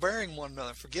 Forbearing one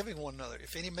another, forgiving one another.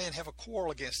 If any man have a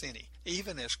quarrel against any,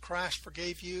 even as Christ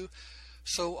forgave you,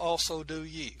 so also do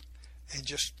ye. And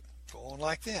just go on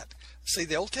like that. See,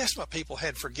 the Old Testament people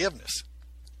had forgiveness,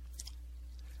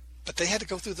 but they had to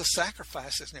go through the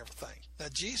sacrifices and everything. Now,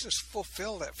 Jesus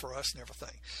fulfilled that for us and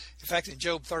everything. In fact, in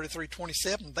Job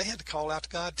 33:27, they had to call out to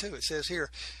God too. It says here,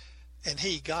 and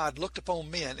he, God, looked upon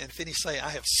men, and if any say,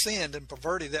 I have sinned and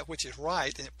perverted that which is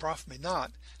right, and it profit me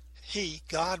not, he,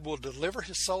 God, will deliver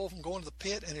his soul from going to the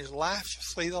pit, and his life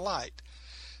shall see the light.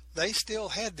 They still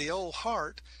had the old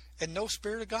heart and no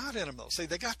Spirit of God in them, though. See,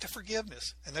 they got the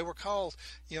forgiveness, and they were called,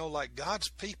 like God's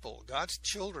people, God's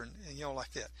children, and,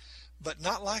 like that. But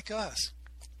not like us.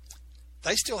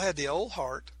 They still had the old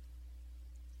heart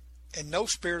and no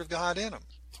Spirit of God in them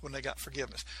when they got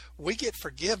forgiveness. We get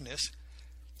forgiveness,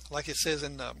 like it says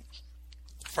in 1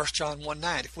 John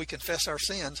 1:9. If we confess our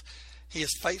sins, he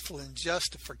is faithful and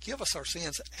just to forgive us our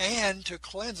sins and to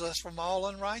cleanse us from all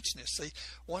unrighteousness. See,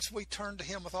 once we turn to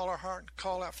him with all our heart and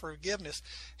call out for forgiveness,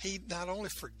 he not only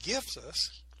forgives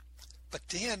us, but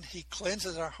then he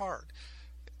cleanses our heart.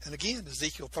 And again,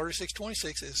 Ezekiel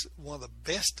 36:26 is one of the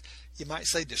best, you might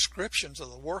say, descriptions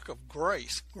of the work of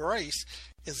grace. Grace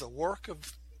is the work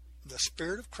of the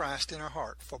Spirit of Christ in our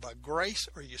heart. For by grace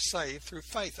are you saved through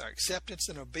faith. Our acceptance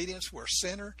and obedience, we're a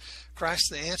sinner.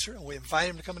 Christ is the answer, and we invite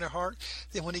him to come in our heart.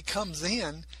 Then when he comes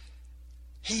in,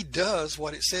 he does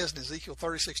what it says in Ezekiel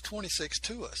 36:26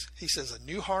 to us. He says, a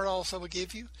new heart also will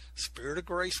give you, Spirit of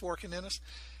grace working in us,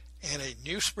 and a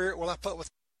new spirit will I put within.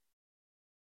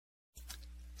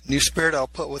 New spirit I'll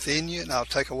put within you, and I'll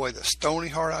take away the stony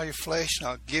heart out of your flesh, and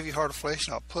I'll give you a heart of flesh,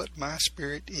 and I'll put my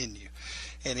Spirit in you.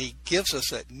 And he gives us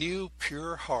that new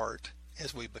pure heart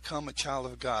as we become a child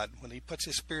of God. When he puts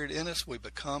his Spirit in us, we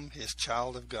become his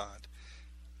child of God.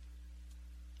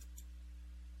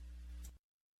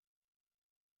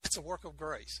 It's a work of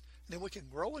grace. And then we can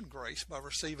grow in grace by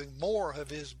receiving more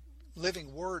of his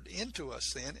living word into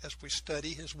us then as we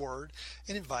study his word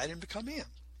and invite him to come in.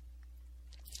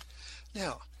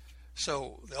 Now,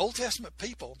 so the Old Testament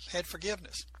people had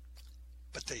forgiveness,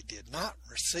 but they did not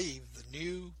receive the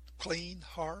new clean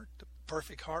heart, the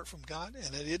perfect heart from God,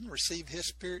 and they didn't receive his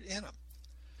Spirit in them.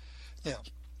 Now,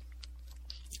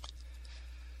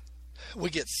 we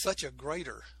get such a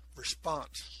greater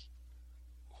response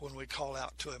when we call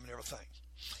out to him and everything.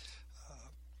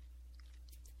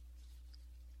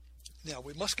 Now,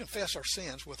 we must confess our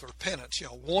sins with repentance,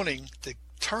 wanting to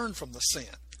turn from the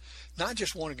sin. Not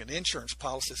just wanting an insurance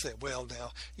policy to say, well, now,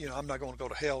 I'm not going to go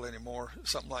to hell anymore,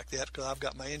 something like that, because I've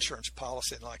got my insurance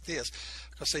policy like this.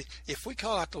 Because, see, if we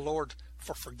call out the Lord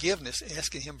for forgiveness,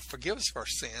 asking him to forgive us for our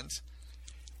sins,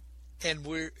 and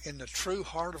we're in the true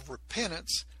heart of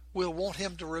repentance, we'll want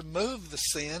him to remove the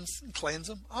sins and cleanse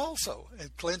them also,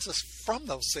 and cleanse us from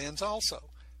those sins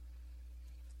also.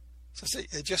 So, see,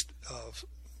 it just...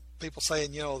 people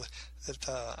saying,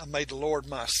 that I made the Lord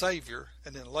my Savior,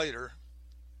 and then later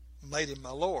made him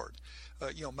my Lord,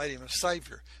 made him a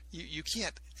Savior. You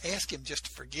can't ask him just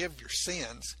to forgive your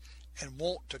sins and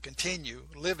want to continue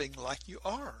living like you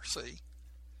are, see.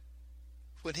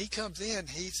 When he comes in,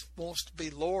 he wants to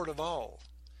be Lord of all,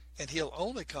 and he'll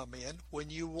only come in when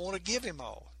you want to give him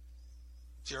all.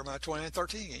 Jeremiah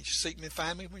 29:13, you seek me and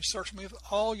find me when you search me with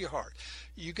all your heart.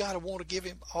 You got to want to give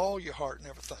him all your heart and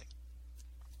everything.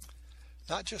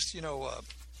 Not just,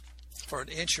 for an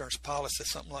insurance policy,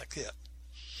 something like that.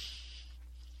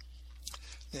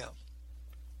 Now,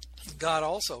 God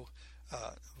also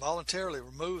voluntarily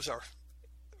removes our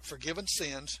forgiven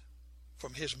sins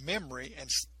from his memory and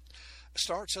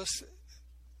starts us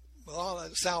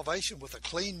salvation with a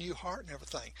clean new heart and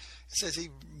everything. It says he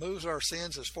removes our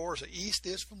sins as far as the east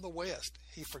is from the west.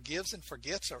 He forgives and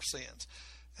forgets our sins,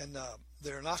 and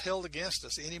they're not held against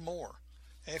us anymore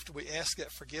after we ask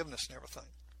that forgiveness and everything.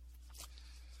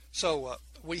 So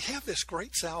we have this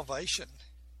great salvation.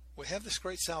 We have this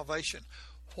great salvation.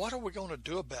 What are we going to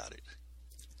do about it?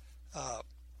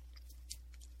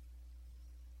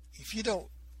 If you don't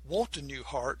want the new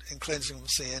heart and cleansing of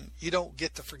sin, you don't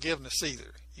get the forgiveness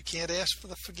either. You can't ask for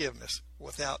the forgiveness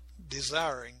without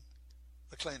desiring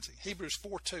the cleansing. Hebrews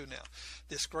 4:2 now,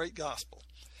 this great gospel.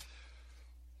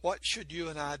 What should you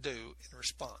and I do in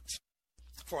response?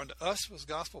 For unto us was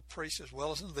gospel preached as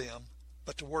well as unto them,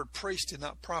 but the word priest did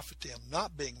not profit them,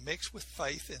 not being mixed with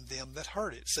faith in them that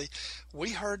heard it. See,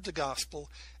 we heard the gospel,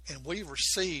 and we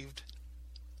received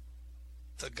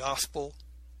the gospel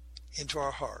into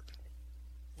our heart.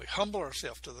 We humble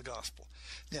ourselves to the gospel.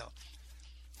 Now,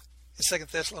 in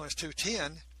 2 Thessalonians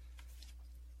 2:10,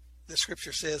 the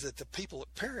scripture says that the people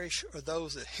that perish are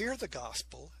those that hear the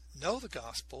gospel, know the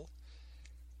gospel,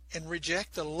 and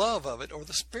reject the love of it or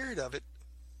the spirit of it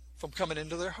from coming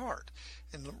into their heart.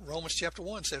 And Romans chapter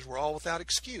 1 says we're all without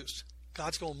excuse.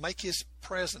 God's going to make his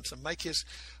presence and make his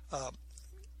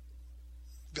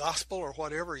gospel or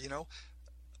whatever,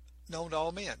 known to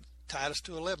all men. Titus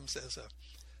 2:11 says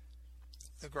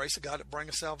the grace of God that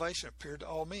bringeth salvation appeared to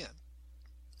all men.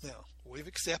 Now, we've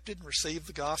accepted and received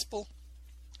the gospel.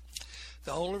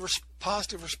 The only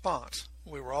positive response,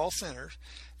 we were all sinners,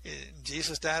 and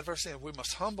Jesus died for our sins. We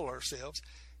must humble ourselves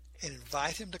and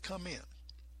invite him to come in.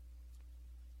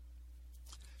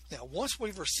 Now, once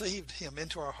we've received him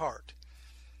into our heart,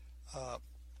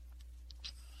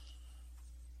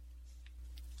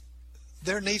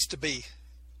 there needs to be,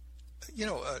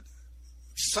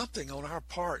 something on our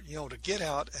part, to get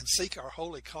out and seek our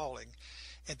holy calling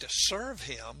and to serve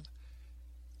him.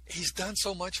 He's done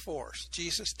so much for us.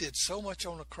 Jesus did so much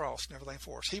on the cross and everything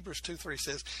for us. Hebrews 2:3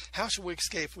 says, how shall we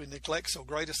escape if we neglect so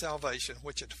great a salvation,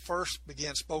 which at first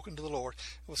began spoken to the Lord,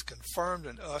 was confirmed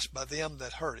in us by them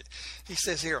that heard it. He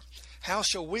says here, how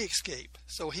shall we escape?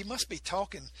 So he must be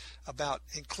talking about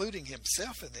including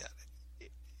himself in that.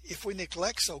 If we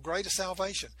neglect so great a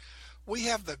salvation, we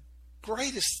have the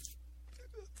greatest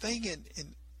thing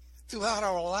in throughout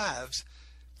our lives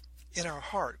in our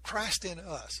heart, Christ in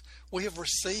us. We have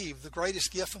received the greatest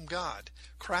gift from God,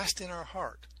 Christ in our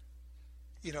heart.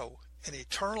 An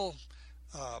eternal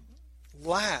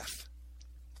life.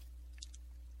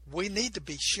 We need to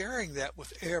be sharing that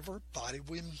with everybody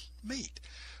we meet.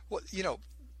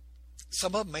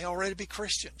 Some of them may already be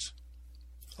Christians.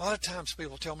 A lot of times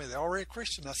people tell me they're already a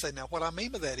Christian. I say, now what I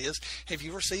mean by that is, have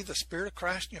you received the Spirit of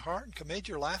Christ in your heart and committed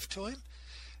your life to him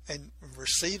and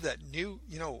received that new,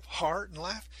 heart and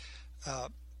life?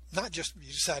 Not just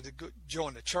you decide to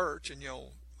join the church and,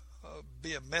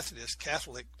 be a Methodist,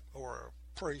 Catholic, or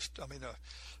a priest, a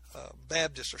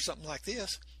Baptist or something like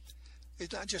this.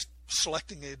 It's not just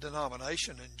selecting a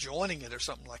denomination and joining it or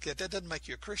something like that. That doesn't make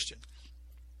you a Christian.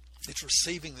 It's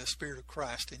receiving the Spirit of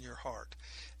Christ in your heart,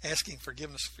 asking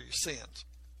forgiveness for your sins.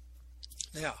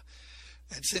 Now,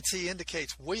 and since he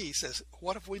indicates we, he says,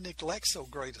 what if we neglect so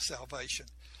great a salvation?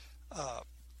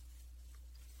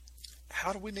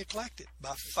 How do we neglect it?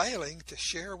 By failing to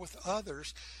share with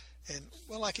others And,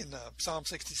 well, like in Psalm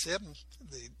 67,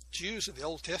 the Jews of the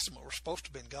Old Testament were supposed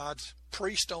to have been God's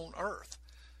priest on earth.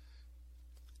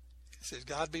 It says,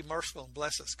 God be merciful and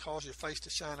bless us, cause your face to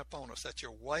shine upon us, that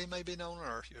your way may be known on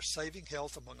earth, your saving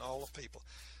health among all the people,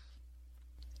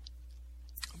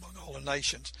 among all the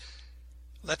nations.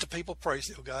 Let the people praise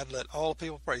thee, O God, let all the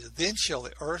people praise thee. Then shall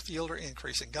the earth yield her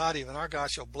increase, and God, even our God,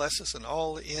 shall bless us, and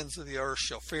all the ends of the earth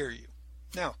shall fear you.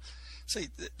 Now, see,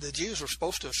 the Jews were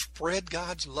supposed to have spread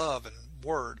God's love and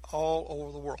word all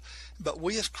over the world. But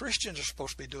we as Christians are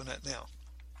supposed to be doing that now.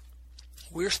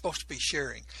 We're supposed to be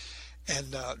sharing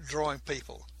and drawing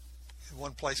people. In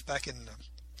one place back in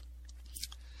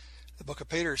the book of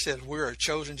Peter, it says we're a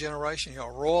chosen generation, a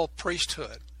royal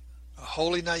priesthood, a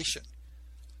holy nation,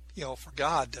 for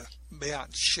God to be out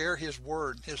and share his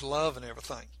word and his love and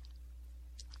everything.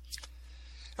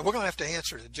 And we're going to have to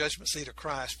answer the judgment seat of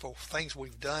Christ for things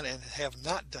we've done and have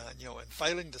not done, and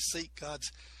failing to seek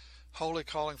God's holy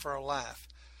calling for our life.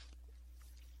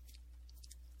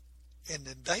 And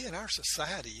today in our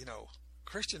society,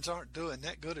 Christians aren't doing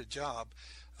that good a job.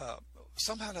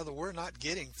 Somehow or another, we're not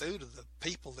getting through to the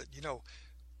people that,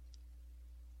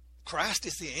 Christ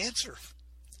is the answer.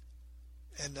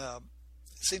 And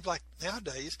it seems like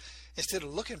nowadays, instead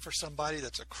of looking for somebody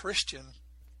that's a Christian,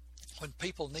 when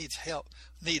people need help,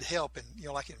 and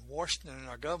like in Washington and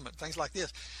our government, things like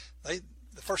this, the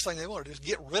first thing they want to do is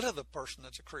get rid of the person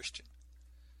that's a Christian.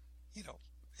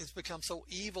 It's become so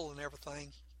evil and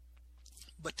everything,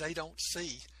 but they don't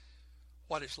see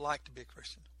what it's like to be a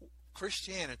Christian.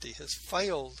 Christianity has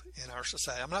failed in our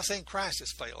society. I'm not saying Christ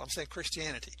has failed. I'm saying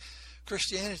Christianity.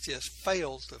 Christianity has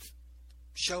failed to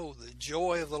show the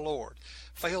joy of the Lord,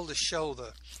 failed to show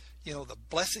the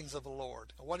blessings of the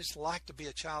Lord, what it's like to be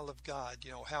a child of God.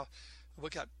 How we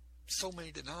got so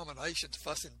many denominations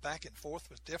fussing back and forth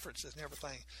with differences and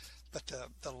everything. But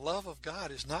the love of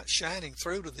God is not shining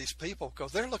through to these people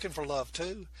because they're looking for love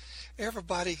too.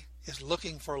 Everybody is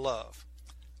looking for love,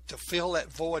 to fill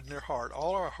that void in their heart.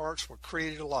 All our hearts were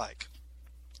created alike.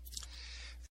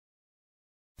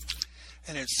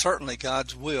 And it's certainly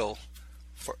God's will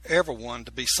for everyone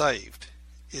to be saved.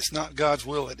 It's not God's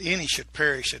will that any should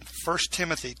perish. In 1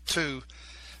 Timothy 2,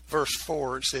 verse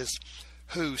 4, it says,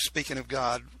 who, speaking of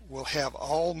God, will have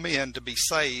all men to be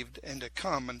saved and to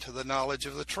come into the knowledge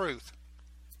of the truth.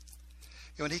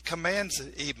 When he commands,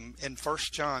 even in 1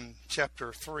 John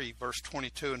chapter 3, verse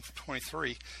 22 and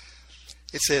 23,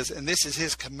 it says, and this is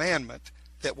his commandment,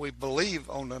 that we believe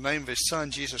on the name of his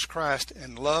Son, Jesus Christ,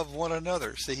 and love one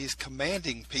another. See, he's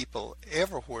commanding people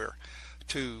everywhere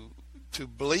to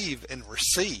believe and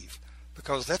receive,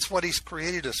 because that's what he's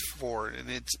created us for, and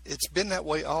it's been that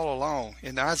way all along.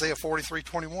 In Isaiah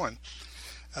 43:21,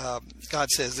 God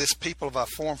says, this people have I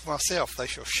formed for myself, they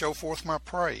shall show forth my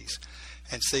praise.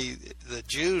 And see, the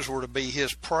Jews were to be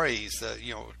his praise,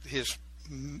 his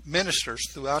ministers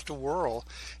throughout the world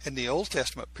in the Old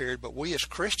Testament period, but we as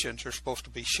Christians are supposed to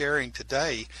be sharing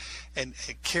today and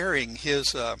carrying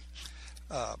his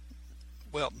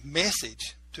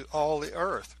message to all the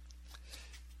earth.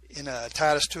 In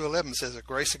Titus 2:11 says, the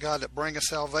grace of God that bringeth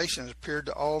salvation has appeared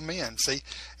to all men. See,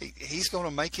 he's going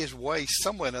to make his way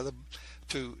somewhere or another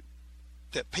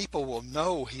that people will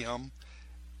know him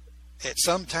at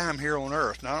some time here on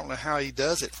earth. And I don't know how he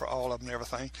does it for all of them and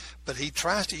everything, but he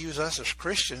tries to use us as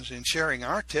Christians in sharing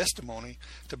our testimony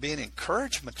to be an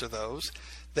encouragement to those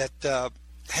that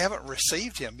haven't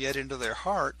received him yet into their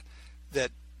heart,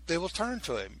 that they will turn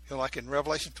to him. Like in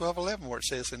Revelation 12:11, where it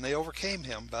says, and they overcame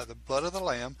him by the blood of the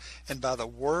Lamb and by the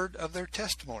word of their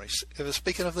testimonies. It was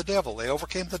speaking of the devil. They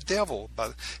overcame the devil.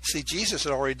 See, Jesus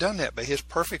had already done that by his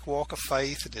perfect walk of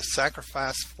faith and his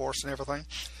sacrifice for us and everything.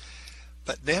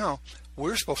 But now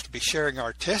we're supposed to be sharing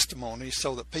our testimonies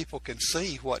so that people can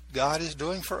see what God is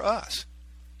doing for us,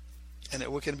 and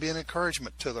that we can be an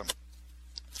encouragement to them.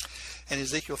 And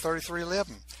Ezekiel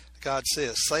 33:11, God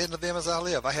says, say unto them as I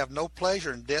live, I have no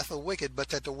pleasure in death of the wicked, but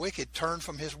that the wicked turn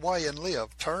from his way and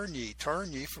live. Turn ye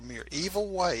from your evil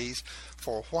ways,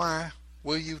 for why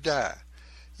will you die?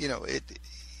 He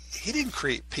didn't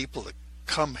create people to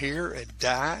come here and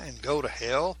die and go to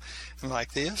hell and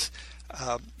like this.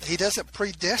 He doesn't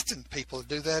predestine people to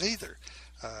do that either.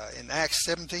 In Acts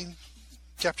 17,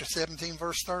 chapter 17,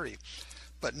 verse 30,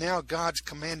 but now God's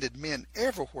commanded men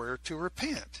everywhere to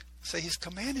repent. So he's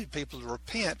commanded people to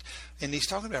repent, and he's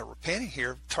talking about repenting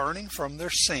here, turning from their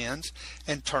sins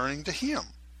and turning to him.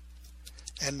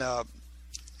 And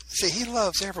see, he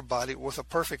loves everybody with a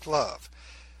perfect love.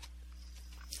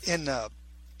 In John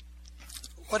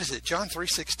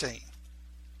 3:16,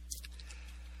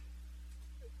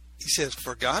 he says,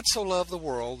 "For God so loved the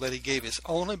world that he gave his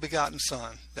only begotten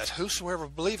Son, that whosoever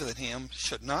believeth in him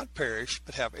should not perish,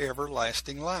 but have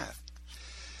everlasting life."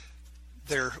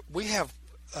 We have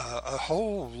a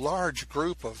whole large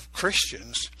group of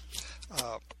Christians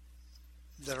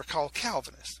that are called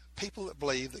Calvinists, people that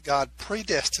believe that God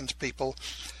predestines people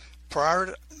prior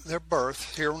to their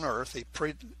birth here on earth.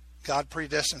 God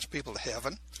predestines people to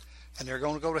heaven, and they're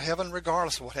going to go to heaven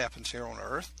regardless of what happens here on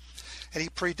earth. And he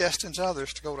predestines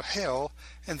others to go to hell,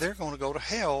 and they're going to go to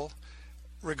hell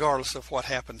regardless of what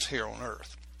happens here on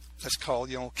earth. That's called,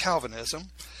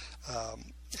 Calvinism.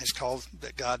 It's called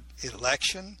that God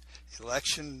election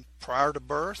prior to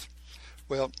birth.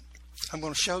 Well, I'm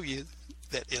going to show you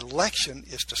that election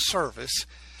is to service.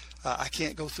 I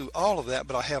can't go through all of that,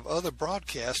 but I have other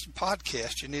broadcasts and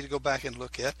podcasts you need to go back and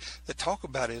look at that talk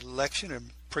about election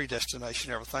and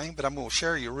predestination and everything. But I'm going to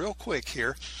share you real quick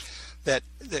here that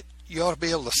you ought to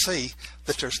be able to see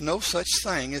that there's no such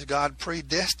thing as God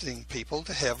predestining people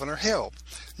to heaven or hell.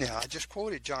 Now, I just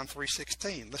quoted John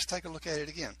 3:16. Let's take a look at it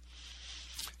again.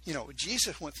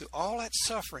 Jesus went through all that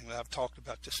suffering that I've talked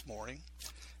about this morning,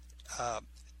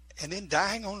 and then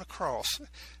dying on the cross.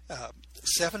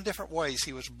 7 different ways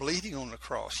he was bleeding on the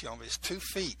cross. His 2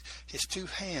 feet, his 2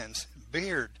 hands,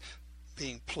 beard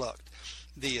being plucked,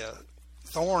 the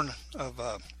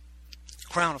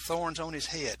crown of thorns on his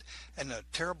head, and the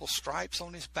terrible stripes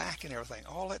on his back and everything.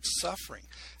 All that suffering,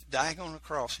 dying on the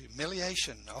cross,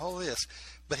 humiliation, all this.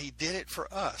 But he did it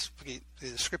for us.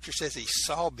 The scripture says he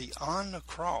saw beyond the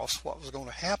cross what was going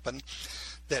to happen,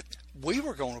 that we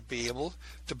were going to be able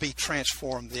to be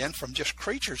transformed then from just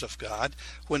creatures of God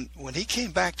when he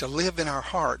came back to live in our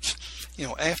hearts,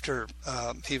 after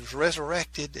he was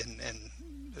resurrected and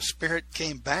the Spirit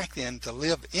came back then to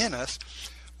live in us,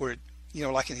 where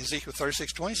like in Ezekiel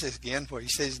 36:20 says again, where he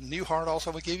says, "New heart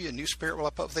also will give you, a new spirit will I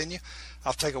put within you.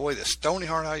 I'll take away the stony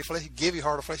heart out of your flesh, give you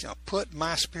heart of flesh, and I'll put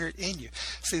my Spirit in you."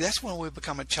 See, that's when we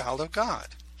become a child of God.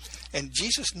 And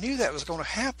Jesus knew that was going to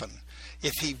happen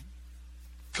if he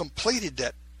completed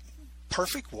that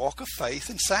perfect walk of faith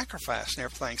and sacrifice and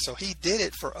everything. So he did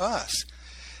it for us.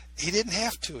 He didn't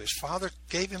have to. His Father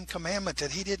gave him commandment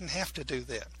that he didn't have to do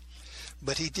that.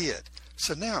 But he did.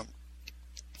 So now,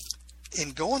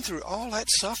 in going through all that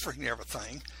suffering and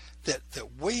everything, that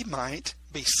we might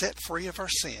be set free of our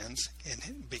sins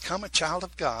and become a child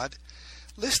of God,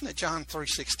 listen to John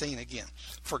 3:16 again.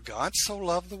 "For God so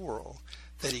loved the world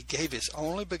that he gave his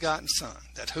only begotten Son,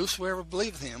 that whosoever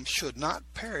believeth him should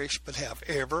not perish, but have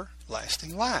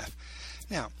everlasting life."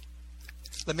 Now,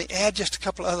 let me add just a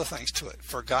couple of other things to it.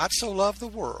 For God so loved the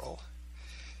world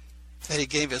that he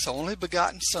gave his only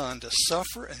begotten Son to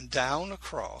suffer and die on the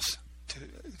cross,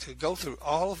 to go through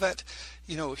all of that,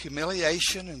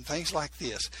 humiliation and things like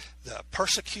this, the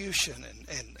persecution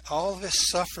and all of this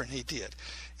suffering he did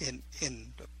in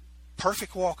the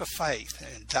perfect walk of faith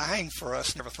and dying for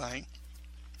us and everything,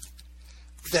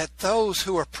 that those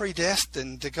who are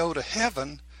predestined to go to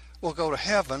heaven will go to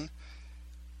heaven,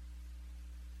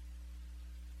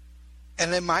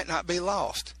 and they might not be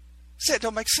lost. See, it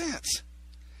don't make sense.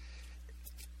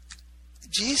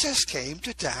 Jesus came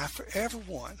to die for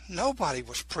everyone. Nobody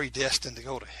was predestined to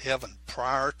go to heaven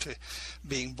prior to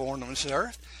being born on this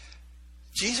earth.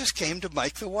 Jesus came to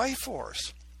make the way for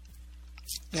us.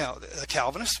 Now, the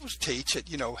Calvinists would teach that,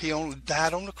 he only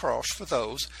died on the cross for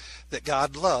those that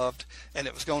God loved, and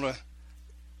it was going to,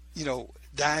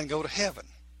 die and go to heaven.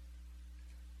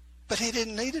 But he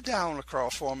didn't need to die on the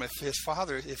cross for them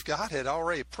if God had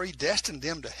already predestined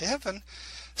them to heaven.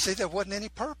 See, there wasn't any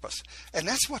purpose. And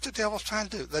that's what the devil's trying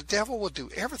to do. The devil will do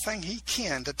everything he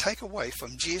can to take away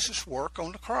from Jesus' work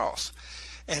on the cross.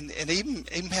 And even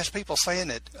has people saying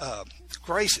that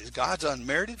grace is God's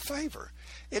unmerited favor.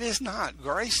 It is not.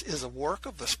 Grace is a work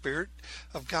of the Spirit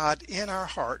of God in our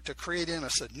heart to create in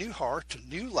us a new heart, a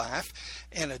new life,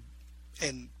 and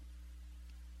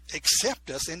accept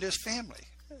us into his family.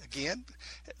 Again,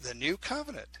 the new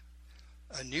covenant.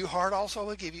 A new heart also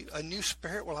will give you, a new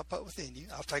spirit will I put within you.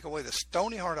 I'll take away the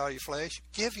stony heart out of your flesh,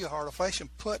 give you a heart of flesh,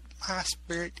 and put my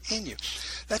Spirit in you.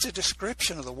 That's a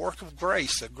description of the work of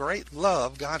grace, the great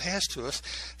love God has to us,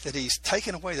 that he's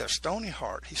taken away their stony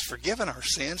heart. He's forgiven our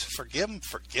sins, forgive them,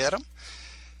 forget them.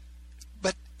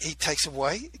 But he takes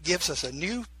away, gives us a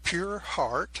new pure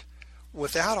heart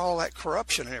without all that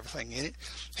corruption and everything in it.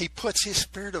 He puts his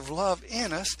Spirit of love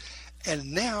in us,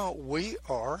 and now we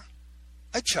are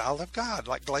a child of God,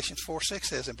 like Galatians 4:6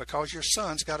 says, "And because your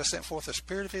sons, God has sent forth the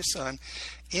Spirit of his Son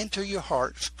into your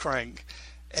hearts, crying,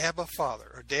 Abba,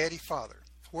 Father," or Daddy, Father.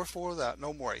 Wherefore thou art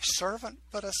no more a servant,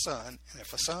 but a son, and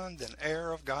if a son, then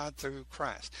heir of God through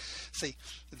Christ. See,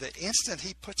 the instant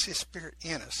he puts his Spirit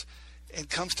in us and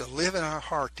comes to live in our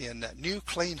heart, in that new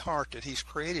clean heart that he's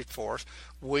created for us,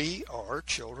 we are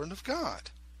children of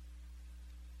God.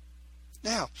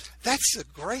 Now, that's the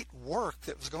great work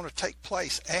that was going to take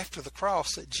place after the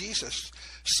cross, that Jesus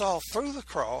saw through the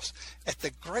cross at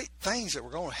the great things that were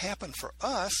going to happen for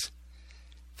us,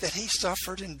 that he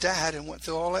suffered and died and went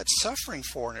through all that suffering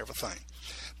for and everything.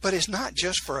 But it's not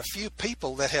just for a few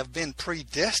people that have been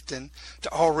predestined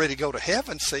to already go to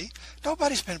heaven. See,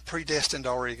 nobody's been predestined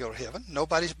to already go to heaven.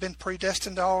 Nobody's been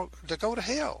predestined to go to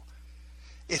hell.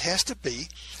 It has to be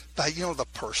by, the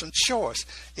person's choice.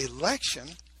 Election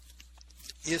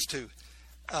is to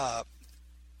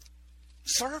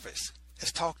service,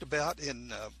 as talked about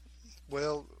in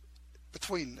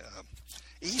between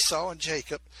Esau and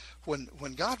Jacob,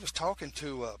 when God was talking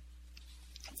to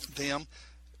them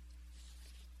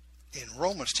in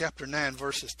Romans chapter 9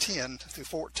 verses 10 through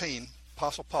 14,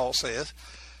 Apostle Paul says,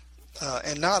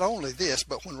 and not only this,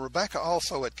 but when Rebekah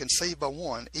also had conceived by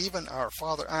one, even our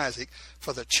father Isaac,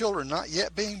 for the children not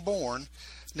yet being born,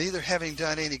 neither having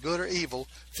done any good or evil,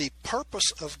 the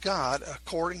purpose of God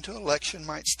according to election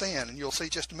might stand. And you'll see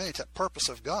just a minute, that purpose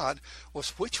of God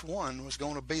was which one was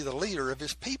going to be the leader of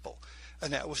his people.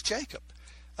 And that was Jacob.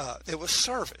 It was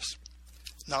service,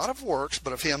 not of works,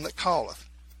 but of him that calleth.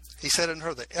 He said unto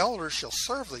her, the elders shall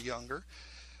serve the younger.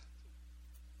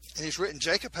 And he's written,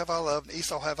 Jacob have I loved, and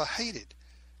Esau have I hated.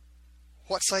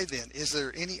 What say then? Is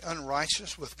there any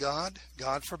unrighteousness with God?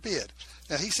 God forbid.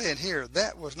 Now he's saying here,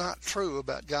 that was not true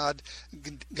about God.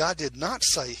 God did not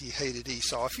say he hated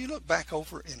Esau. If you look back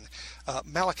over in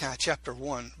Malachi chapter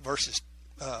 1, verses,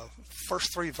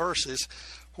 first 3 verses,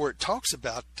 where it talks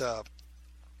about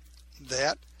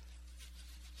that,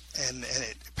 and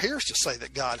it appears to say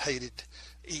that God hated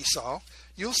Esau,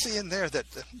 you'll see in there that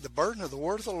the burden of the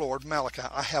word of the Lord, Malachi,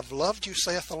 I have loved you,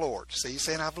 saith the Lord. See, he's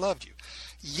saying, I've loved you.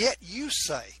 Yet you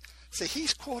say, see,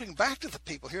 he's quoting back to the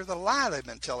people here the lie they've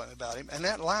been telling about him, and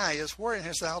that lie is, wherein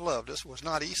hast thou loved us? Was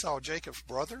not Esau Jacob's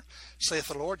brother, saith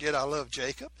the Lord? Yet I loved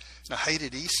Jacob, and I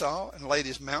hated Esau, and laid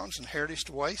his mountains and heritage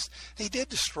to waste. He did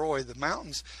destroy the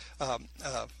mountains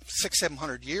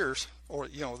 600-700 years, or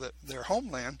their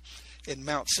homeland in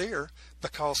Mount Seir,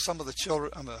 because some of the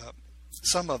children,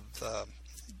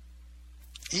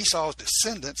 Esau's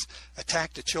descendants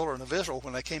attacked the children of Israel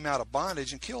when they came out of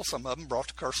bondage and killed some of them, brought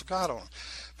the curse of God on them.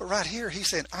 But right here he's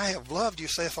saying, I have loved you,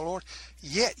 saith the Lord,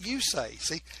 yet you say.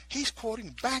 See, he's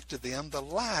quoting back to them the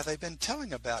lie they've been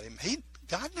telling about him.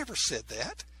 God never said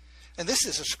that. And this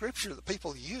is a scripture that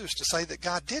people use to say that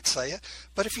God did say it.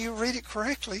 But if you read it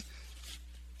correctly,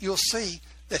 you'll see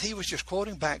that he was just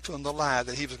quoting back to them the lie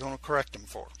that he was going to correct them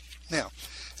for. Now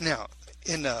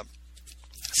in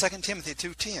 2 Timothy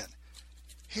 2:10,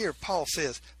 here Paul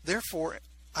says, therefore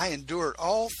I endured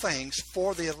all things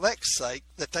for the elect's sake,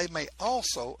 that they may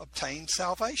also obtain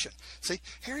salvation. See,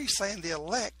 here he's saying the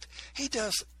elect, he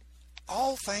does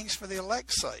all things for the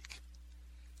elect's sake.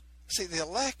 See, the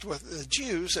elect were the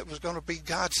Jews that was going to be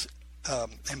God's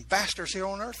ambassadors here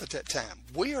on earth at that time.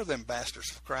 We are the ambassadors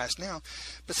of Christ now.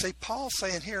 But see, Paul's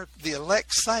saying here, the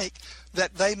elect's sake,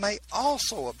 that they may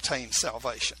also obtain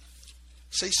salvation.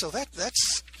 See, so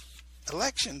that's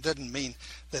election doesn't mean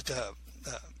that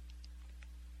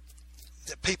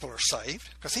that people are saved,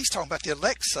 because he's talking about the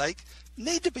elect's sake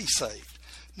need to be saved.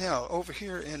 Now, over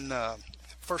here in 1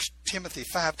 Timothy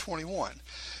 5:21,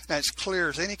 now it's clear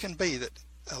as any can be that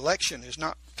election is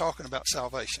not talking about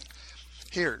salvation.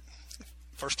 Here,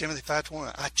 1 Timothy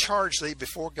 5:21, I charge thee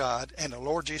before God and the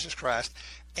Lord Jesus Christ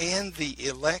and the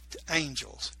elect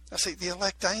angels. Now see, the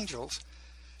elect angels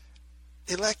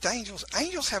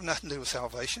have nothing to do with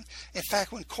salvation. In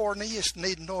fact, when Cornelius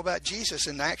needed to know about Jesus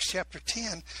in Acts chapter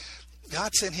 10,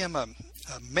 God sent him a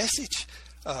message,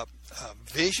 a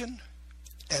vision,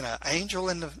 and an angel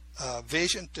in the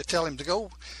vision to tell him to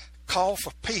go call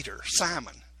for Peter,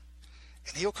 Simon,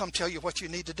 and he'll come tell you what you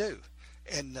need to do.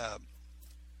 And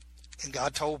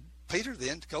God told Peter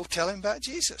then to go tell him about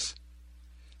Jesus.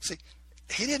 See,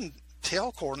 he didn't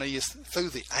tell Cornelius through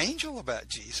the angel about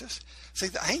Jesus. See,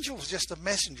 the angel was just a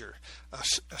messenger, a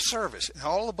service. In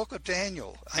all the book of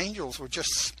Daniel, angels were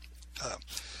just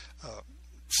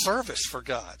service for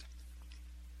God.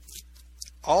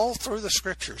 All through the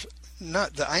scriptures,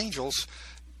 the angels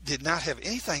did not have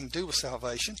anything to do with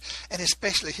salvation, and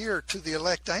especially here to the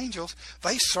elect angels,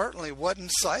 they certainly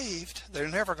wasn't saved. They're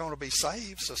never going to be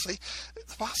saved. So see,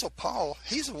 the Apostle Paul,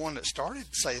 he's the one that started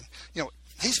saying,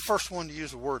 he's the first one to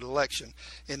use the word election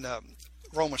in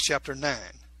Romans chapter 9.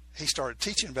 He started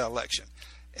teaching about election.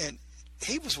 And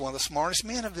he was one of the smartest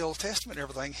men of the Old Testament and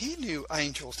everything. He knew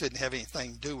angels didn't have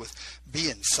anything to do with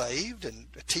being saved and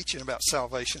teaching about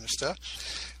salvation and stuff.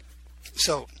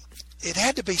 So it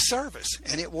had to be service,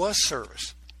 and it was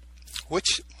service.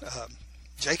 Which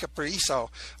Jacob or Esau,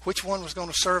 which one was going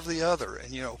to serve the other,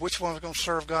 and which one was going to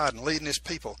serve God and leading his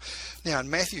people. Now in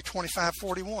Matthew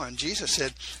 25:41, Jesus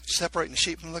said, separating the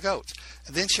sheep from the goats.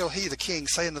 And then shall he, the king,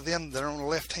 say unto them that are on the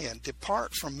left hand,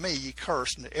 depart from me, ye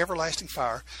cursed, into everlasting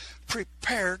fire,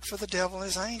 prepared for the devil and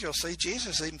his angels. See,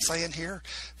 Jesus is even saying here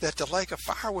that the lake of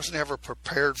fire was never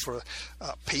prepared for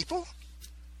people.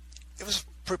 It was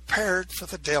prepared for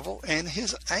the devil and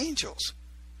his angels,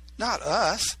 not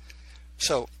us.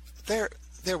 So there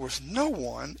was no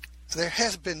one, there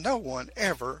has been no one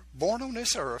ever born on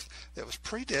this earth that was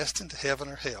predestined to heaven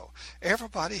or hell.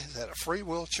 Everybody has had a free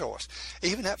will choice.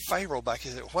 Even that Pharaoh back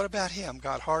here, what about him?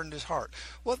 God hardened his heart.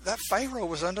 Well, that Pharaoh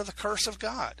was under the curse of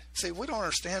God. See, we don't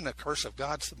understand the curse of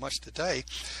God so much today,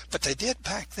 but they did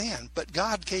back then. But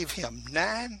God gave him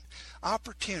 9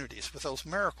 opportunities with those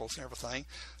miracles and everything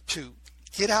to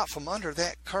get out from under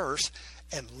that curse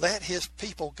and let his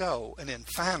people go. And then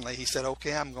finally he said,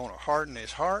 okay, I'm going to harden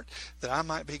his heart that I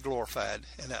might be glorified.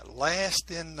 And that last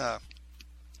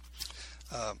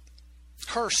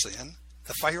curse then,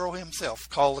 the Pharaoh himself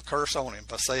called the curse on him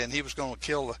by saying he was going to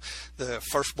kill the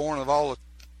firstborn of all the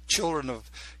children of,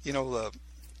 the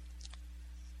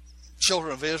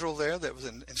children of Israel there that was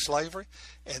in slavery.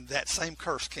 And that same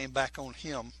curse came back on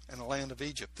him in the land of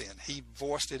Egypt then. He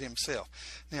voiced it himself.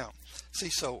 Now, see,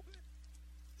 so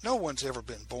no one's ever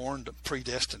been born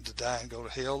predestined to die and go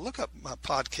to hell. Look up my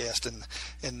podcast and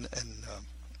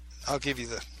I'll give you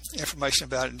the information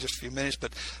about it in just a few minutes,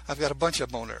 but I've got a bunch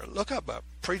of them on there. Look up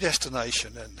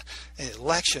predestination and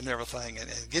election and everything and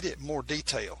get it in more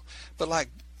detail. But like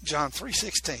John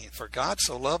 3:16, for God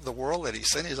so loved the world that he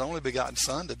sent his only begotten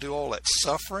son to do all that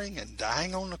suffering and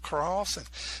dying on the cross and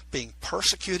being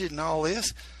persecuted and all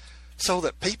this, so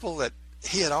that people that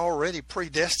he had already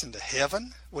predestined to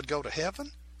heaven would go to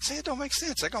heaven. See, it don't make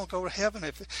sense. They're going to go to heaven.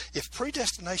 If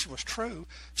predestination was true,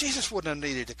 Jesus wouldn't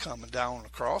have needed to come and die on the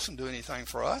cross and do anything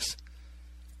for us.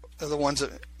 They're the ones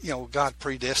that, God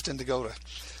predestined to go to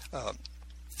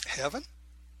heaven.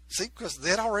 See, because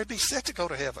they'd already be set to go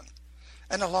to heaven.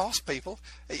 And the lost people,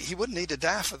 he wouldn't need to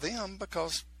die for them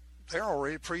because they're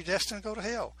already predestined to go to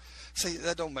hell. See,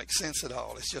 that don't make sense at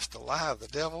all. It's just a lie of the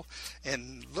devil.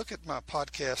 And look at my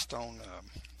podcast on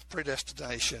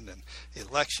predestination and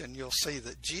election. You'll see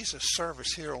that Jesus'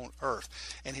 service here on earth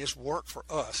and his work for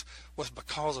us was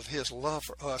because of his love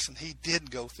for us, and he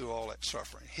did go through all that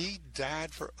suffering. He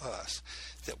died for us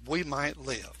that we might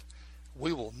live.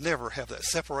 We will never have that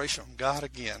separation from God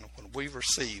again when we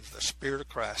receive the Spirit of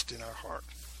Christ in our heart.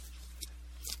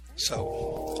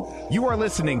 So, you are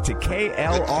listening to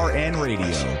KLRN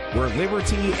Radio, where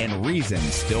liberty and reason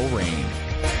still reign.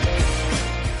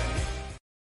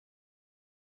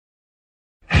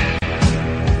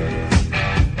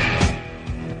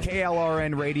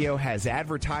 KLRN Radio has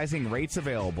advertising rates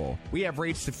available. We have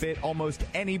rates to fit almost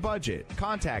any budget.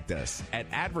 Contact us at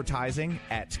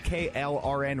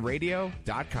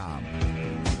advertising@klrnradio.com.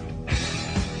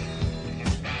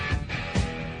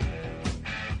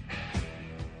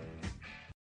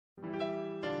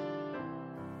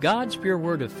 God's Pure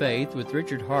Word of Faith with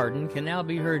Richard Hardin can now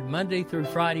be heard Monday through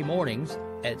Friday mornings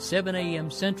at 7 a.m.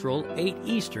 Central, 8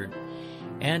 Eastern,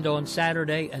 and on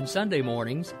Saturday and Sunday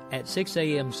mornings at 6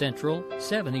 a.m. Central,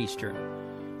 7 Eastern.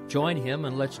 Join him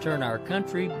and let's turn our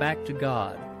country back to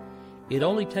God. It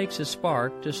only takes a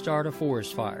spark to start a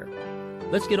forest fire.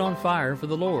 Let's get on fire for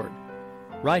the Lord.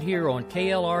 Right here on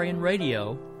KLRN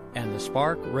Radio and the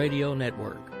Spark Radio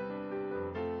Network.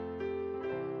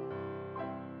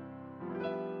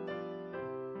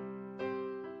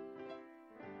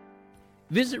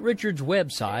 Visit Richard's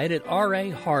website at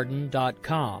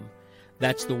rahardin.com.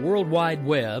 That's the World Wide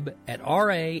Web at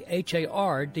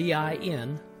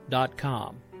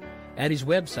rahardin.com. At his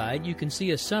website, you can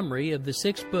see a summary of the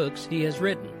 6 books he has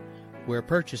written, where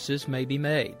purchases may be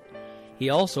made. He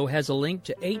also has a link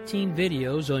to 18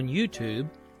 videos on YouTube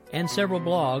and several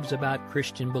blogs about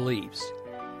Christian beliefs.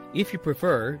 If you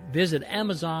prefer, visit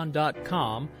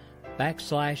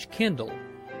amazon.com/Kindle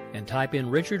and type in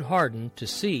Richard Hardin to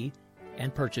see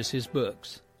and purchase his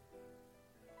books.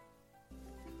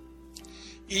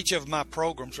 Each of my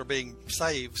programs are being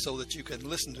saved so that you can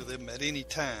listen to them at any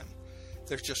time.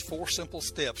 There's just 4 simple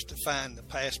steps to find the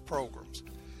past programs.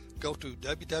 Go to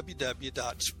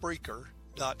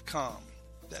www.spreaker.com.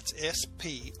 That's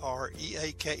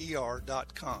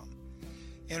SPREAKER.com.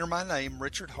 Enter my name,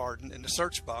 Richard Hardin, in the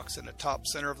search box in the top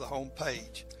center of the home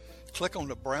page. Click on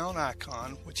the brown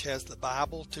icon, which has the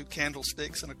Bible, 2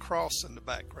 candlesticks, and a cross in the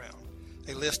background.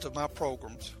 A list of my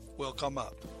programs will come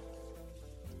up.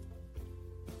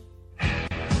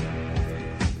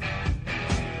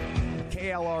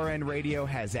 KLRN Radio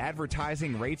has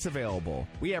advertising rates available.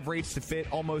 We have rates to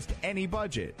fit almost any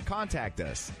budget. Contact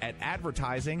us at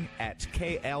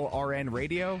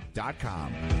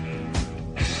advertising@klrnradio.com.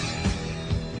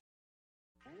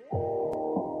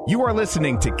 You are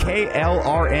listening to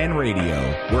KLRN Radio,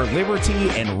 where liberty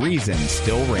and reason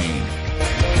still reign.